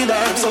feeling.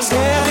 I'm so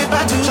scared if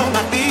I show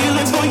my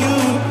feelings for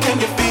you. Can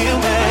you feel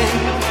me?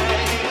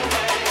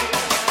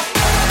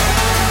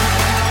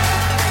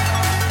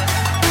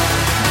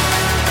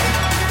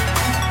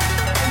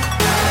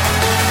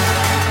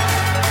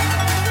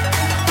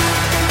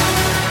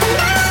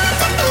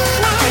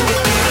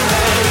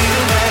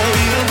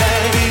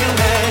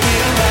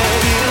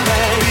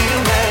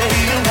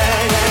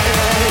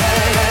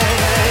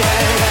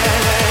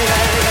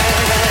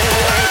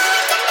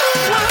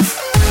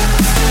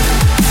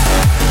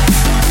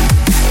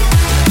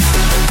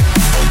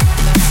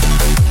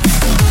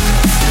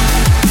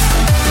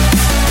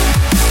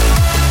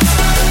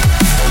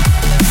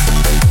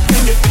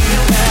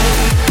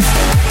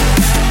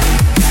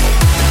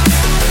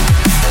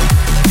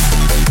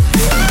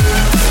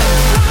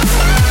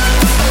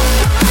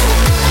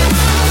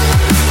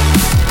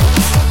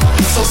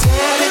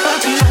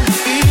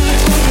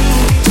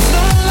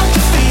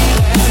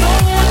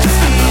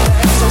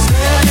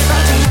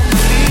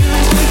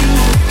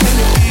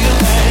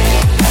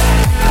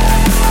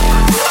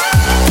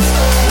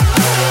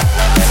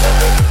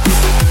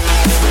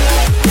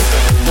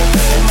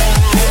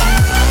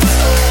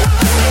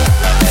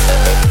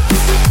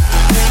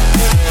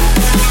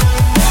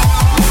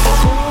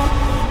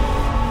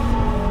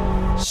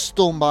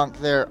 Stonebank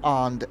there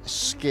and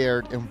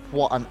Scared, and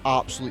what an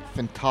absolute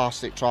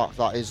fantastic track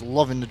that is.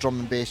 Loving the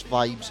drum and bass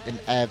vibes and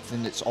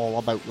everything that's all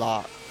about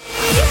that.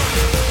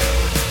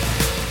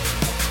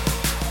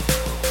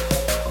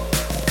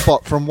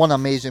 But from one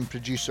amazing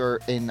producer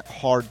in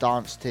Hard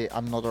Dance to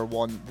another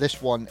one, this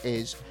one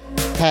is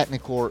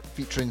Technicore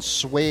featuring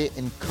Sway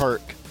and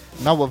Kirk,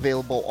 now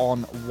available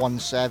on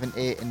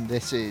 170, and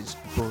this is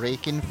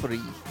Breaking Free.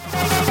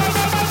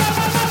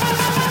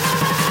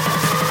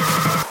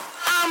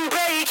 I'm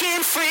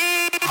breaking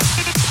free.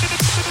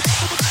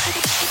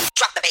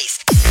 Drop the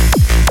bass.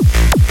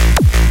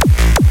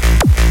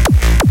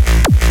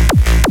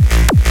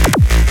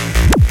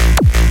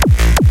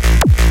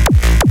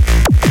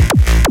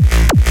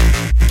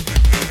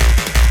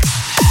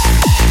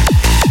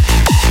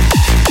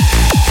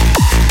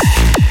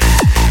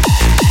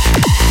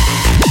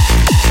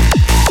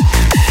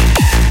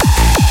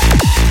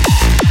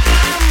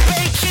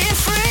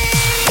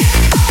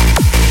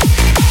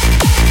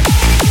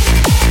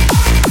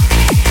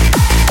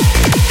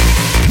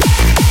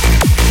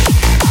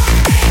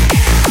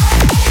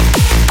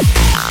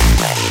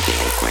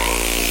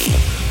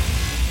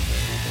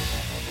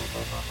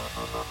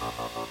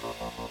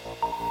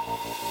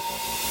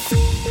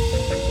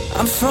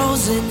 I'm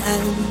frozen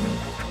and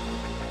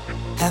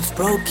half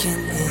broken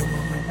in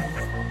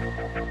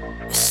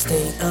a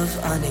state of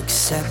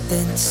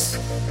unacceptance.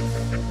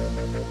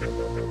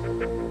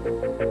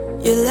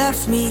 You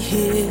left me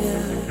here,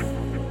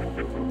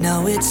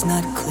 now it's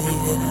not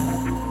clear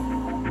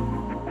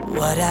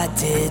what I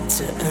did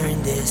to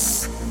earn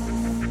this.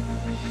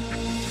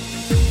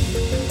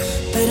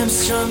 But I'm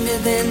stronger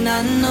than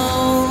I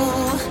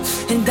know,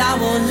 and I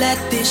won't let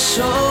this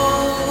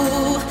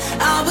show.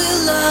 I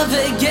will love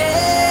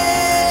again,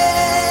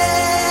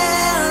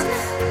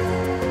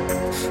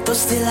 though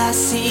still I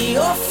see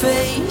your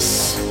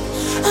face.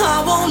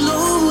 I won't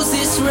lose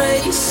this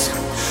race.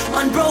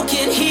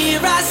 Unbroken,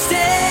 here I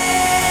stand.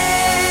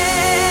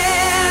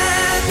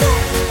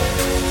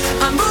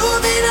 I'm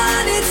moving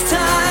on, it's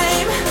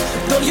time,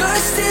 though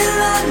you're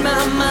still on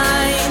my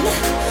mind.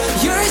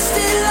 You're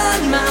still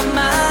on my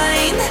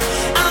mind.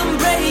 I'm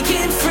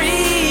breaking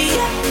free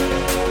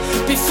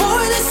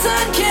before the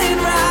sun can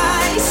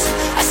rise.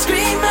 I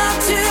scream out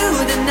to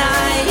the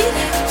night.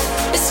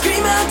 I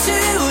scream out to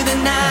the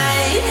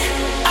night.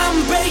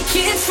 I'm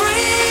breaking free.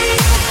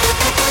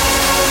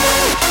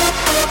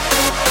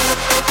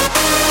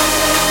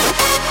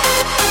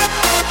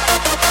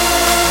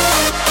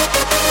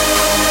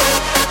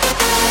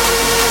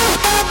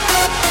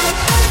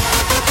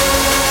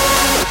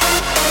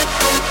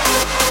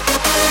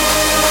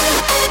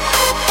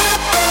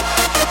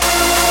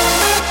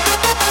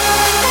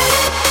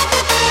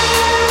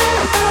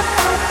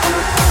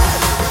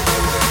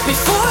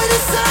 Before the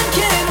sun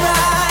can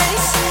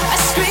rise, I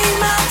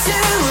scream out to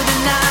the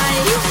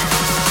night.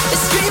 I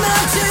scream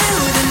out to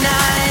the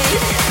night.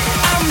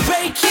 I'm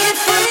breaking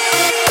free.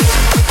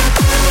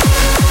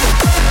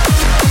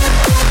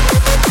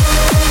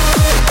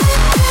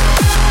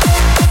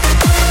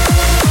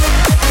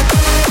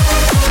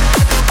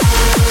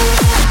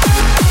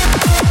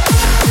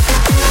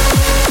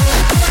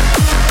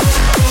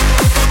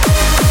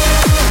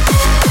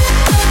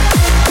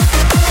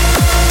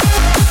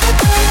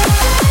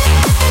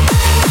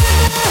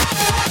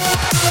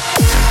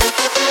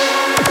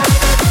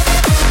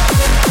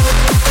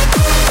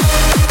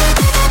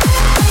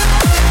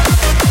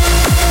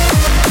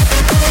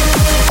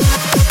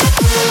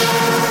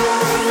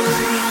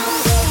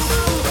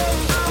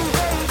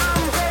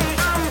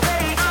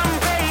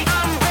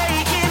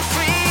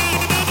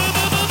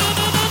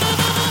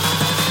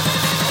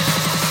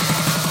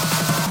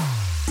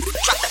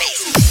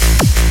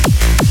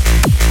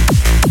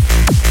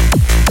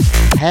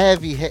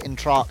 Heavy hitting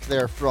track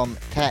there from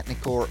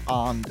Technicore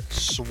and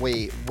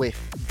Sway with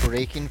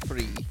Breaking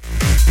Free.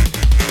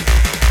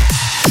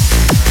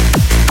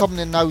 Coming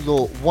in now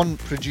though, one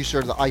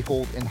producer that I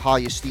hold in high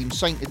esteem,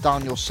 signed to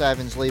Daniel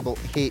Seven's label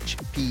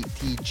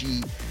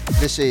HPTG.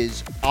 This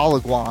is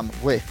Alaguan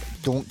with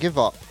Don't Give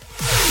Up.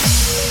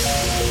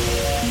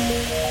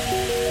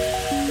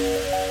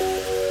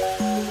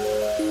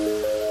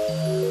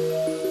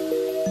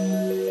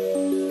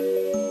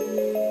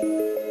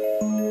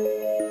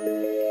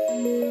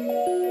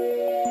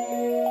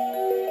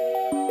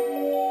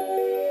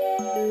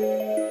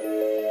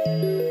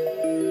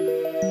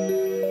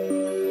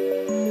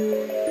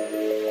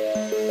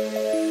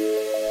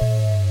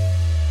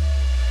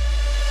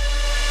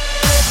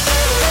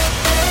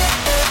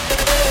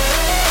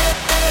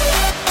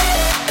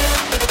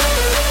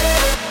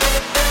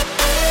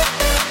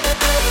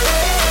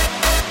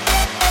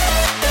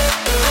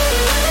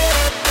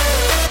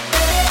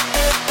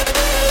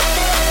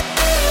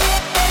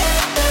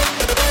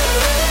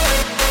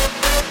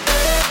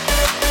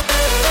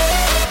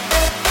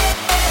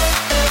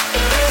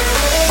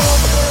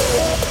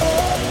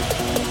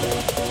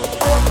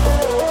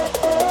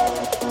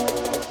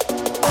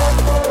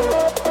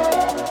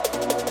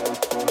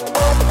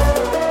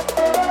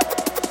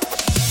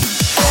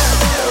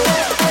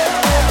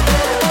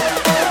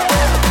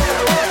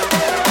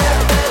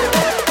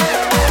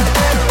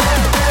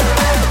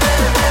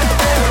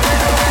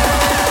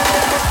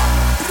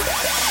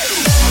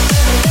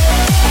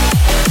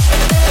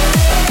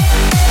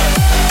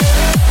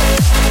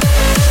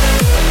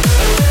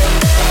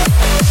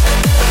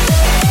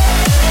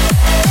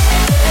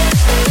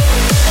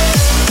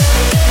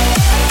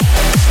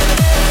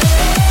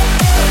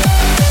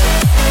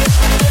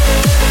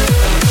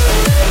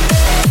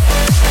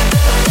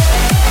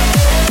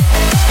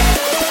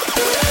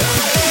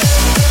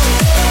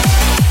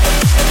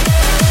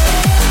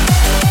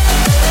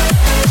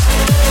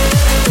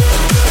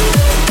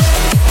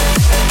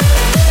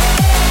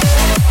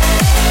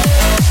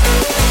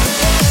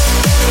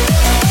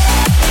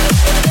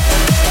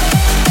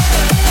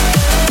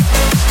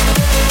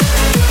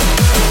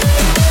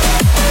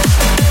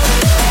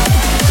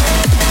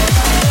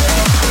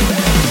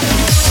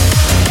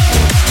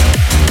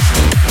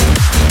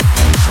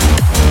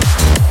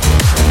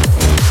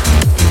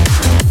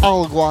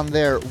 Alaguan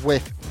there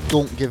with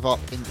Don't Give Up,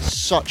 in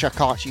such a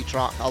catchy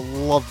track. I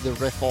love the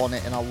riff on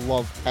it and I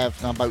love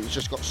everything about it. It's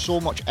just got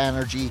so much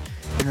energy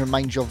and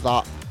reminds you of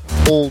that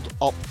old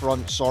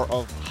upfront sort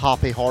of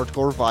happy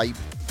hardcore vibe.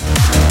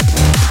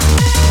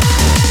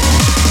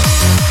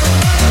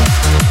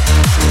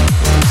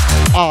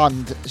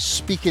 And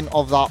speaking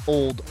of that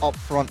old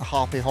upfront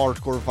happy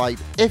hardcore vibe,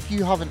 if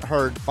you haven't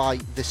heard by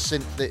the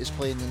synth that is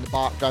playing in the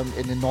background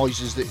and the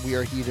noises that we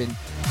are hearing,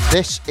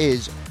 this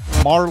is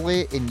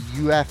Marley and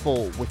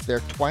UFO with their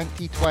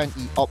 2020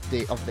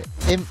 update of the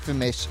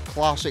infamous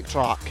classic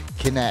track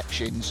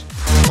Connections.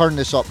 Turn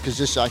this up because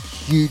this is a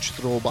huge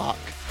throwback.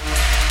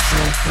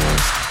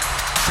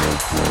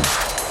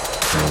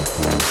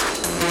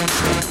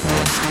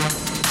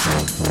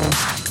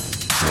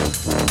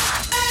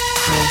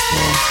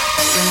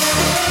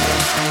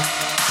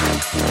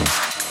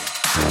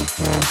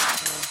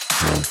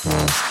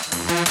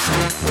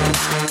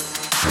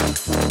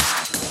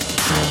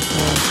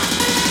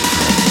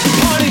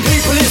 Party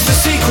people is the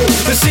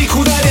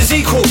sequel that is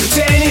equal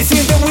to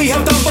anything that we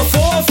have done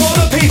before for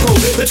the people.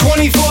 The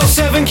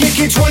 24/7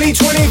 kicking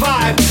 2020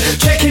 vibe,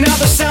 checking out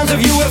the sounds of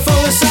UFO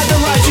inside the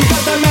ride. You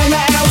got the man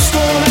that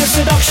outstorm and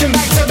seduction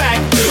back to back.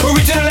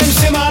 Original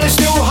MC Marley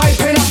still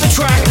hyping up the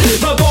track.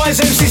 My boys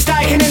MC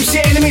Stack and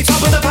MC Enemy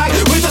top of the pack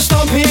with the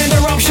stompy and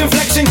eruption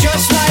flexing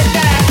just like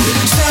that.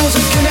 Sounds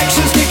of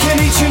connections kicking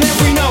each and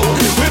every note.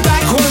 We're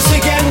back once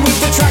again with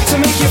the track to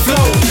make you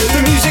flow.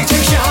 The music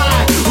takes you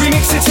high,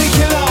 remix it take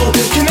you low.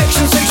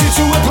 Connections takes you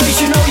to a place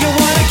you know you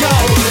wanna go.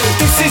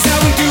 This is how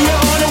we do it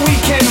on a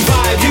weekend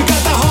vibe. You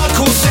got the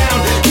hardcore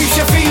sound, keeps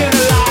you feeling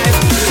alive.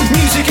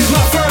 Music is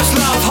my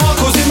first love,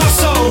 hardcore's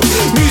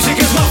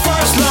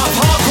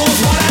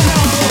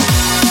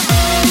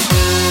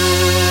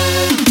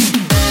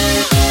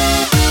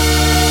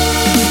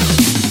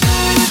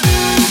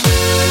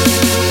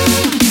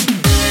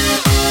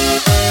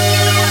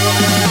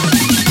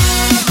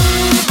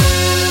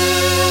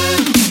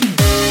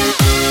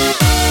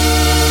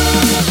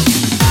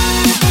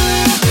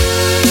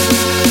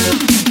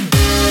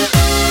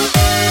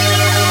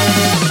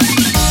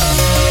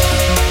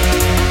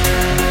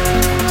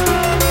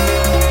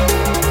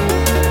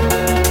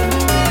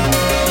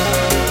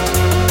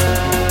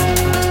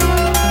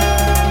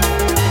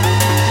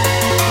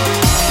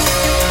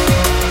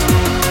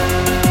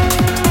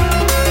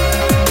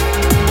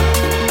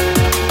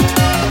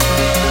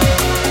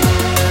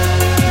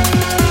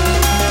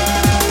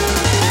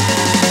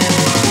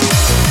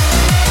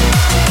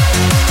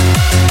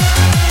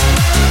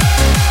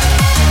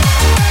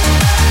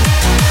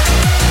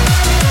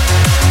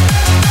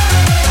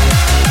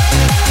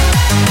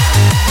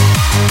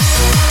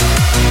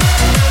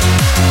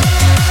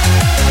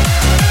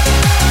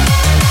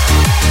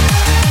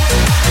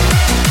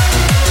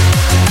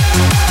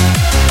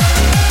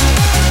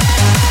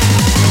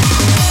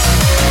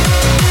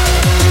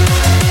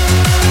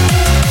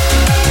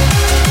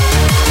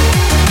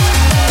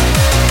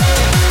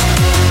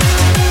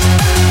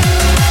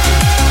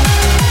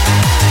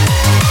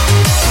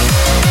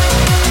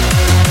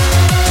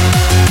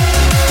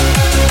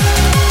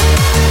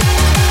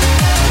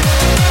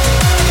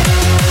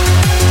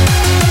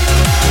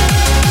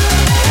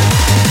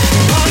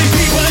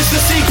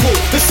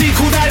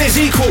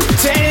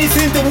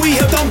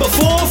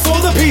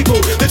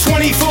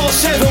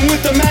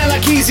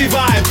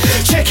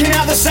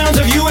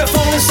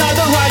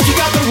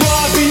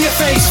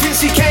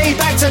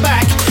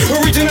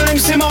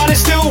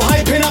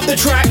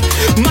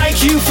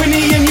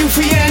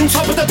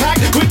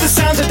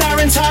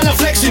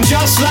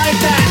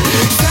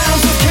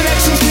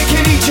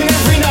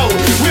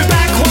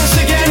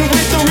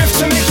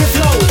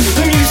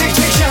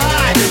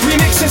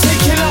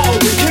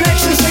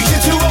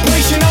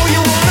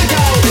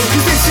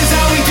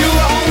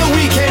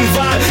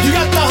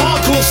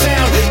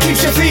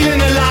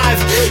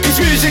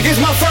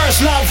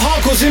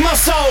in my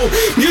soul.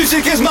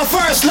 Music is my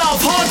first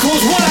love,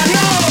 hardcore's what I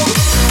know.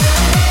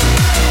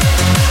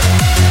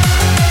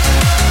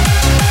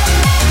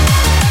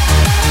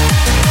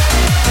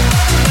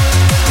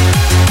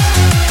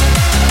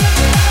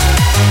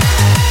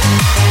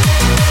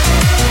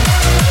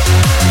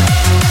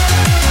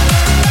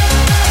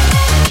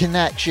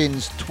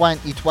 Connections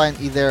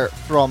 2020 there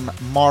from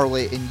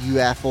Marley and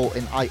UFO,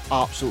 and I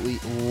absolutely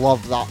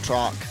love that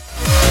track.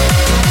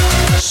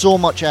 So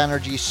much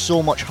energy,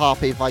 so much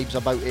happy vibes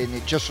about it, and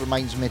it just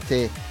reminds me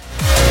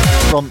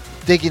from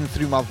digging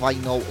through my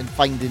vinyl and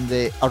finding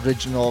the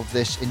original of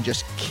this and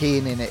just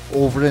caning it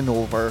over and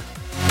over.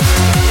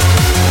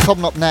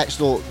 Coming up next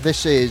though,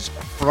 this is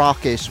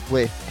Fracas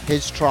with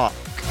his track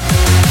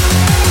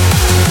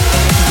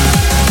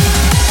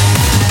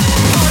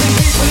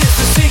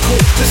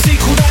The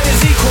sequel that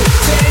is equal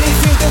to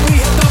anything that we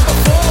have done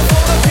before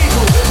for the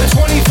people. The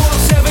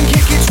 24/7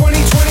 kicking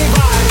 2020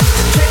 vibe,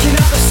 checking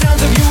out the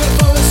sounds of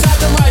UFO inside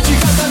the ride. You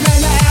got the man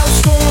that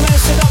outstorm and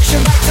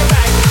seduction back to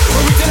back.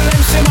 Original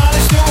MC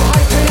Marley still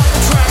hyping up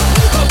the track.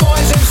 My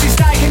boys MC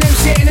Stack and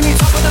MC Enemy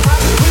top of the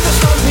pack with the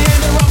stompy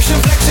and eruption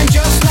flexing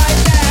just like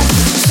that.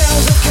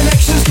 Sounds of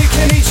connections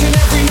kicking each and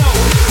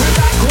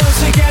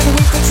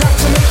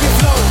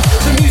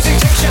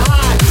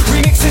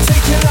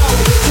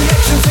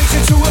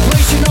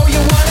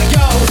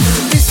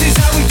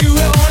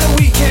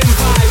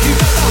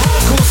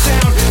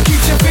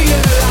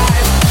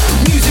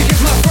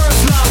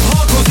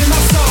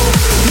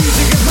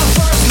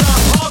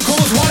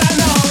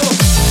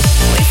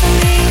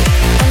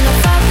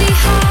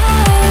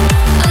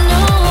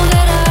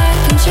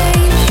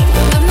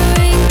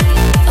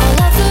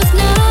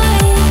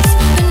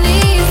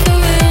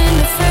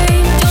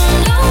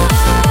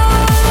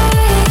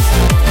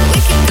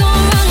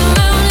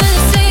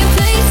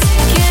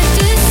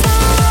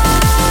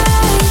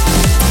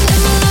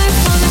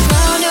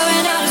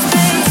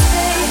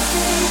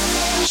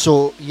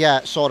So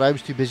yeah, sorry, I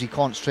was too busy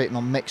concentrating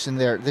on mixing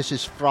there. This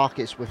is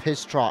Fracus with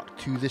his track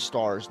To The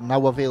Stars,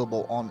 now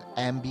available on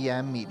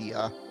MBM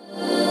Media. Keep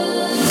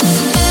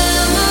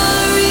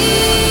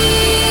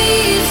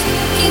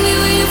me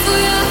waiting for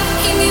you,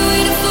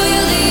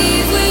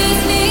 leave with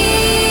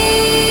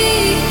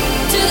me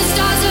to the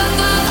stars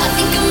above. I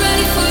think I'm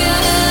ready for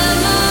your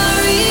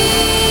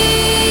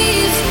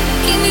memories.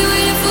 Keep me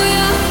waiting for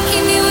you,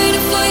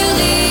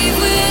 leave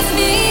with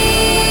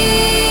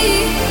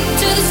me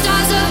to the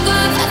stars above.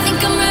 I think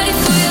I'm ready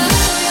for you.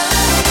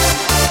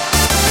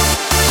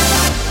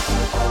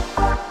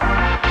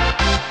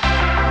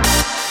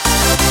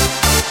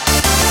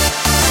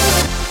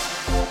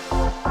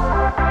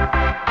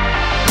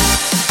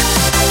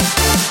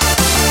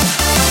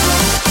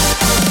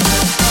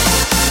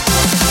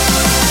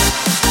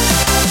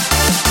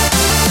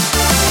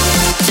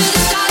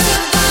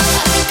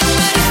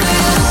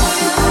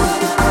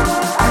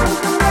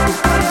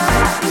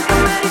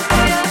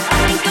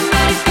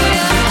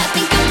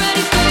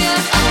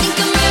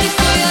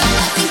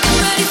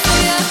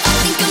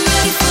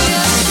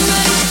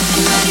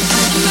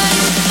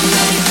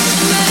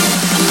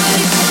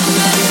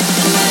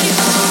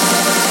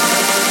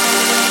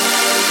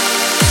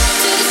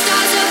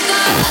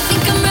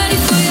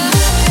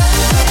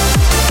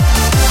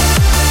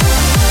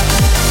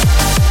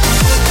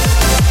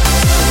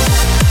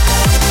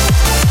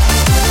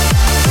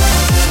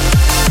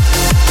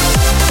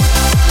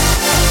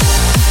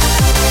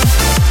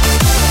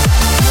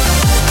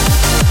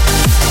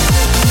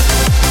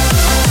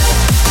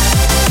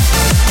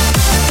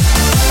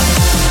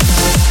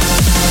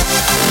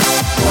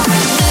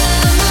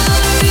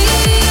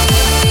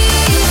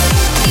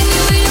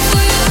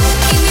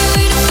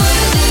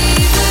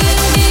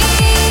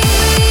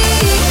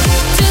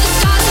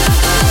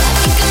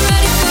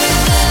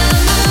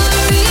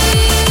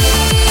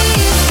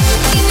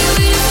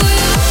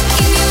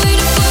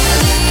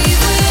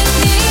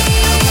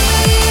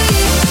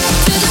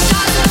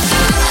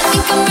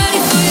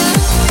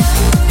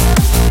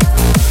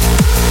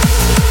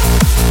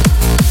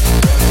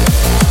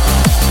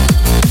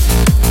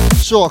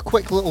 So a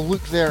quick little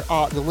look there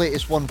at the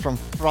latest one from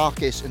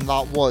Fracus, and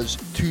that was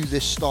To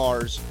The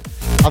Stars.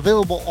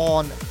 Available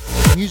on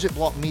Music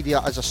Block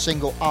Media as a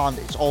single, and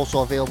it's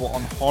also available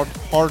on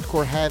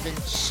Hardcore Heaven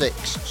 6,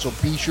 so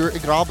be sure to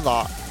grab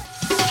that.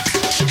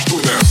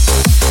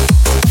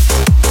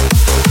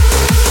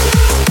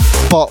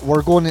 But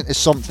we're going into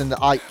something that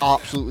I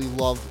absolutely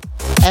love.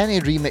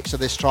 Any remix of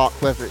this track,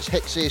 whether it's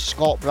Hixie,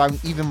 Scott Brown,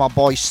 even my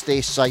boy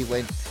Stay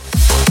Silent,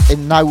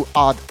 and now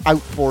add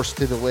Outforce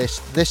to the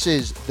list. This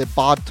is The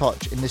Bad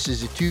Touch, and this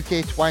is a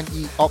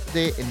 2K20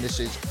 update, and this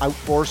is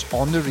Outforce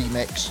on the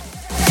remix.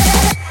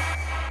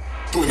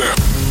 Do it now.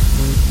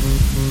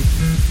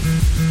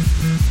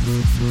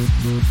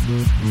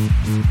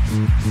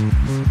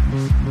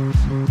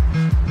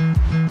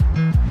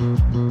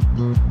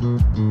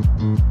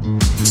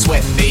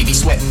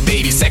 Sweat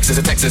baby, sex is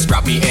a Texas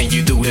drop me and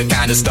you do the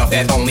kind of stuff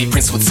that only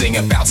Prince would sing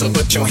about. So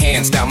put your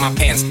hands down my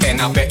pants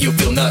and I'll bet you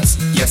feel nuts.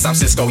 Yes, I'm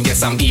Cisco,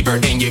 yes, I'm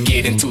Ebert, and you're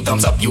getting 2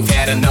 thumbs up. You've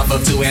had enough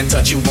of 2 and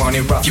touch, you want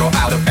it rough, you're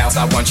out of bounds.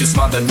 I want you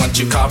smothered, want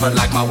you covered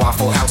like my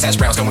Waffle House hash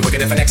browns. Going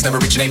wicked if an X never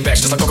reach an apex,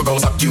 just like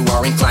Coca-Cola's up. You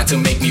are inclined to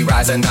make me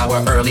rise an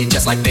hour early,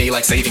 just like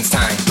daylight savings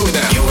time. Do it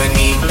now. You and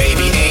me,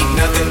 baby, ain't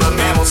nothing but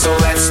mammals, so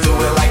let's do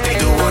it like they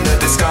do on the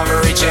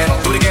Discovery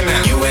Channel. Do it again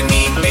now. You and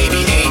me,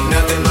 baby, ain't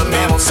nothing but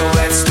mammals, so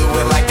let's do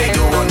it like they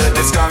do on the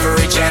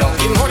Discovery Channel.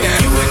 Get more now.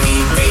 You and me,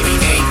 baby,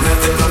 ain't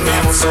nothing but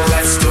mammals, so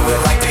let's do it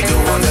like they do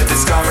on the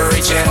Discovery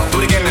Channel. Do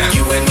it again now.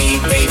 You and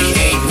me, baby,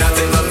 ain't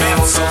nothing but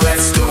mammals, so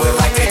let's do it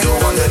like they do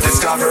on the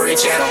Discovery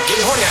Channel. Get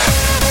more now.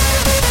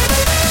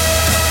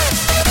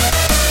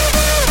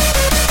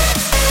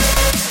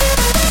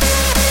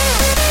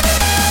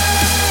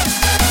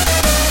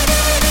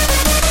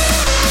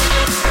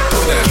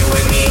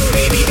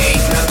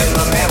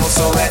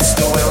 So let's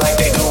do it like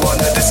they do on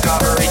the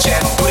Discovery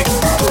Channel.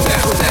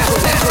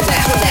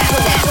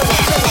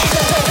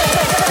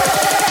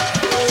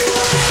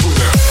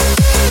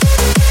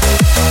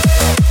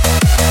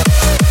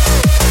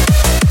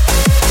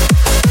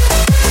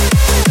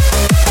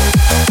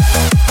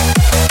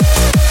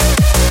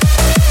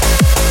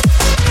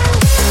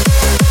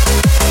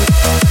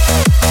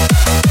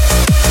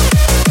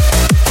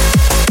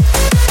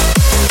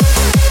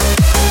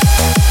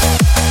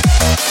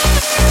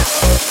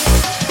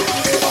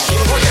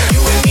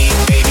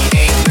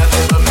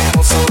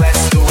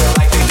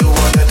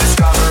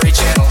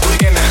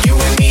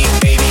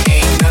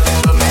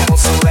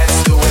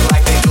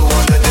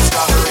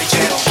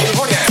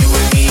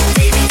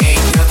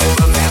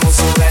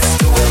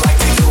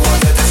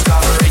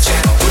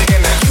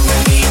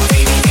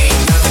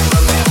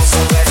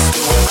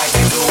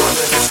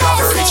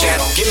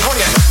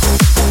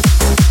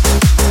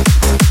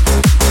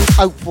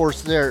 Outforce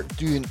there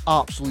doing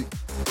absolute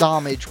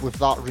damage with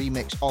that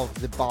remix of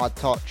The Bad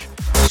Touch.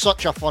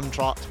 Such a fun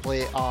track to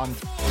play, and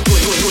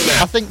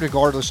I think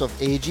regardless of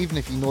age, even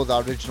if you know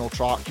the original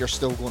track, you're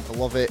still going to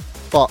love it.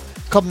 But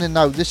coming in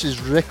now, this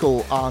is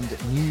Rico and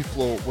New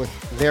Flow with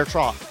their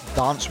track,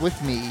 Dance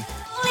With Me.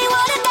 Only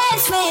wanna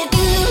dance with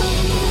you.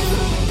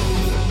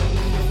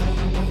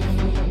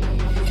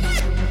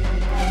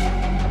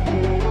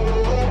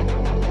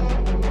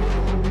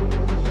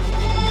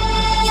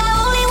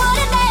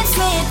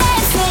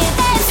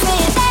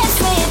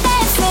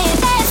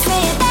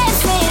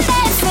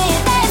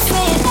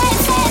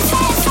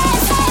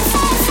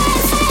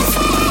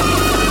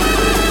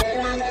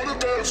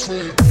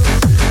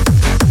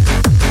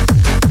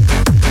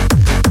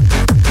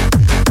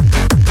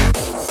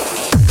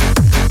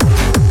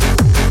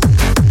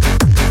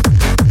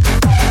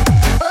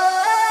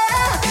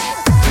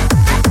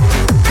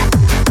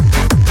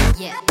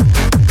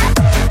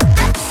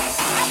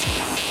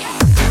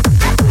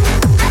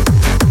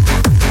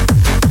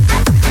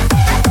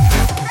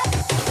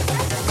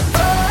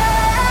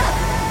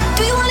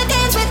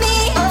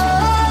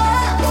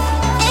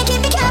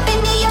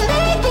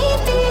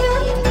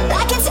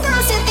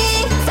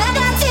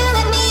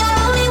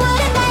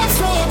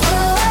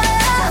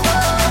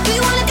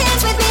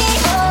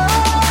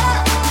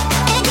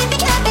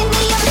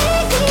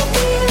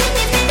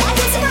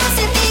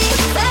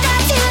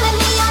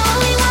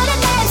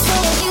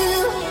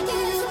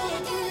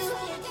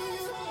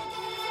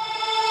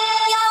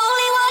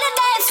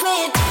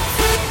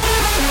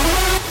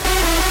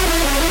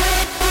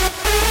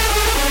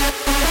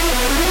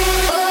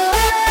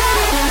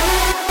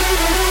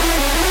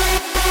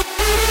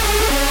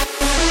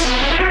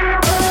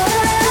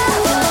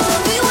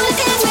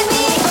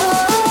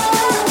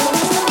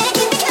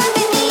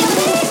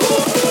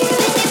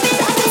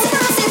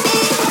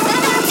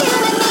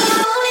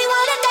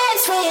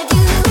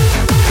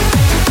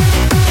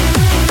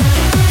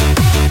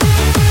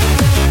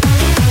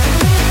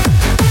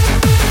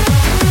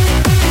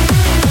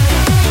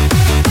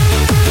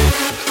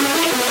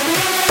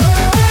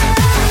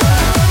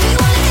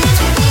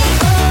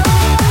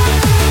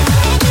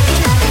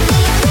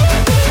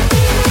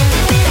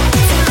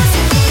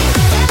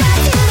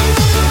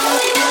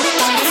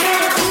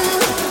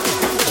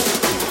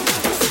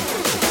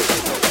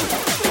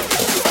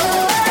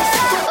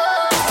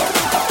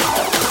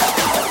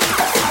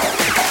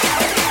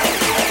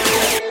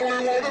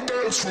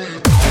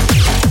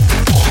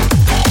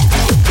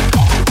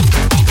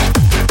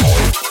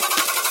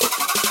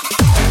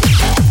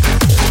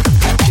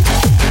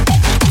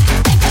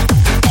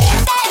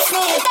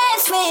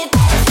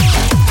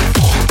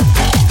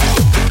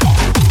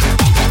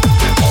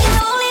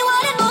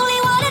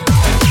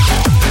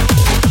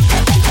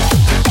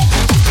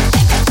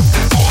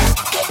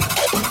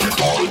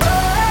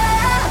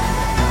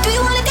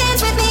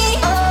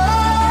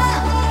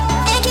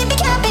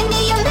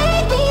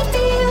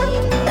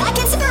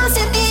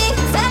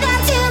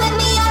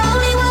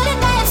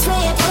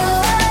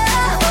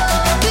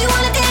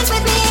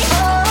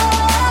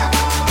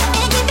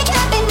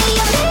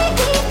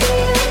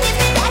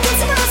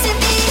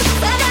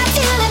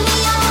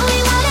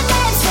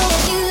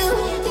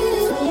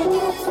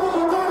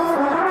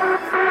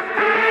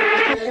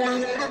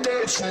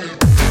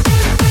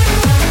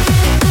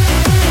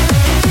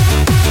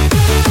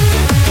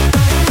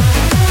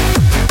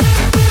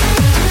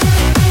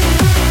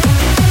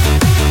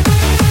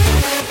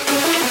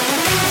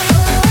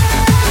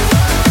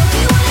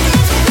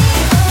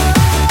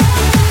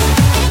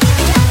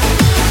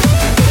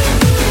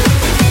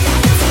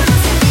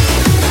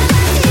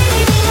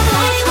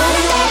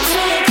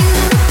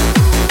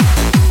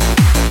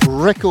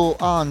 Rico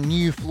and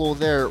New Flow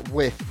there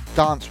with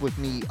Dance With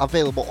Me,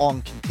 available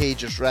on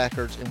Contagious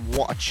Records, and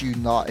what a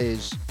tune that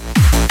is.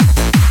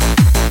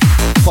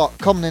 But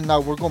coming in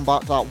now, we're going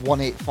back to that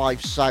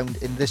 185 sound,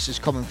 and this is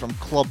coming from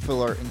Club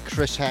Filler and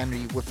Chris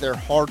Henry with their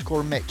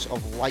hardcore mix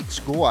of Lights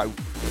Go Out.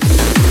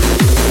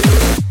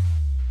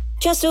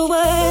 Just a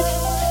word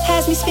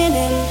has me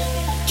spinning,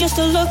 just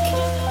a look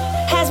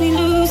has me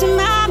losing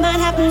my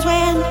mind. Happens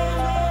when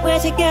we're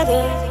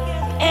together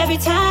every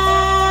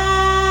time.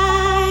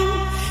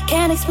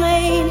 Can't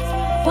explain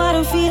what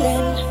I'm feeling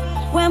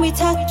when we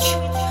touch,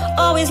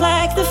 always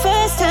like the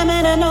first time.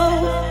 And I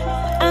know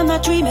I'm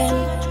not dreaming,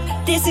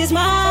 this is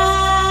mine.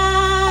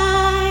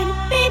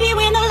 Baby,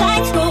 when the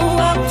lights go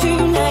out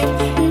tonight,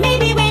 and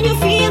maybe when you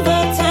feel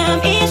the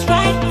time is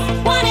right,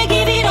 wanna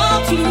give it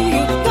all to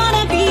you,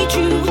 gonna be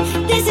true.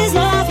 This is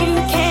love you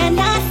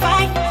cannot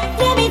fight.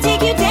 Let me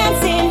take you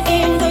dancing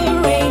in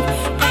the rain.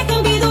 I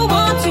can be the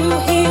one to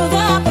heal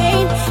the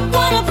pain.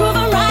 Wanna prove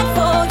it right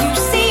for you,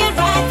 see it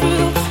right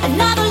through.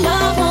 Another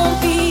love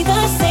won't be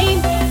the same.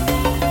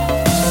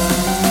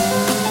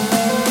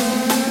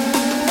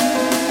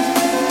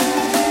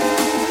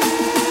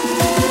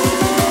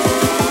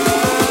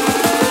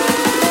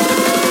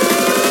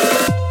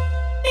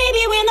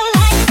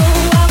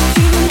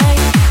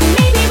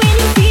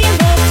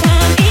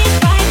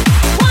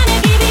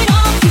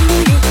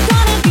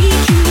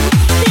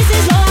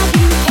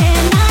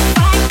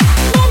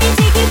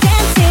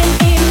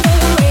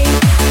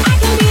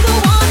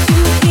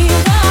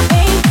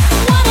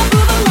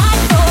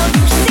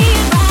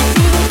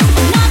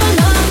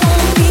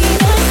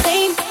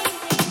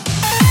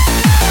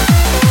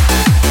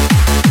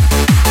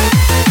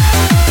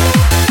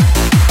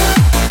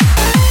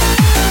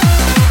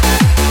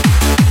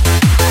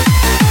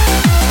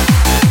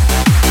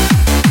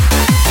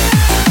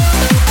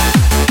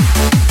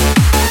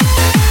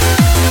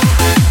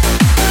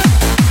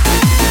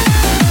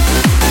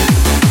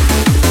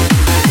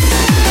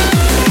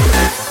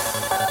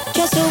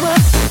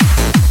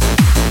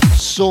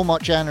 So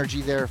much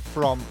energy there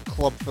from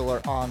Club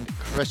Filler and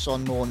Chris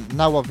Unknown,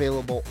 now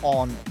available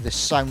on the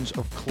Sounds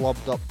of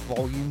Clubbed Up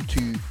Volume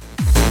 2.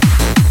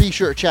 Be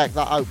sure to check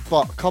that out,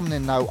 but coming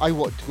in now, I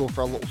wanted to go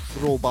for a little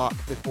throwback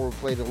before we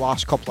play the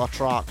last couple of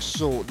tracks.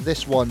 So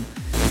this one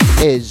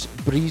is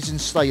Breeze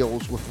and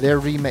Styles with their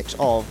remix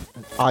of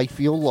I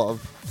Feel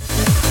Love.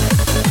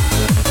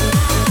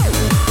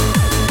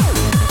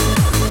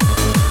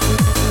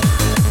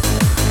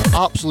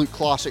 Absolute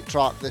classic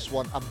track, this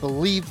one. I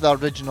believe the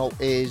original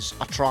is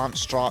a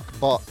trance track,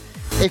 but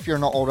if you're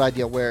not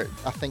already aware,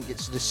 I think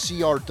it's the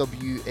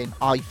CRW in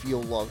I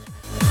Feel Love.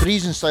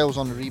 Breeze and Styles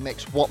on the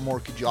remix, what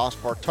more could you ask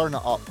for? Turn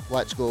it up,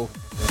 let's go.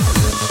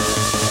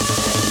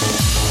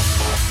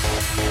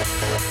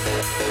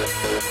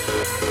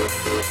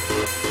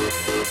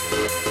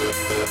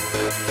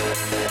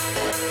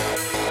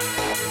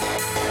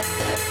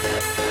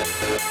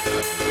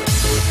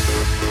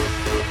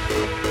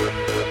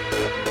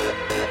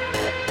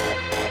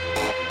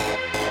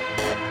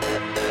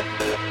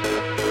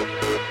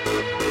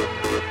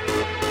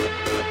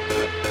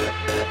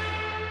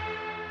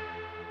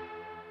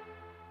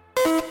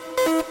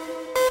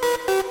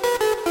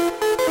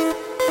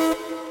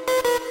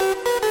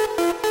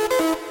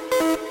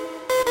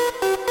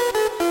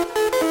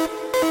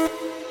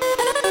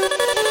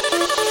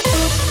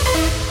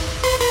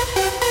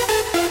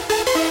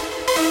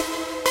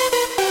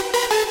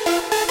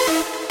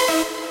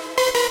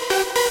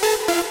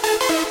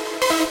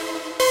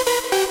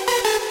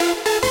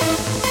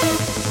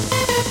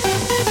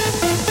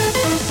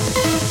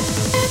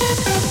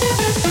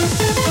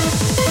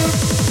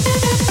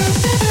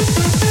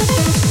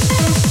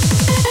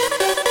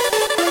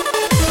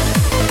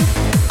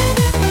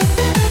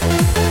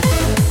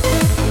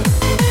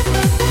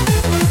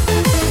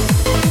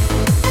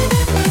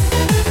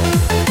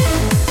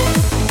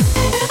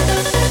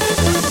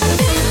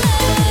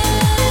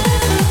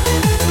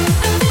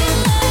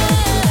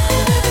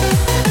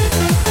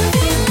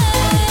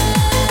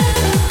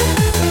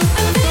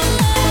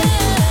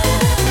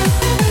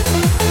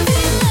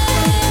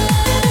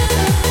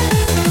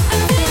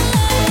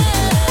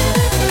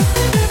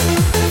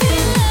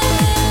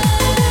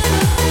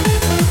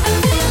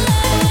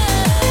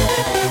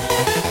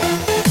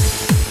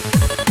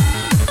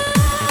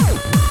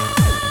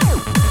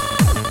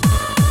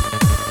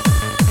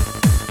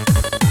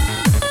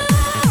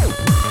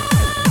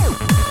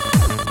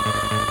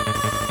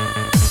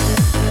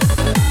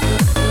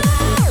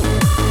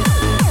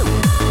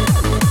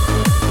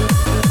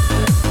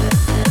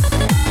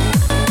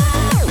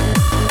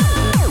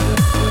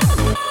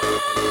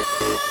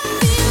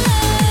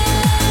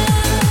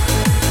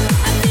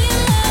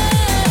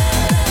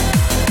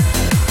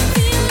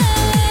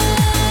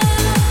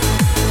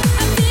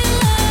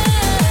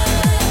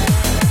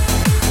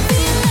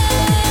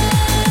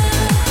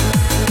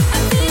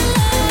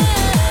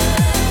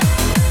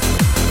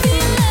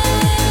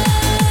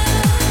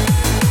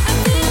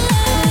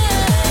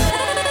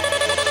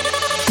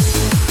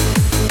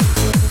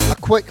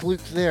 Quick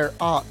look there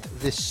at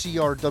the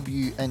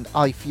CRW and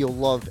I Feel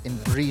Love in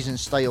Breeze and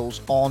Styles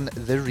on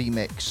the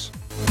remix.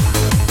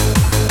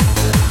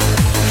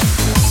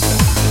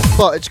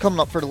 But it's coming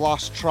up for the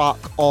last track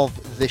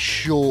of the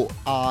show,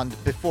 and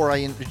before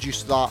I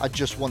introduce that, I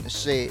just want to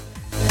say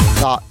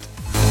that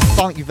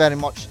thank you very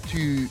much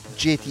to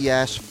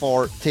JTS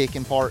for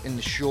taking part in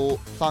the show.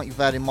 Thank you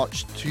very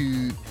much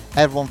to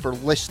everyone for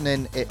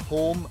listening at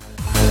home.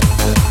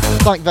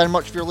 Thank you very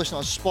much if you're listening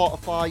on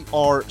Spotify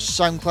or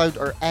SoundCloud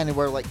or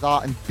anywhere like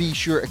that, and be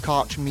sure to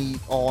catch me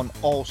on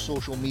all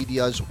social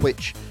medias,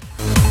 which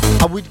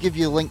I would give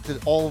you a link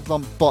to all of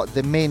them, but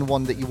the main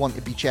one that you want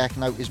to be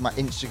checking out is my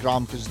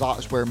Instagram, because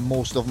that's where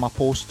most of my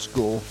posts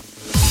go.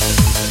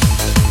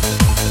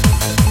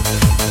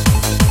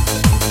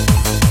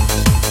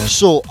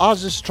 So,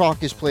 as this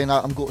track is playing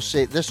out, I'm going to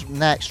say this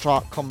next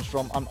track comes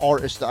from an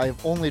artist that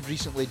I've only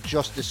recently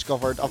just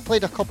discovered. I've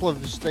played a couple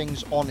of his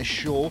things on his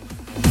show,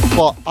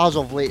 but as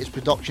of late his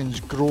production's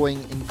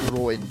growing and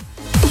growing.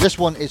 This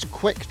one is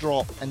Quick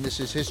Drop, and this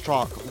is his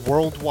track,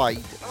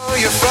 Worldwide. Oh,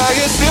 your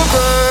fire's still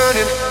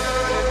burning.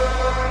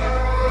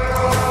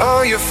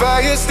 Oh, your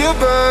fire's still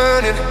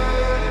burning,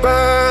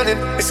 burning.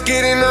 It's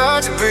getting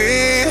hard to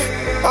breathe.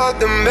 All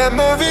the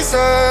memories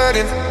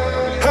hurting,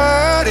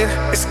 hurting.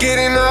 It's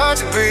getting hard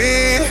to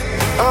breathe.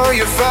 Oh,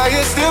 your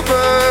fire's still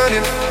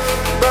burning,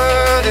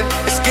 burning.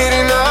 It's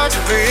getting hard to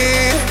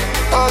breathe.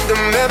 All the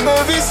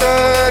memories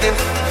hurting,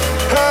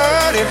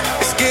 hurting.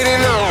 It's getting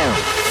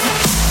hard.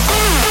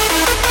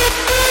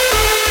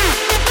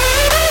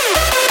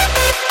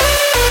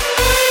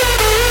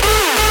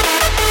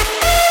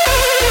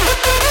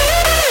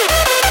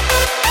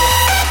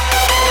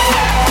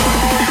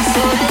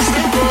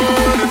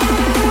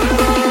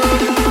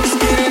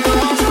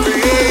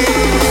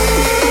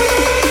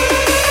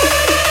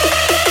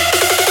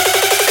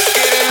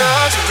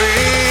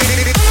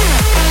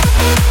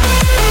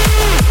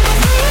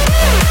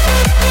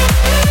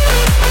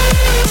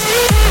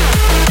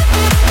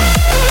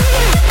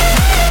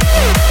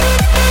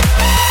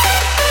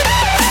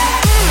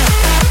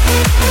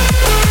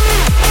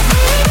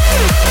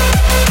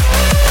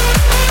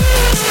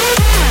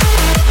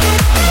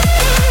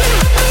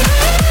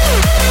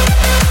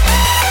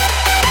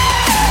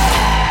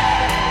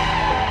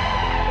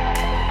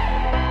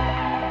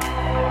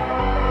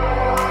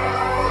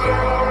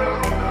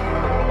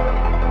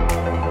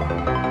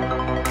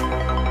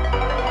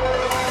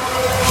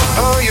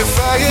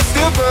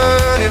 still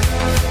burning,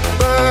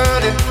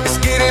 burning. It's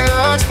getting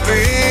hard to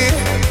breathe.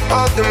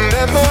 All the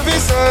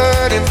memories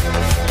hurting,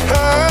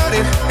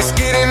 hurting. It's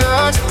getting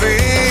hard to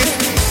breathe.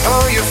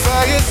 Oh, your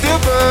fire's still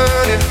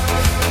burning,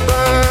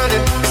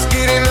 burning. It's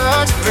getting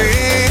hard to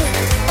breathe.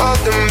 All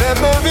the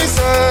memories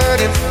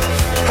hurting,